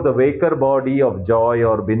 Therefore, the waker body of Joy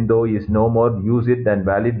or Bindo is no more use it and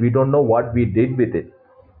valid. We don't know what we did with it.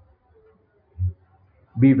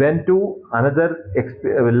 We went to another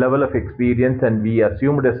level of experience and we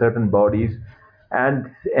assumed a certain bodies and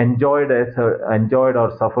enjoyed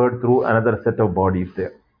or suffered through another set of bodies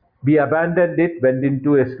there. We abandoned it, went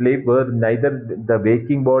into a slave where neither the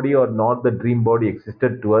waking body or not the dream body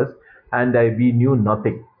existed to us, and we knew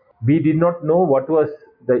nothing. We did not know what was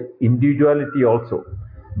the individuality also,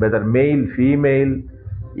 whether male, female,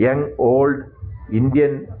 young, old,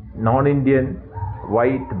 Indian, non-Indian,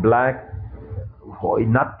 white, black.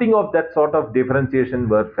 Nothing of that sort of differentiation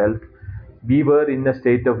were felt. We were in a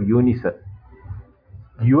state of unison.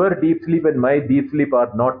 Your deep sleep and my deep sleep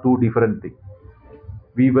are not two different things.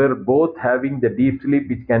 We were both having the deep sleep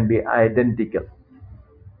which can be identical.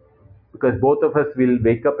 Because both of us will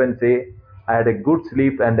wake up and say, I had a good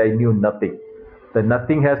sleep and I knew nothing. The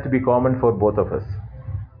nothing has to be common for both of us.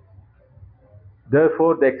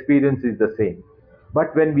 Therefore, the experience is the same.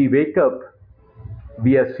 But when we wake up,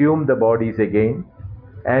 we assume the bodies again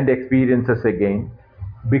and experiences again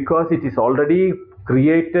because it is already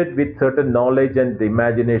created with certain knowledge and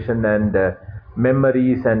imagination and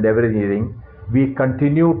memories and everything. We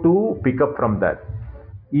continue to pick up from that.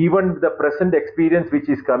 Even the present experience which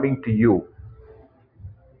is coming to you,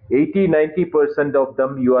 80-90% of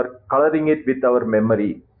them you are coloring it with our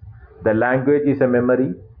memory. The language is a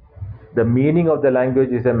memory, the meaning of the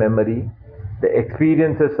language is a memory, the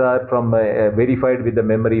experiences are from verified with the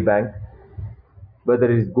memory bank,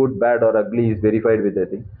 whether it is good, bad or ugly is verified with the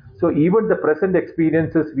thing. So even the present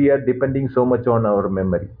experiences we are depending so much on our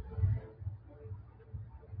memory,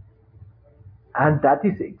 and that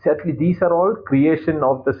is exactly, these are all creation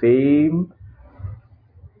of the same,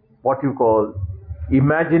 what you call,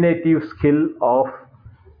 imaginative skill of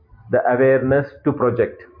the awareness to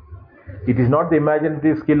project. It is not the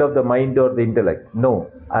imaginative skill of the mind or the intellect. No,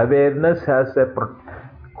 awareness has a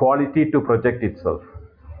quality to project itself.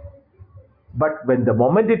 But when the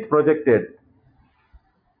moment it's projected,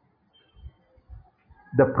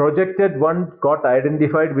 the projected one got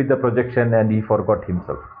identified with the projection and he forgot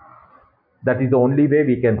himself. That is the only way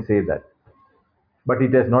we can say that. But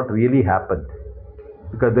it has not really happened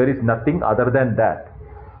because there is nothing other than that.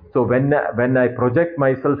 So when I project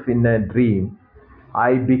myself in a dream,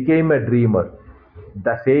 I became a dreamer.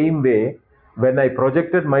 The same way, when I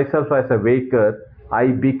projected myself as a waker, I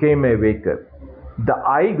became a waker. The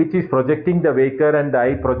I which is projecting the waker and the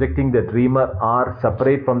I projecting the dreamer are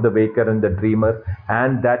separate from the waker and the dreamer,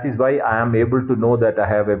 and that is why I am able to know that I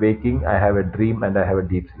have a waking, I have a dream, and I have a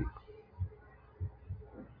deep sleep.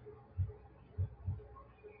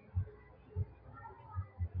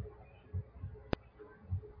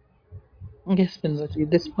 Yes, Binduji,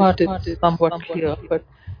 this part is somewhat clear, but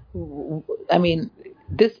I mean,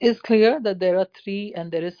 this is clear that there are three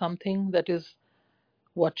and there is something that is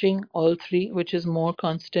watching all three, which is more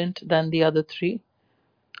constant than the other three.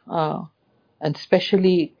 And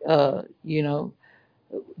especially, there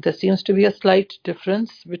seems to be a slight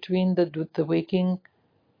difference between the waking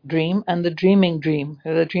dream and the dreaming dream.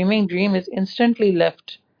 The dreaming dream is instantly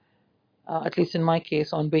left, at least in my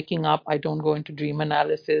case, on waking up. I don't go into dream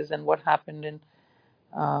analysis and what happened and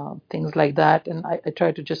things like that. And I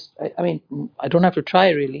try to just, I mean, I don't have to try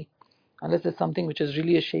really, unless it's something which is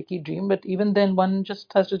really a shaky dream. But even then, one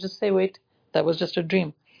just has to just say, wait, that was just a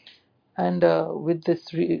dream. And with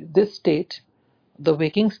this state, the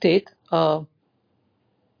waking state,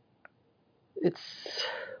 it's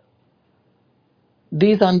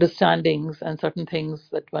these understandings and certain things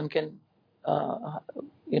that one can,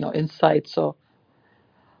 insights or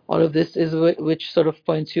all of this is which sort of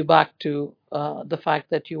points you back to the fact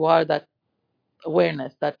that you are that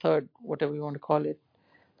awareness, that third, whatever you want to call it.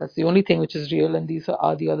 That's the only thing which is real, and these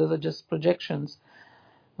are the others are just projections.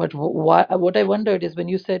 But why? What I wondered is when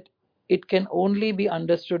you said it can only be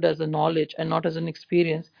understood as a knowledge and not as an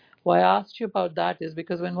experience. Why I asked you about that is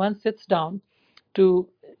because when one sits down to,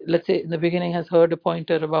 let's say, in the beginning has heard a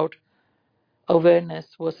pointer about awareness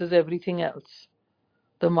versus everything else,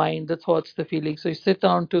 the mind, the thoughts, the feelings. So you sit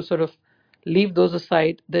down to sort of leave those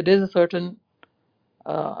aside. There is a certain,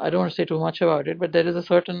 I don't want to say too much about it, but there is a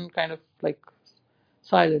certain kind of like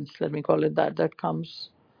silence, let me call it that, that comes.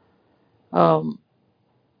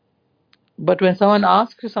 But when someone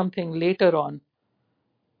asks you something later on,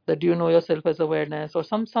 that you know yourself as awareness, or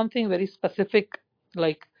something very specific,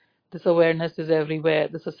 like this awareness is everywhere,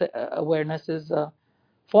 this is, awareness is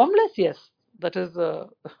formless, yes, that is,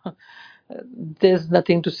 there's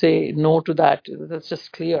nothing to say no to that, that's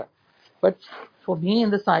just clear. But for me, in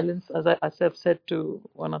the silence, as I've said to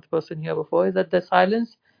one other person here before, is that the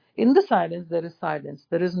silence, in the silence there is silence.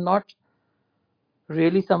 There is not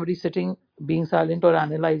really somebody sitting being silent or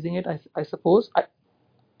analyzing it. I suppose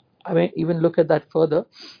I may even look at that further,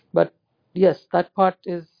 but yes, that part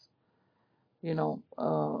is,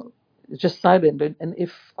 it's just silent. And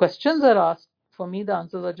if questions are asked, for me the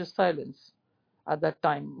answers are just silence at that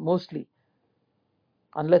time, mostly,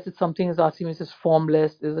 unless it's something is asking me, it's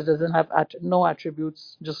formless, it doesn't have no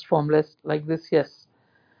attributes, just formless like this, yes.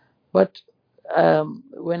 But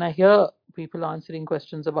when I hear people answering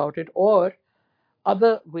questions about it, or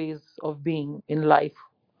other ways of being in life,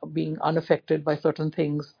 being unaffected by certain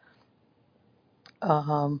things,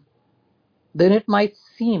 um, then it might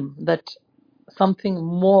seem that something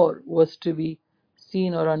more was to be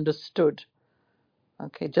seen or understood.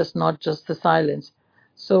 Okay, not just the silence.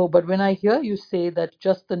 So, but when I hear you say that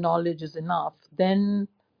just the knowledge is enough, then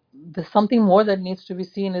there's something more that needs to be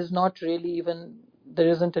seen is not really even, there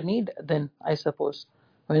isn't a need then, I suppose.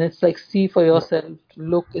 When it's like see for No. yourself,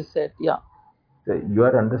 look is said, yeah. So you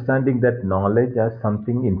are understanding that knowledge as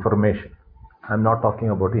something information. I'm not talking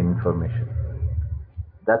about information.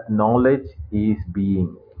 That knowledge is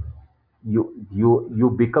being.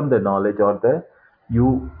 You become the knowledge, or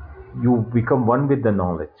you you become one with the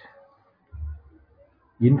knowledge.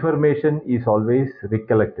 Information is always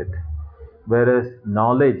recollected, whereas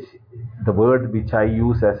knowledge, the word which I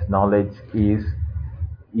use as knowledge, is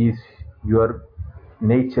your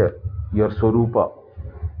nature, your swarupa,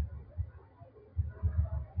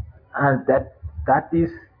 and that is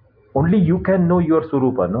only you can know your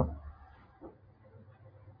swarupa, no?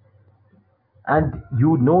 And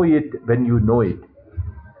you know it when you know it,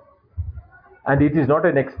 and it is not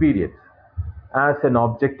an experience as an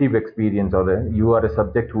objective experience, or you are a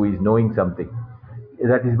subject who is knowing something.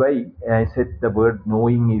 That is why I said the word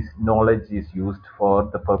knowing is knowledge is used for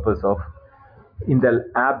the purpose of, in the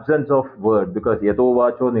absence of word, because yato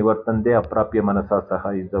vacho nivartante aprapya manasa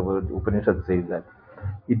saha is the word Upanishad says that.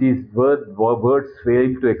 It is words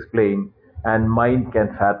fail to explain, and mind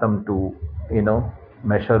can fathom to,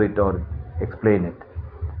 measure it or explain it.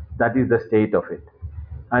 That is the state of it,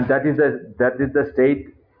 and that is the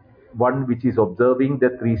state one which is observing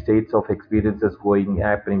the three states of experiences going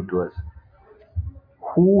happening to us.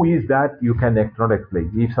 Who is that you cannot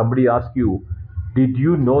explain. If somebody asks you, did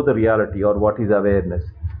you know the reality, or what is awareness,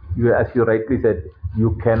 you, as you rightly said,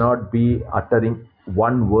 you cannot be uttering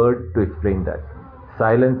one word to explain that.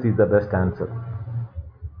 Silence is the best answer.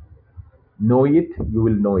 Know it, you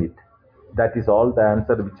will know it. That is all the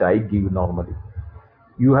answer which I give normally.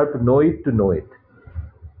 You have to know it to know it.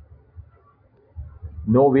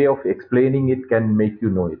 No way of explaining it can make you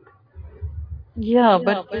know it. Yeah,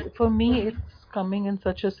 but for me, it's coming in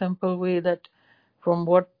such a simple way that from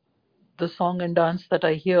what the song and dance that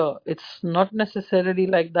I hear, it's not necessarily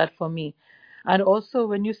like that for me. And also,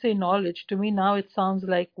 when you say knowledge, to me now it sounds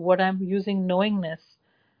like what I'm using knowingness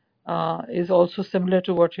is also similar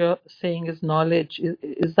to what you're saying is knowledge.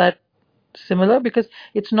 Is that similar? Because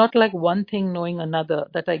it's not like one thing knowing another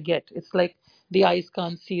that I get. It's like the eyes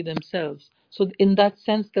can't see themselves. So in that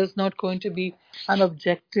sense, there's not going to be an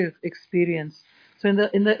objective experience. So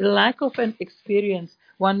in the lack of an experience,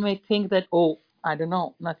 one may think that, oh, I don't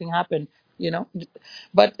know, nothing happened,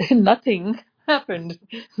 but nothing happened.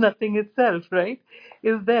 Nothing itself, right,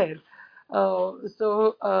 is there.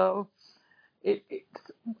 So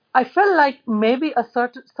I felt like maybe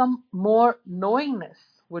some more knowingness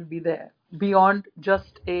would be there beyond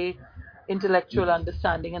just a intellectual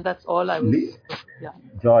understanding, and that's all I was. Yeah.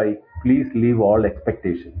 Joy, please leave all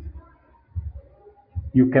expectations.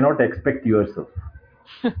 You cannot expect yourself.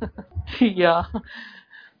 Yeah.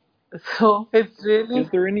 So it's Is really.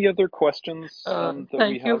 there any other questions that we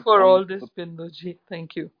Thank you have for from all this, Binduji.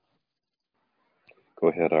 Thank you. Go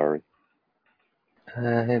ahead, Ari.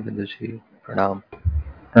 Hey Binduji, Pranam.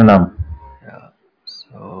 Pranam. Yeah.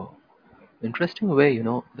 So interesting way,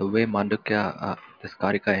 the way Mandukya, this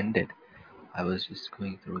Karika ended. I was just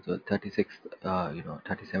going through the 36th,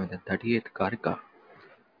 37th and 38th Karika,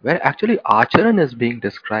 where actually Acharan is being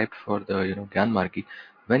described for the Gyanmargi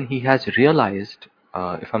when he has realized,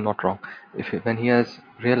 if I'm not wrong, when he has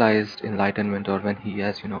realized enlightenment, or when he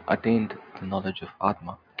has attained the knowledge of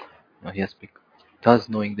Atma, he has thus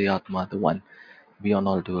knowing the Atma, the one beyond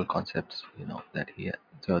all dual concepts, that the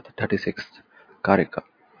 36th Karika.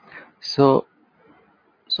 So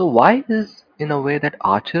why is in a way that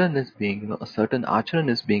Acharan is being, a certain Acharan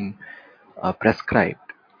is being prescribed,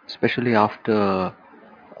 especially after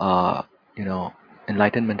uh, you know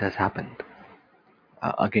enlightenment has happened.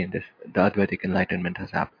 Again, the Advaitic enlightenment has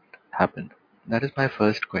happened. That is my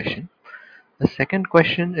first question. The second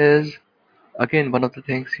question is, again, one of the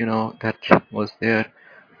things that was there,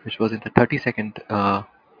 which was in the 32nd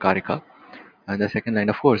Karika. And the second line,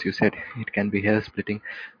 of course, you said it can be hair splitting.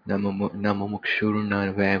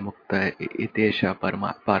 Namumukshurna ve mukta itesha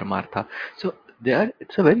paramartha. So there,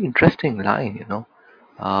 it's a very interesting line.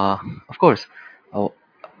 Uh, of course, uh,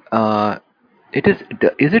 uh,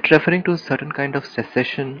 is it referring to a certain kind of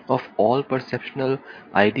cessation of all perceptional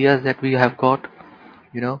ideas that we have got?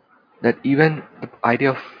 You know, that even the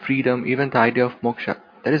idea of freedom, even the idea of moksha,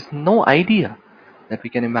 there is no idea that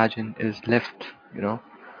we can imagine is left,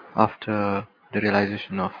 after the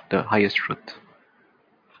realization of the highest truth.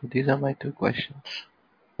 So these are my two questions.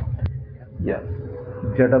 Yes.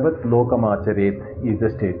 Jadavat lokamacharet is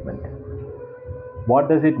the statement. What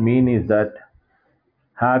does it mean is that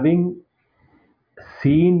having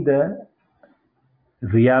seen the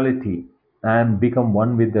reality and become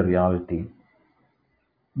one with the reality,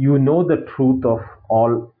 you know the truth of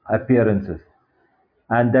all appearances.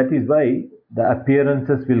 And that is why the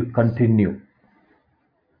appearances will continue.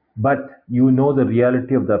 But you know the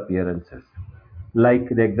reality of the appearances. Like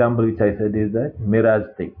the example which I said is that mirage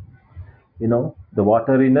thing. The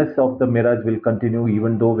wateriness of the mirage will continue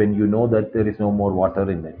even though when you know that there is no more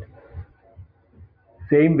water in it.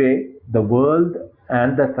 Same way, the world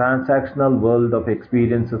and the transactional world of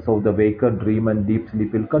experiences of the waker, dream, and deep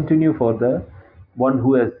sleep will continue for the one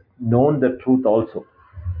who has known the truth also.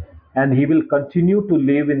 And he will continue to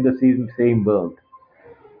live in the same world.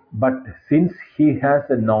 But since he has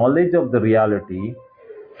a knowledge of the reality,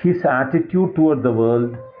 his attitude toward the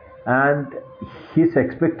world and his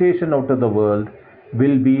expectation out of the world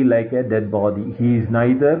will be like a dead body. He is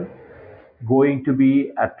neither going to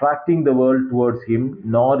be attracting the world towards him,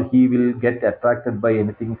 nor he will get attracted by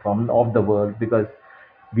anything from of the world, because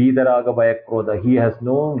Vidaraga Bhaya Krodha, he has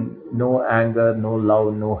no anger, no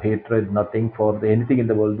love, no hatred, nothing for anything in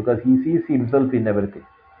the world, because he sees himself in everything.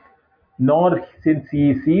 Nor since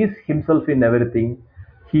he sees himself in everything,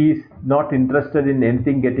 he is not interested in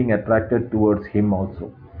anything getting attracted towards him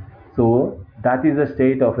also. So that is a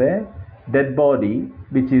state of a dead body,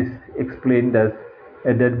 which is explained as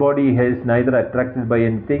a dead body is neither attracted by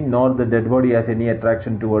anything nor the dead body has any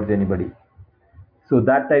attraction towards anybody. So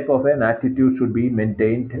that type of an attitude should be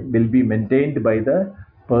maintained, will be maintained by the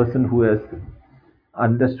person who has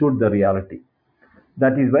understood the reality.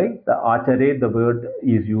 That is why the achare, the word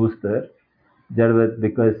is used there,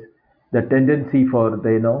 because the tendency for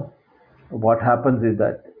what happens is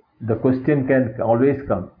that the question can always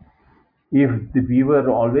come. If we were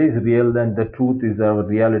always real, then the truth is our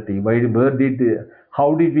reality.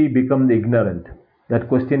 How did we become ignorant? That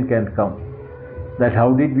question can come. That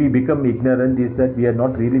how did we become ignorant is that we are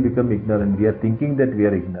not really become ignorant. We are thinking that we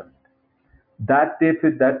are ignorant. That type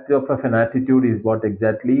of an attitude is what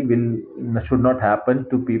exactly should not happen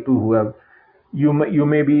to people who have. You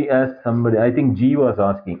may be as somebody. I think GK was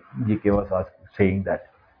asking, saying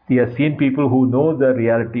that he has seen people who know the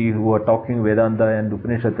reality, who are talking Vedanta and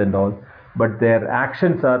Upanishad and all, but their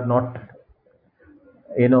actions are not,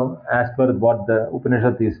 as per what the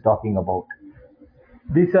Upanishad is talking about.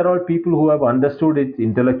 These are all people who have understood it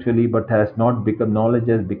intellectually, but has not become knowledge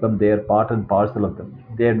has become their part and parcel of them.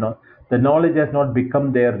 They are not the knowledge has not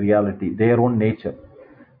become their reality, their own nature.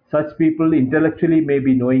 Such people intellectually may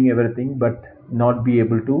be knowing everything, but not be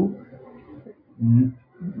able to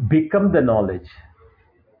become the knowledge.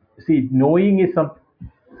 See, knowing is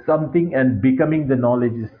something, and becoming the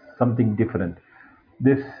knowledge is something different.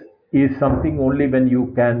 This is something only when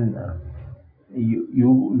you can.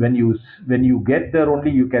 When you get there,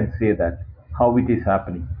 only you can say that how it is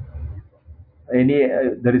happening.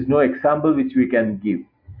 There is no example which we can give.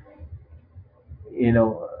 you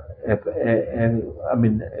know a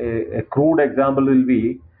crude example will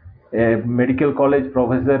be a medical college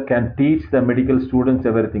professor can teach the medical students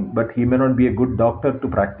everything, but he may not be a good doctor to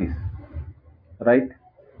practice, right?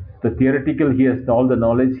 The theoretical, he has all the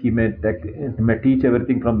knowledge, he may teach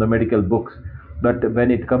everything from the medical books, but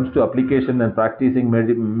when it comes to application and practicing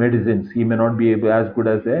medicines, he may not be able as good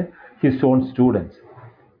as his own students.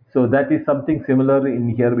 So that is something similar in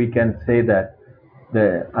here. We can say that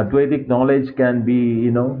the Advaitic knowledge can be,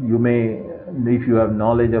 you may, if you have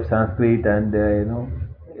knowledge of Sanskrit and,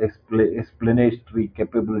 explanatory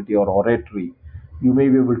capability or oratory, you may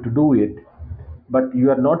be able to do it, but you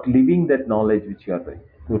are not living that knowledge which you are doing.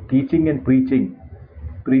 So teaching and preaching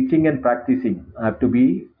and practicing have to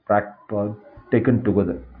be taken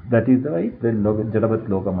together. That is the way the Jadavat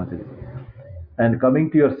Lokamachari. And coming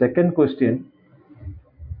to your second question,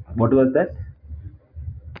 what was that?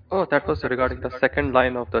 Oh, that was regarding the second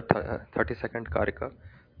line of the 32nd Karika,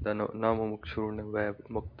 the Namo Mukshurna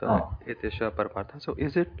Mukta Ah, Etesha Paramartha. So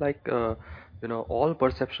is it like, all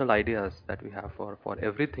perceptual ideas that we have for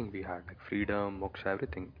everything we had, like freedom, moksha,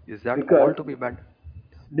 everything, is that all because to be banned?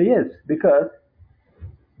 yes, because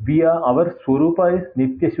we are our Swarupa is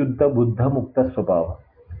Nitya Shuddha Buddha Mukta Swabhava.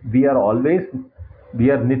 We are always, we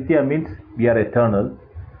are Nitya means we are eternal,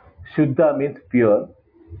 Shuddha means pure,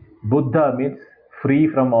 Buddha means free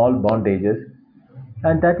from all bondages,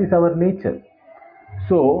 and that is our nature.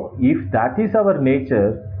 So, if that is our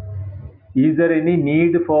nature, is there any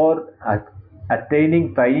need for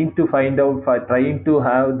attaining, trying to find out, trying to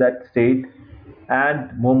have that state,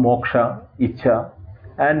 and moksha, icha,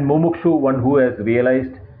 and mumukshu, one who has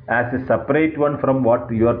realized as a separate one from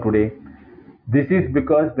what you are today? This is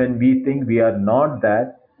because when we think we are not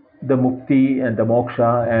that, the mukti and the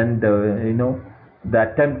moksha and the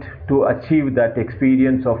attempt to achieve that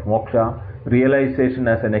experience of moksha, realization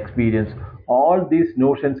as an experience, all these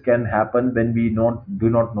notions can happen when we do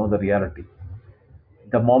not know the reality.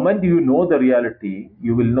 The moment you know the reality,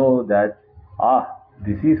 you will know that,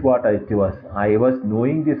 this is what it was. I was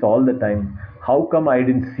knowing this all the time. How come I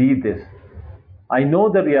didn't see this? I know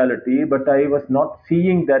the reality, but I was not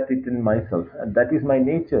seeing that it in myself. And that is my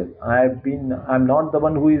nature. I'm not the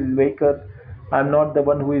one who is waker. I'm not the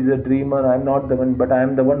one who is a dreamer. I'm not the one, but I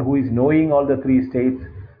am the one who is knowing all the three states.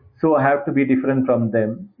 So I have to be different from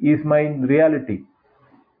them, is my reality.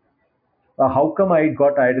 How come I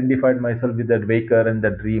got identified myself with that waker and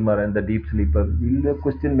the dreamer and the deep sleeper? The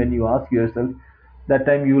question when you ask yourself, that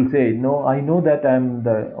time you will say, no, I know that I'm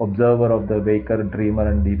the observer of the waker, dreamer,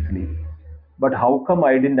 and deep sleep. But how come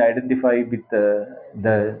I didn't identify with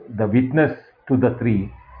the witness to the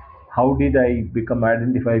three? How did I become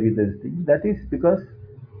identified with this thing? That is because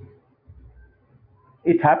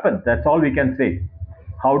it happened. That's all we can say.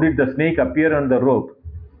 How did the snake appear on the rope?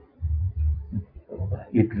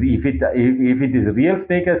 If it is real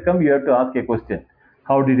snake has come, you have to ask a question.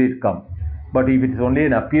 How did it come? But if it is only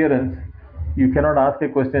an appearance, you cannot ask a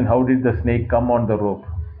question. How did the snake come on the rope?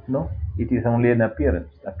 No, it is only an appearance.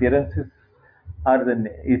 Appearances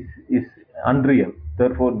is unreal.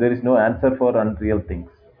 Therefore, there is no answer for unreal things.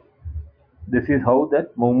 This is how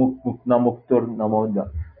that mukna muktur namoda.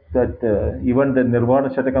 That even the Nirvana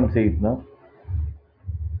Shatakam says, no,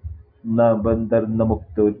 na bandar na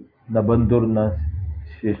muktur na bandur na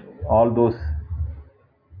all those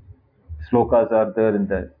slokas are there in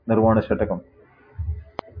the Nirvana Shatakam.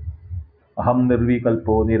 Aham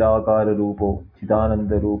nirvikalpo nirakara rupo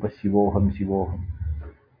chidananda rupa shivoham shivoham.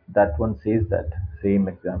 That one says that same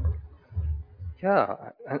example. Yeah,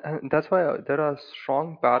 and that's why there are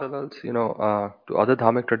strong parallels, to other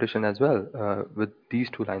dharmic tradition as well, with these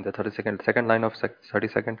two lines, the 32nd line of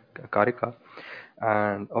 32nd Karika,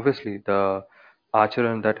 and obviously the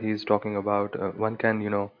acharan that he's talking about. One can,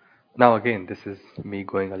 now again, this is me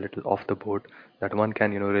going a little off the board, that one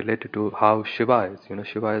can, relate it to how Shiva is.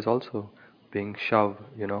 Shiva is also being shoved,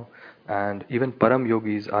 and even param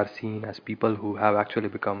yogis are seen as people who have actually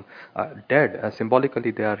become dead.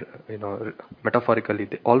 Symbolically, they are, metaphorically,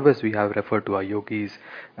 always we have referred to our yogis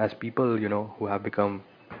as people, who have become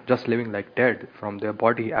just living like dead. From their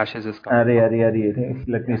body, ashes is coming Are, out. are, are.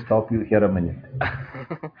 Let me stop you here a minute.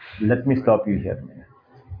 Let me stop you here a minute.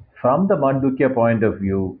 From the Mandukya point of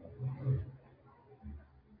view,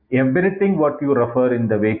 everything what you refer in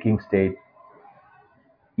the waking state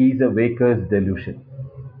is a waker's delusion.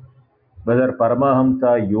 Whether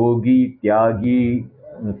Paramahamsa, Yogi, Tyagi,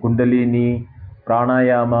 Kundalini,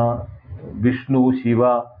 Pranayama, Vishnu,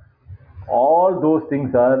 Shiva, all those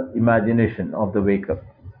things are imagination of the waker.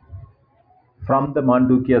 From the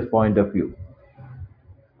Mandukya's point of view,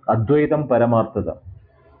 Advaitam Paramarthadam.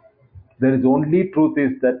 There is only truth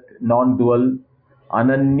is that non-dual,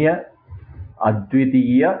 Ananya,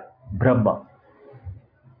 Advitiya, Brahma.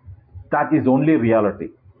 That is only reality.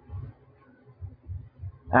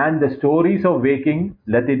 And the stories of waking,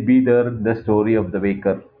 let it be the story of the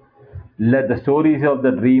waker. let the stories of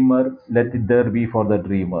the dreamer, let it there be for the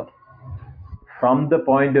dreamer. From the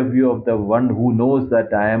point of view of the one who knows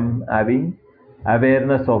that I am having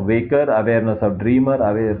awareness of waker, awareness of dreamer,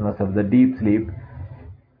 awareness of the deep sleep,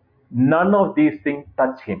 none of these things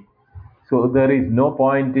touch him. So there is no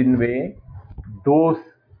point in way those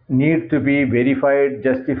need to be verified,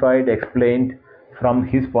 justified, explained from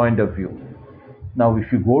his point of view. Now,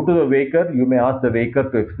 if you go to the waker, you may ask the waker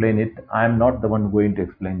to explain it. I am not the one going to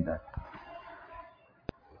explain that.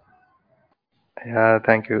 Yeah,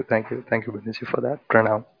 thank you, Binduji, for that.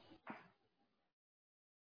 Pranam.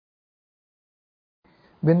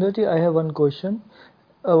 Binduji, I have one question.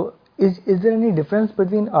 Is there any difference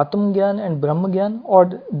between Atma Gyan and Brahma Gyan,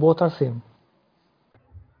 or both are same?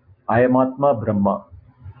 I am Atma, Brahma.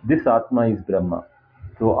 This Atma is Brahma.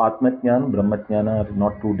 So Atmajnana, Brahmajnana are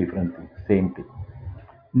not two different things, same thing.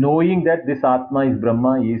 Knowing that this Atma is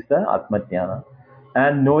Brahma is the Atmajnana,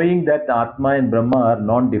 and knowing that Atma and Brahma are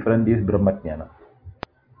non-different is Brahmajnana.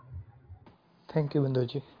 Thank you,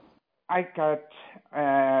 Binduji. I got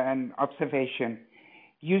an observation.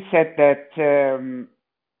 You said that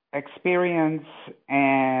experience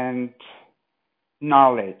and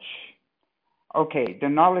knowledge. Okay, the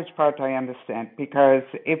knowledge part I understand, because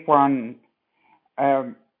if one,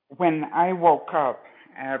 when I woke up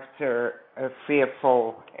after a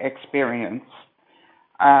fearful experience,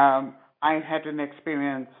 I had an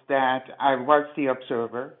experience that I was the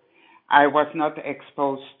observer. I was not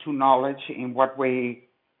exposed to knowledge in what way,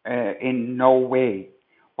 in no way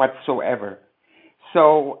whatsoever.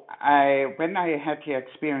 So when I had the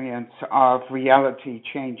experience of reality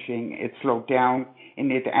changing, it slowed down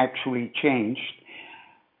and it actually changed.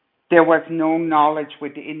 There was no knowledge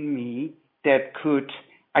within me that could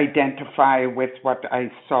identify with what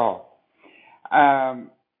I saw.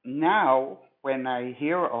 Now, when I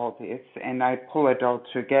hear all this and I pull it all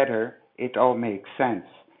together, it all makes sense.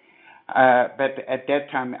 But at that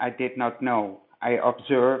time, I did not know. I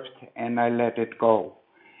observed and I let it go.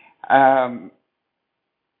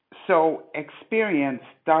 So experience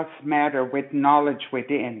does matter with knowledge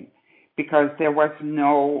within, because it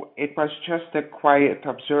was just a quiet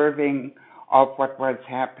observing of what was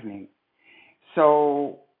happening.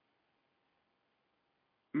 So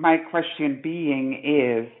my question being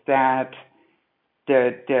is that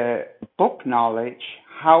the book knowledge,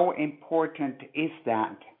 how important is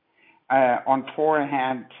that on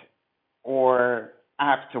forehand or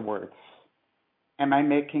afterwards? Am I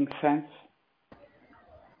making sense?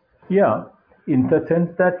 Yeah, in the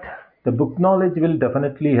sense that the book knowledge will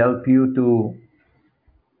definitely help you to,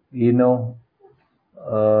 you know,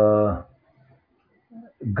 uh,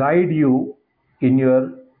 guide you in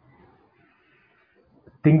your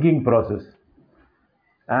thinking process,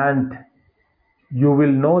 and you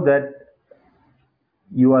will know that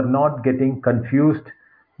you are not getting confused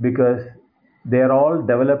because they are all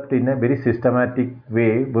developed in a very systematic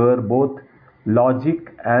way where both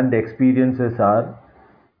logic and experiences are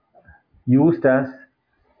used as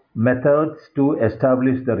methods to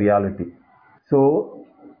establish the reality. So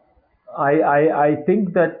I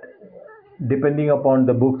think that depending upon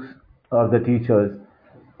the books or the teachers,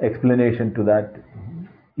 explanation to that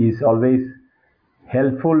is always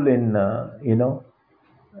helpful in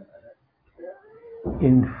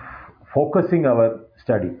in focusing our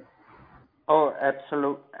study. Oh,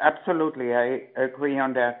 absolutely. I agree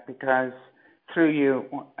on that, because through you,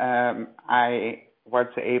 I was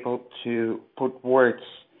able to put words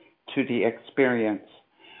to the experience.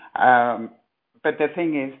 But the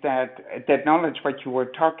thing is that knowledge, what you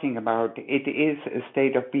were talking about, it is a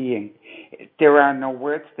state of being. There are no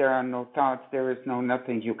words, there are no thoughts, there is no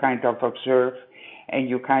nothing. You kind of observe and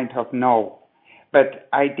you kind of know. But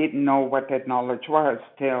I didn't know what that knowledge was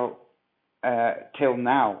till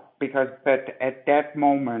now, but at that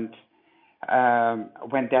moment,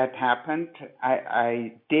 when that happened,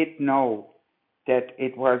 I did know that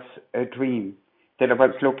it was a dream, that I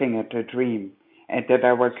was looking at a dream, and that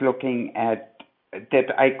I was looking at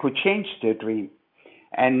that I could change the dream,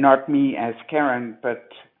 and not me as Karen, but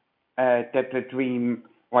that the dream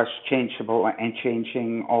was changeable and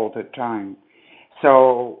changing all the time.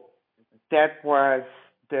 So that was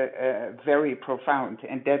very profound,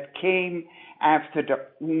 and that came after the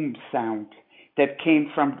sound, that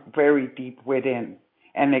came from very deep within.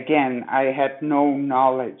 And again, I had no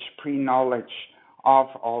pre-knowledge of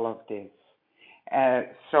all of this.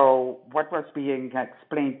 So what was being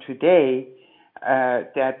explained today,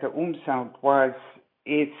 that the sound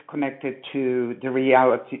is connected to the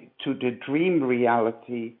reality, to the dream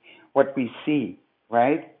reality, what we see,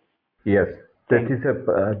 right? Yes, that's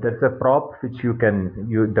a prop which you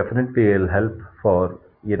definitely will help for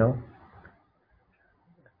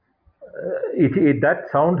that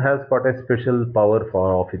sound has got a special power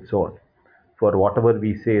of its own. For whatever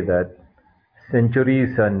we say that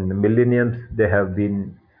centuries and millenniums, they have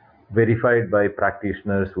been verified by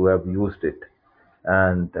practitioners who have used it.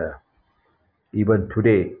 And even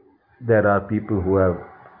today, there are people who have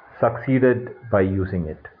succeeded by using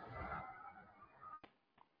it.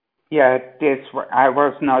 Yeah, I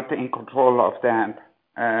was not in control of that.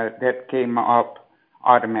 That came up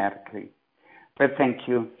automatically. But thank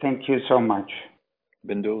you. Thank you so much.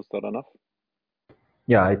 Bindu, is that enough?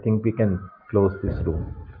 Yeah, I think we can close this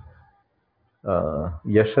room.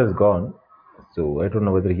 Yash has gone, so I don't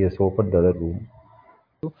know whether he has opened the other room.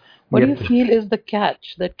 What do Yes. you feel is the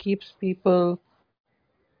catch that keeps people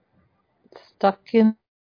stuck in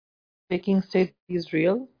waking state is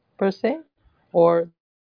real, per se? Or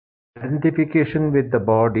Identification with the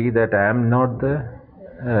body that I am not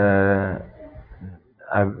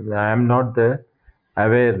I am not the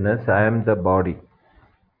awareness, I am the body.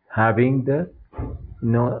 Having the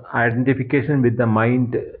identification with the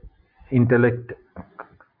mind, intellect,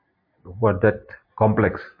 what that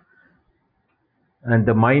complex, and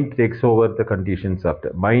the mind takes over the conditions of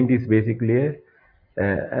the mind is basically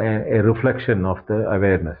a reflection of the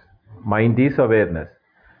awareness. Mind is awareness,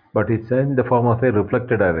 but it's in the form of a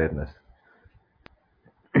reflected awareness.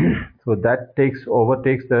 So that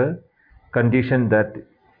overtakes the condition that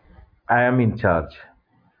I am in charge,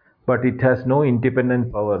 but it has no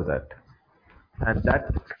independent power that, and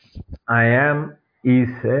that I am is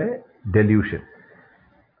a delusion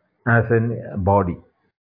as a body.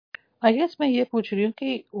 I guess मैं ये पूछ रही हूँ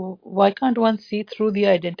कि why can't one see through the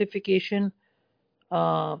identification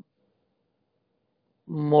uh,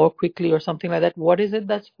 more quickly or something like that? What is it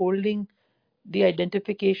that's holding the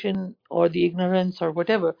identification or the ignorance or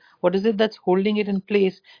whatever? What is it that's holding it in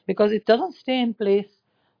place? Because it doesn't stay in place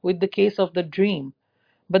with the case of the dream.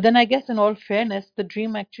 But then I guess in all fairness, the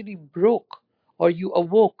dream actually broke or you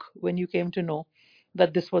awoke when you came to know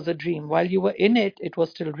that this was a dream. While you were in it, it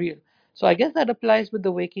was still real. So I guess that applies with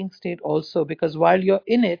the waking state also, because while you're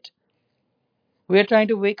in it, we're trying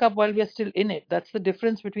to wake up while we're still in it. That's the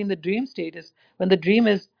difference between the dream state is when the dream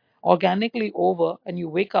is organically over and you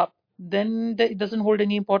wake up, then it doesn't hold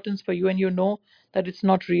any importance for you and you know that it's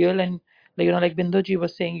not real. And like Bindoji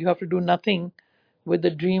was saying, you have to do nothing with the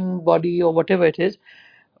dream body or whatever it is.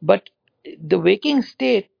 But the waking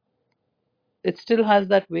state, it still has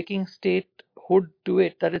that waking state hood to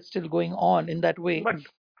it, that it's still going on in that way. But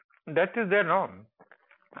that is there, no?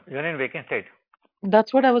 Even in waking state.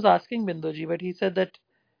 That's what I was asking Bindoji, but he said that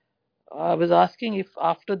I was asking if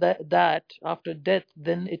after after death,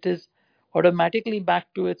 then it is automatically back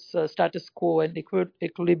to its status quo and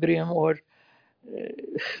equilibrium or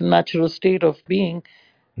natural state of being.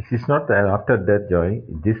 It is not after death, Joy.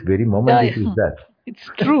 This very moment Yeah, it is that. it's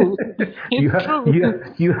true. It's true.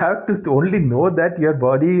 You have to only know that your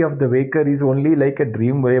body of the waker is only like a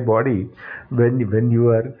dream way body. When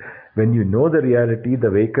you know the reality, the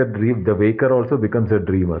waker also becomes a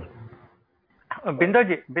dreamer.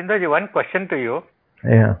 Bindoji, one question to you.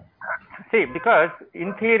 Yeah. See, because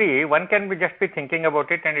in theory, one can just be thinking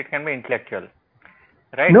about it and it can be intellectual,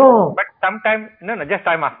 right? No. But sometimes, just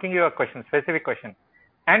I'm asking you a question, specific question.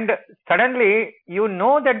 And suddenly, you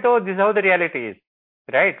know that though this is how the reality is,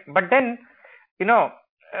 right? But then,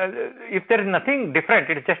 if there is nothing different,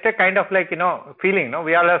 it's just a kind of feeling,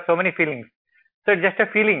 we all have so many feelings. So it's just a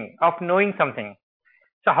feeling of knowing something.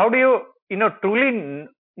 So how do you, truly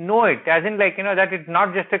know it? As in that it's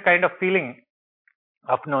not just a kind of feeling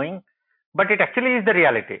of knowing, but it actually is the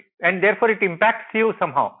reality. And therefore it impacts you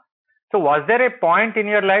somehow. So was there a point in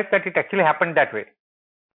your life that it actually happened that way?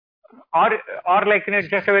 Or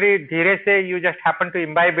just a very dheere say you just happen to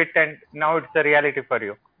imbibe it and now it's the reality for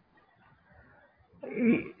you?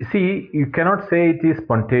 See, you cannot say it is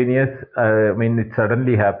spontaneous. It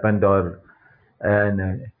suddenly happened, or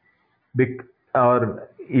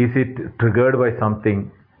is it triggered by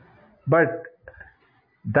something? But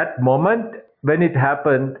that moment when it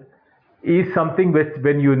happened is something which,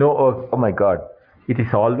 when you know, oh my God, it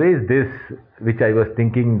is always this, which I was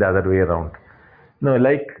thinking the other way around. No,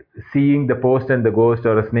 like seeing the post and the ghost,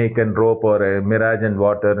 or a snake and rope, or a mirage and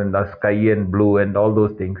water, and the sky and blue, and all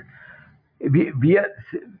those things. We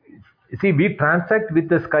transact with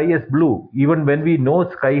the sky as blue, even when we know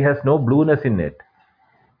sky has no blueness in it,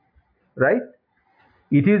 right?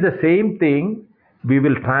 It is the same thing. We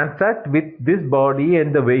will transact with this body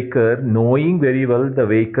and the waker, knowing very well the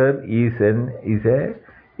waker is a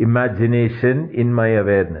imagination in my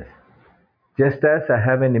awareness, just as I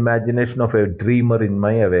have an imagination of a dreamer in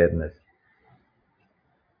my awareness.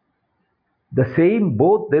 The same,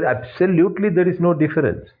 both there, absolutely there is no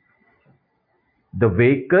difference. The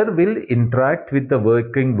waker will interact with the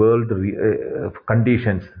working world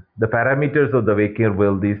conditions. The parameters of the waking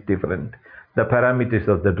world is different. The parameters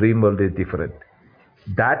of the dream world is different.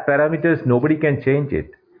 That parameters, nobody can change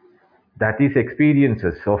it. That is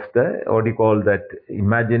experiences of the, what you call that,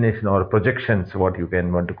 imagination or projections, what you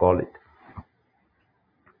can want to call it.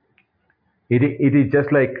 It is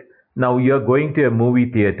just like now you are going to a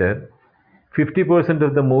movie theater. 50%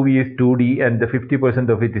 of the movie is 2D and the 50%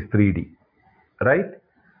 of it is 3D, right?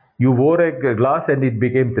 You wore a glass and it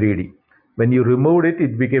became 3D. When you removed it,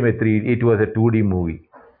 it became a 3D. It was a 2D movie.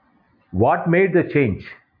 What made the change?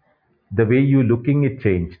 The way you looking it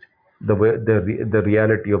changed. The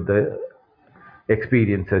reality of the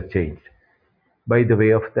experience has changed by the way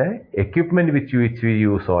of the equipment which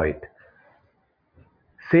you saw it.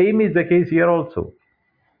 Same is the case here also.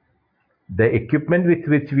 The equipment with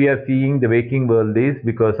which we are seeing the waking world is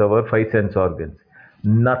because of our five sense organs.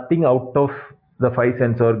 Nothing out of the five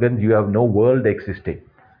sense organs, you have no world existing.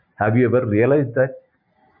 Have you ever realized that?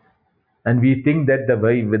 And we think that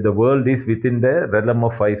the world is within the realm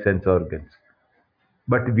of five sense organs.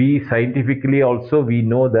 But we scientifically also, we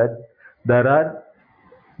know that there are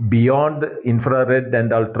beyond infrared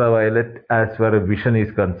and ultraviolet as far as vision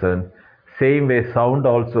is concerned. Same way sound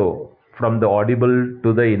also, from the audible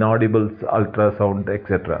to the inaudible, ultrasound,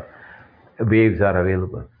 etc. waves are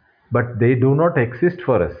available. But they do not exist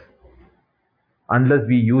for us unless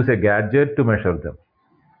we use a gadget to measure them.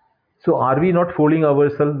 So are we not fooling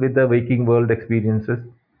ourselves with the waking world experiences?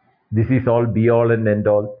 This is all be all and end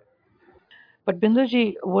all. But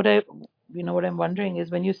Binduji, what I'm wondering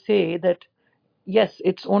is when you say that, yes,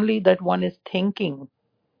 it's only that one is thinking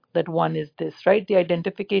that one is this, right? The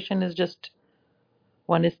identification is just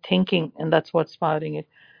one is thinking, and that's what's powering it.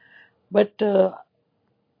 But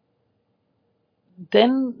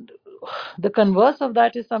then the converse of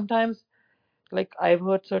that is sometimes, like I've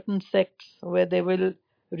heard certain sects where they will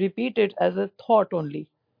repeat it as a thought only,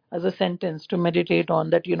 as a sentence to meditate on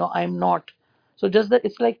that, I'm not. So just that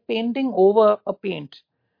it's like painting over a paint.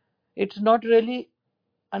 It's not really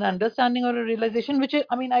an understanding or a realization, which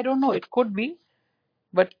I mean, I don't know, it could be,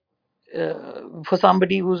 but for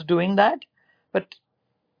somebody who's doing that. But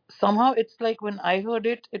somehow it's like when I heard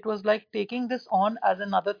it, it was like taking this on as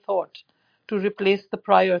another thought to replace the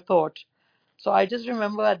prior thought. So I just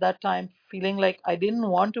remember at that time feeling like I didn't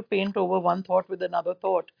want to paint over one thought with another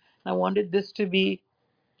thought. I wanted this to be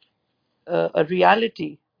a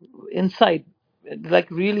reality inside, like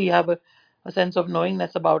really have a sense of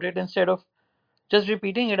knowingness about it instead of just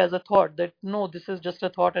repeating it as a thought that no, this is just a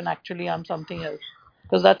thought and actually I'm something else.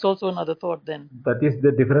 Because that's also another thought then. That is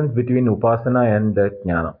the difference between upasana and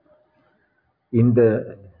jnana. In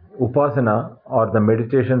the upasana or the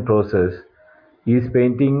meditation process, is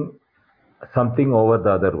painting something over the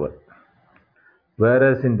other one.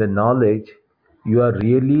 Whereas in the knowledge, you are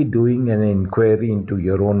really doing an inquiry into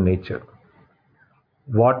your own nature.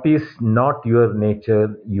 What is not your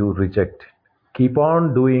nature, you reject. Keep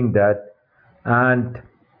on doing that, and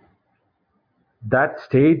that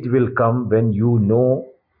stage will come when you know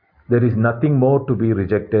there is nothing more to be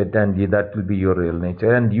rejected, and that will be your real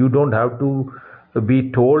nature. And you don't have to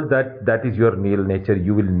be told that that is your real nature.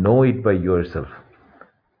 You will know it by yourself.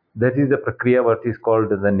 That is the prakriya, what is called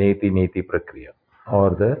the neti prakriya, or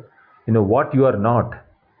the what you are not.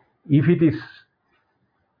 If it is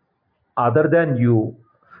other than you,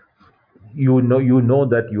 you know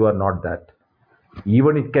that you are not that.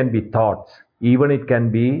 Even it can be thoughts, even it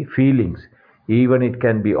can be feelings, even it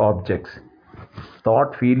can be objects.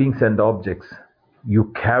 Thought, feelings, and objects.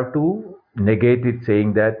 You have to negate it,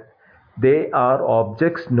 saying that they are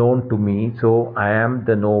objects known to me, so I am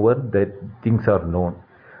the knower, that things are known.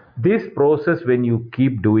 This process, when you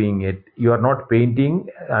keep doing it, you are not painting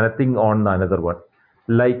anything on another one,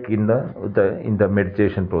 like in the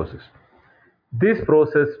meditation process. This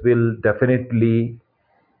process will definitely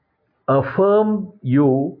affirm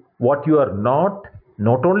you what you are not.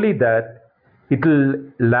 Not only that, it will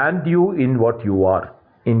land you in what you are,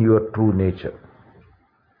 in your true nature.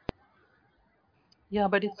 Yeah,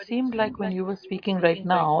 but it seemed like when you were speaking right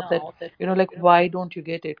now that, like, why don't you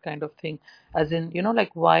get it kind of thing? As in,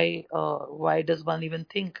 like, why does one even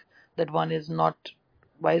think that one is not,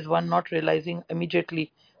 why is one not realizing immediately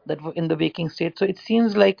that in the waking state? So it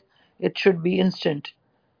seems like it should be instant.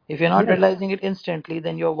 If you're not Yes, realizing it instantly,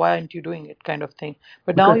 then why aren't you doing it kind of thing?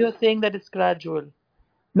 But now because you're saying that it's gradual.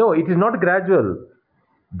 no, it is not gradual.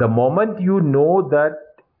 The moment you know that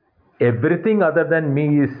everything other than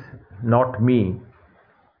me is not me,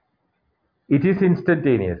 it is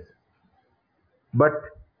instantaneous. But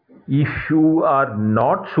if you are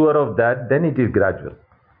not sure of that, then it is gradual.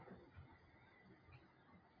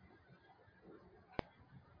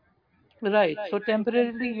 Right. So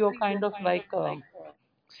temporarily you're kind of like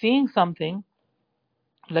seeing something,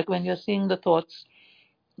 like when you're seeing the thoughts,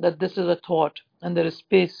 that this is a thought, and there is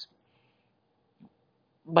space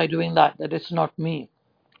by doing that, that it's not me.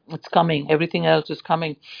 It's coming. Everything else is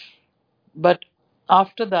coming. But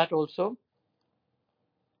after that also,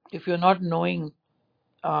 if you're not knowing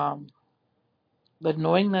um, that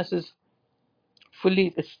knowingness is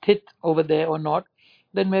fully sthit over there or not,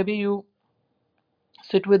 then maybe you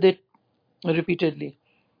sit with it repeatedly.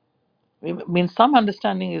 Means some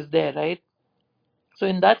understanding is there, right? So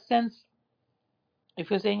in that sense, if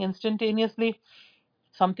you're saying instantaneously,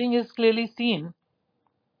 something is clearly seen,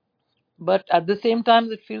 but at the same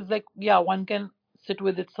time, it feels like, yeah, one can sit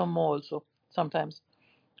with it some more also sometimes.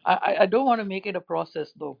 I don't want to make it a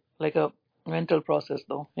process though, like a mental process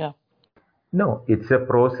though. Yeah. No, it's a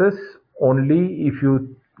process only if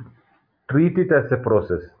you treat it as a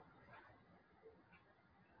process.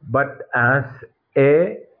 But as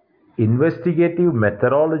a investigative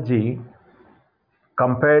methodology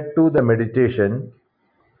compared to the meditation,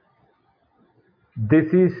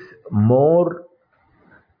 this is more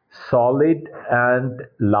solid and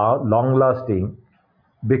long lasting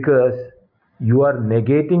because you are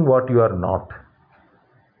negating what you are not,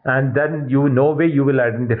 and then you no way you will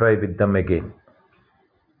identify with them again.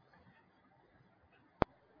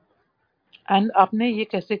 And आपने ये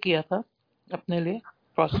कैसे किया था अपने लिए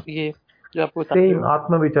ये जो आप बता रहे Same हो?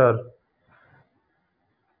 Atma Vichar,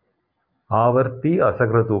 Avarti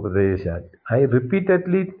Asakrat Upadeshat. I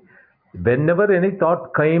repeatedly, whenever any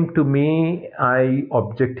thought came to me, I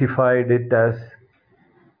objectified it as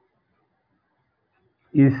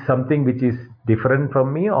is something which is different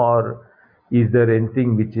from me, or is there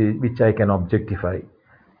anything which I can objectify?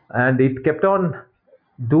 And it kept on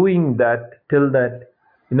doing that till that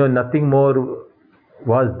nothing more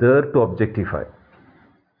was there to objectify.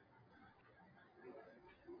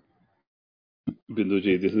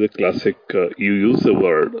 Binduji, this is a classic. You use the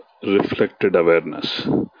word reflected awareness.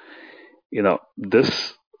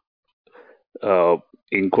 This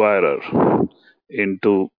inquirer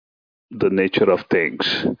into the nature of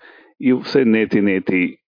things. You say neti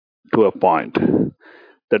neti to a point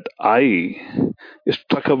that I is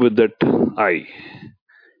struck up with that I,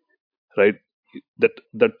 right?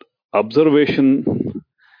 That observation.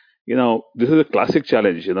 This is a classic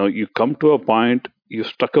challenge. You come to a point, you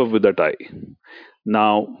struck up with that I.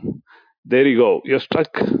 Now, there you go. You're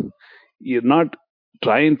stuck. You're not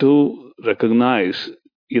trying to recognize,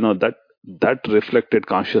 that reflected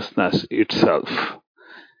consciousness itself.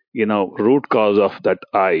 Root cause of that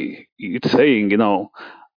I. It's saying,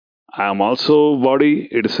 I'm also body.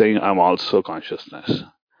 It's saying I'm also consciousness.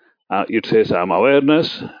 It says I'm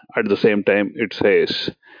awareness. At the same time, it says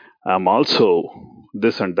I'm also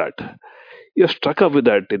this and that. You're struck up with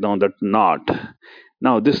that, that knot.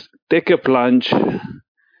 Now, this take a plunge,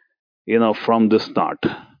 from this knot.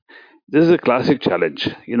 This is a classic challenge.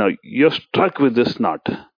 You're struck with this knot.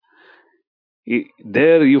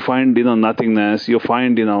 There you find, nothingness. You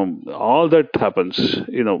find, all that happens.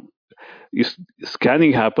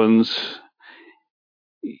 Scanning happens.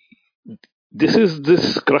 This is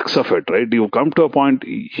this crux of it, right? You come to a point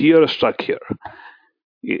here, stuck here.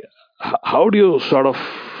 How do you sort of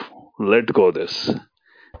let go this?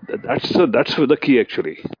 That's the key,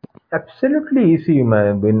 actually. Absolutely easy,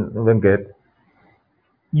 Venkat.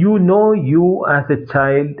 You as a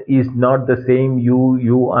child is not the same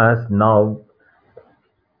you as now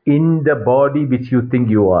in the body which you think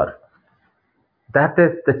you are. That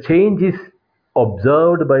is, the change is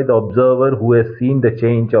observed by the observer who has seen the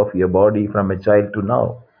change of your body from a child to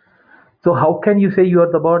now. So how can you say you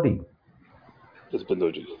are the body? Yes,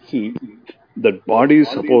 Bindoji. See, that body is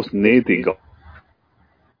supposed neti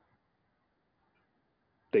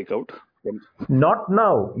take out. Not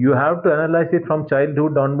now. You have to analyze it from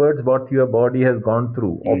childhood onwards, what your body has gone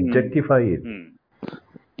through. Objectify it.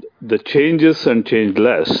 The changes and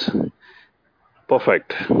changeless.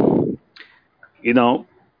 Perfect.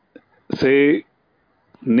 Say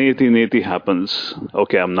neti happens.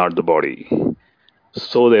 Okay, I'm not the body.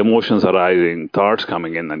 So the emotions are rising, thoughts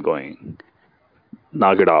coming in and going.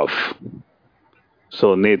 Knock it off.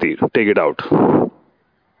 So neti, take it out.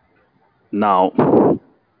 Now,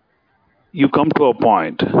 you come to a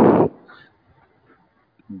point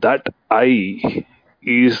that I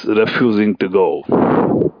is refusing to go.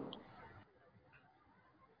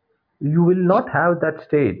 You will not have that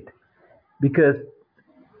state because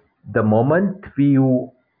the moment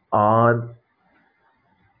you are,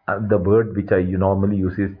 the word which I normally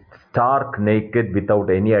use is stark naked without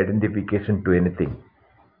any identification to anything.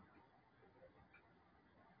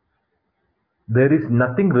 There is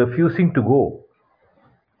nothing refusing to go.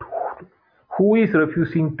 Who is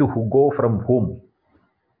refusing to go from whom?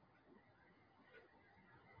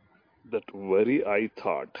 That very I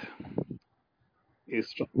thought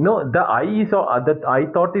is No, the I is that I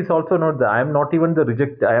thought is also not the. I am not even the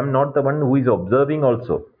reject. I am not the one who is observing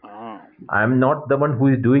also. ah, I am not the one who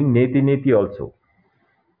is doing neti neti also.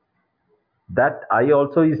 That I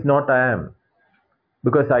also is not I am,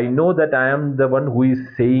 because I know that I am the one who is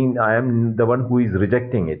saying, I am the one who is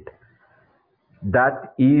rejecting it.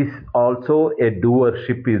 That is also a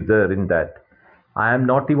doership is there in that. I am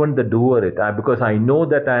not even the doer because I know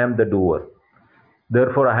that I am the doer.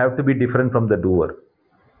 Therefore, I have to be different from the doer,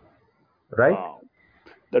 right? wow.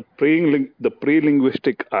 That the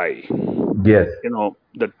pre-linguistic I, Yes.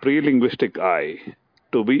 that pre-linguistic I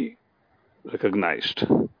to be recognized.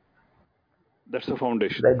 That's the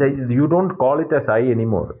foundation. You don't call it as I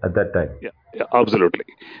anymore at that time. Yeah, absolutely.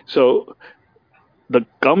 So the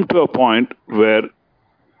come to a point where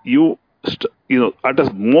you at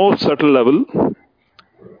a more subtle level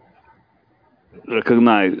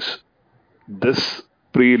recognize this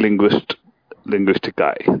linguistic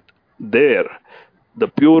I. There, the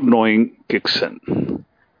pure knowing kicks in.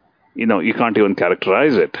 You can't even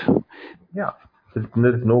characterize it. Yeah.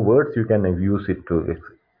 There's no words you can use it to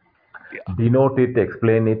Yeah, denote it,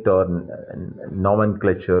 explain it, or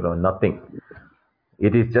nomenclature or nothing.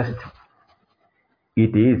 It is just,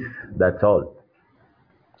 it is, that's all.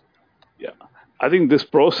 yeah. I think this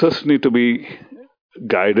process need to be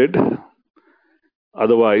guided.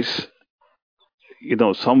 Otherwise,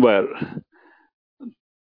 somewhere,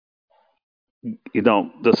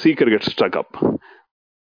 the seeker gets stuck up.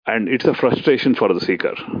 And it's a frustration for the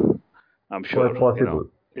seeker. I'm sure, Well, possible.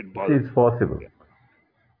 it It bothers. is possible. Yeah,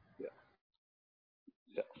 yeah,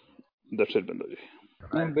 yeah. That's it, Binduji.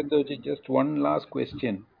 Binduji, just one last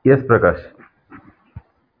question. Yes, Prakash.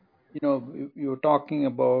 You were talking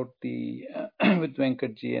about the with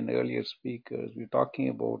Venkatji and earlier speakers. We were talking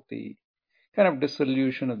about the kind of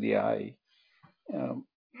dissolution of the I. Um,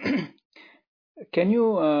 can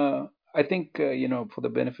you? I think for the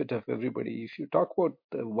benefit of everybody, if you talk about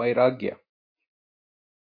the vairagya,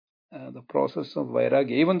 the process of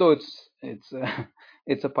vairagya, even though it's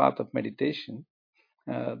it's a path of meditation,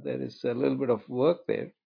 there is a little bit of work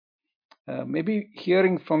there. Maybe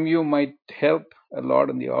hearing from you might help a lot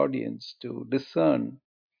in the audience to discern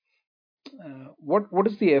what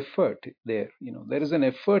is the effort there. There is an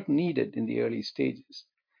effort needed in the early stages,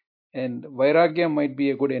 and vairagya might be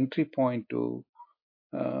a good entry point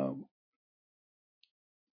uh,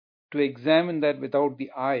 to examine that without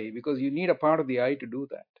the I, because you need a part of the I to do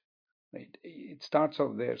that. Right? It starts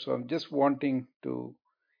off there. So I'm just wanting to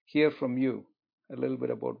hear from you a little bit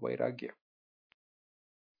about vairagya.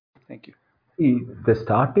 Thank you. See, the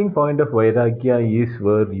starting point of Vairagya is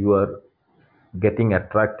where you are getting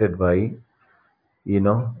attracted by,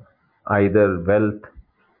 either wealth,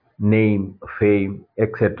 name, fame,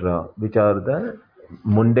 etc., which are the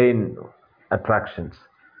mundane attractions.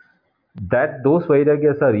 That those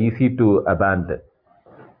Vairagyas are easy to abandon.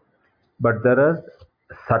 But there are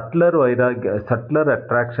subtler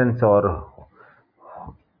attractions or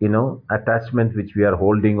attachments which we are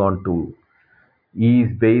holding on to is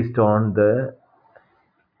based on the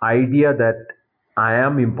idea that I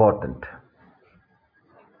am important.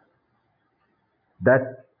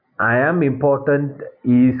 That I am important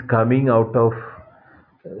is coming out of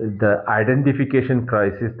the identification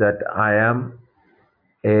crisis that I am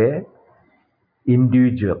a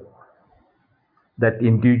individual. That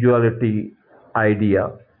individuality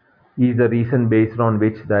idea is the reason based on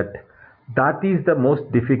which that is the most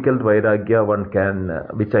difficult vairagya one can,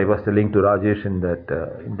 which I was telling to Rajesh in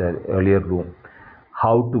the earlier room,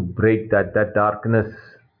 how to break that darkness.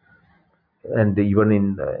 And even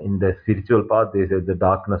in the spiritual path, they say the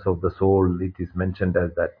darkness of the soul, it is mentioned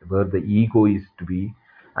as that, where the ego is to be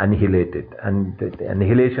annihilated. And the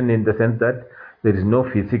annihilation in the sense that there is no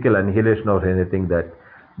physical annihilation or anything, that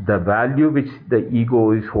the value which the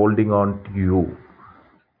ego is holding on to you,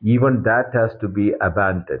 even that has to be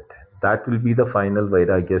abandoned. That will be the final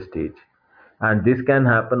vairagya stage. And this can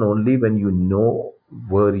happen only when you know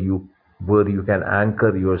where you can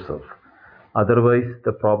anchor yourself. Otherwise,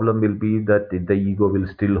 the problem will be that the ego will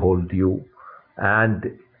still hold you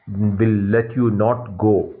and will let you not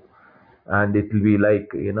go. And it will be like,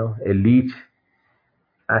 a leech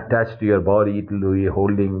attached to your body. It will be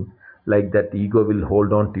holding, like that ego will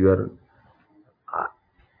hold on to your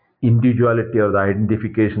individuality or the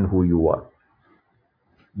identification who you are.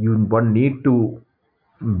 One need to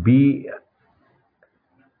be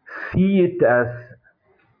see it as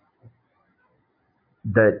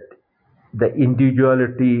that the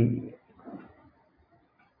individuality,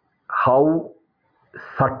 how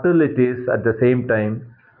subtle it is, at the same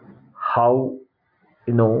time how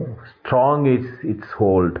strong is its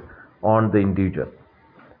hold on the individual.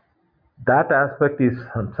 That aspect is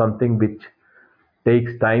something which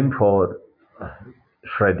takes time for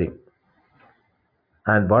shredding,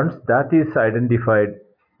 and once that is identified,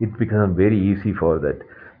 it becomes very easy for that.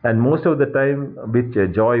 And most of the time, which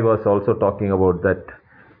Joy was also talking about, that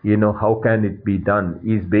how can it be done,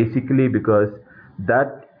 is basically because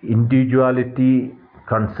that individuality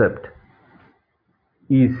concept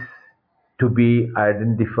is to be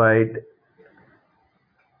identified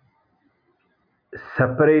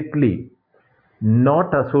separately,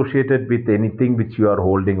 not associated with anything which you are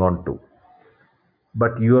holding on to,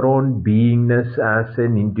 but your own beingness as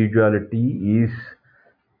an individuality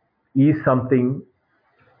is something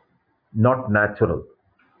not natural.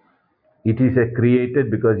 It is a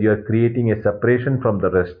created, because you are creating a separation from the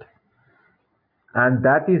rest, and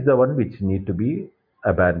that is the one which need to be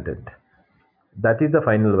abandoned. That is the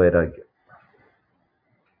final vairagya.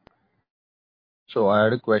 So I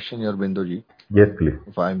had a question here, Binduji, Yes, please.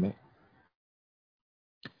 if I may.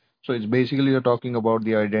 So it's basically you're talking about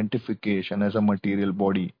the identification as a material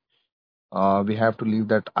body. We have to leave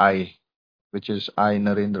that I, which is I,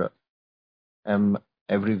 Narendra, am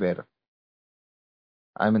everywhere.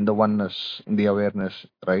 I'm in the oneness, in the awareness,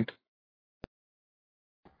 right?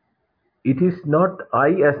 It is not I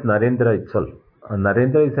as Narendra itself.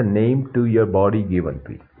 Narendra is a name to your body given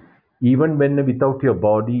to you. Even when without your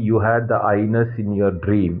body, you had the I-ness in your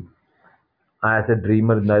dream. As a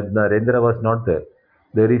dreamer, Narendra was not there.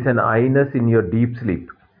 There is an I-ness in your deep sleep,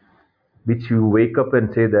 which you wake up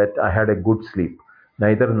and say that I had a good sleep.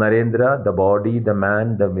 Neither Narendra, the body, the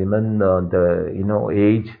man, the women, the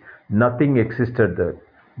age, nothing existed there.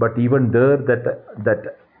 But even there,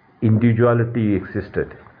 that individuality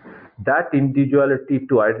existed. That individuality,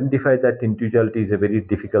 to identify that individuality, is a very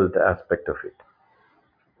difficult aspect of it.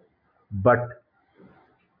 But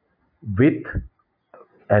with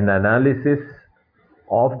an analysis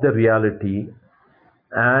of the reality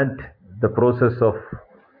and the process of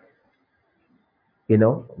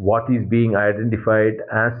what is being identified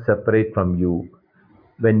as separate from you,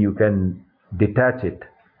 when you can detach it,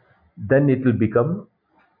 then it will become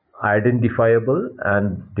identifiable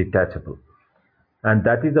and detachable, and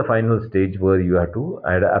that is the final stage where you have to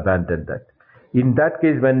abandon that. In that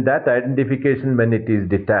case, when that identification, when it is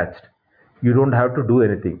detached, you don't have to do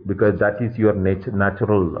anything, because that is your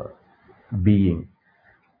natural being.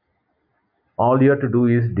 All you have to do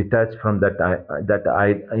is detach from that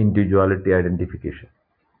individuality identification.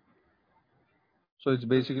 So it's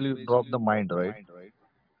basically drop the mind, right?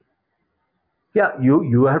 Yeah,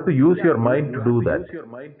 you have to use your mind to do that,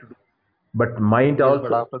 but mind Yes,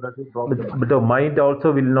 but also, after that you drop the but mind. the mind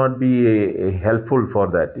also will not be helpful for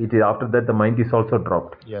that. It is after that the mind is also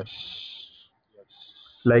dropped. Yes,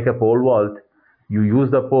 Like a pole vault, you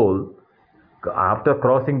use the pole. After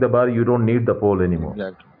crossing the bar, you don't need the pole anymore.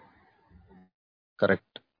 exactly.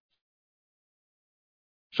 Correct.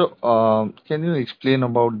 So, can you explain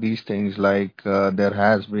about these things? Like there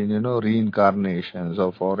has been, reincarnations.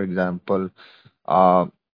 Or, for example, uh,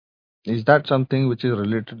 is that something which is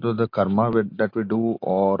related to the karma that we do,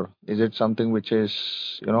 or is it something which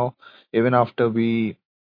is, even after we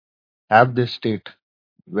have this state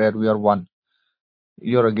where we are one,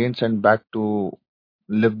 you're again sent back to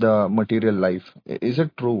live the material life? Is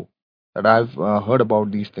it true that I've heard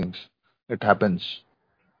about these things? It happens.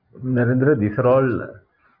 Narendra, these are all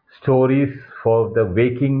stories for the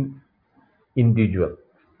waking individual.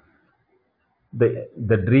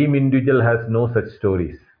 The dream individual has no such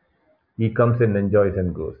stories. He comes and enjoys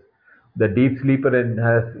and goes. The deep sleeper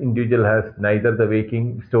individual has neither the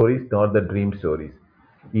waking stories nor the dream stories.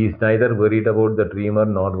 He is neither worried about the dreamer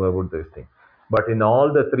nor about this thing. But in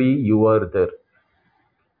all the three, you were there.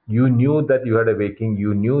 You knew that you had a waking.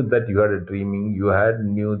 You knew that you had a dreaming.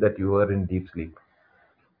 Knew that you were in deep sleep.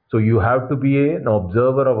 So you have to be an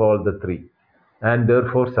observer of all the three, and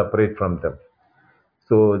therefore separate from them.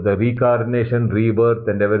 So the reincarnation, rebirth,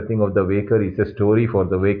 and everything of the waker is a story for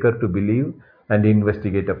the waker to believe and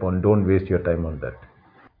investigate upon. Don't waste your time on that.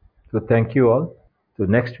 So thank you all. So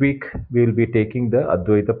next week we will be taking the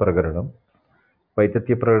Advaita Prakaranam.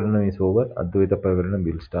 Vaithathya Prakaranam is over. Advaita Prakaranam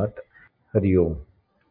will start. Hari Om.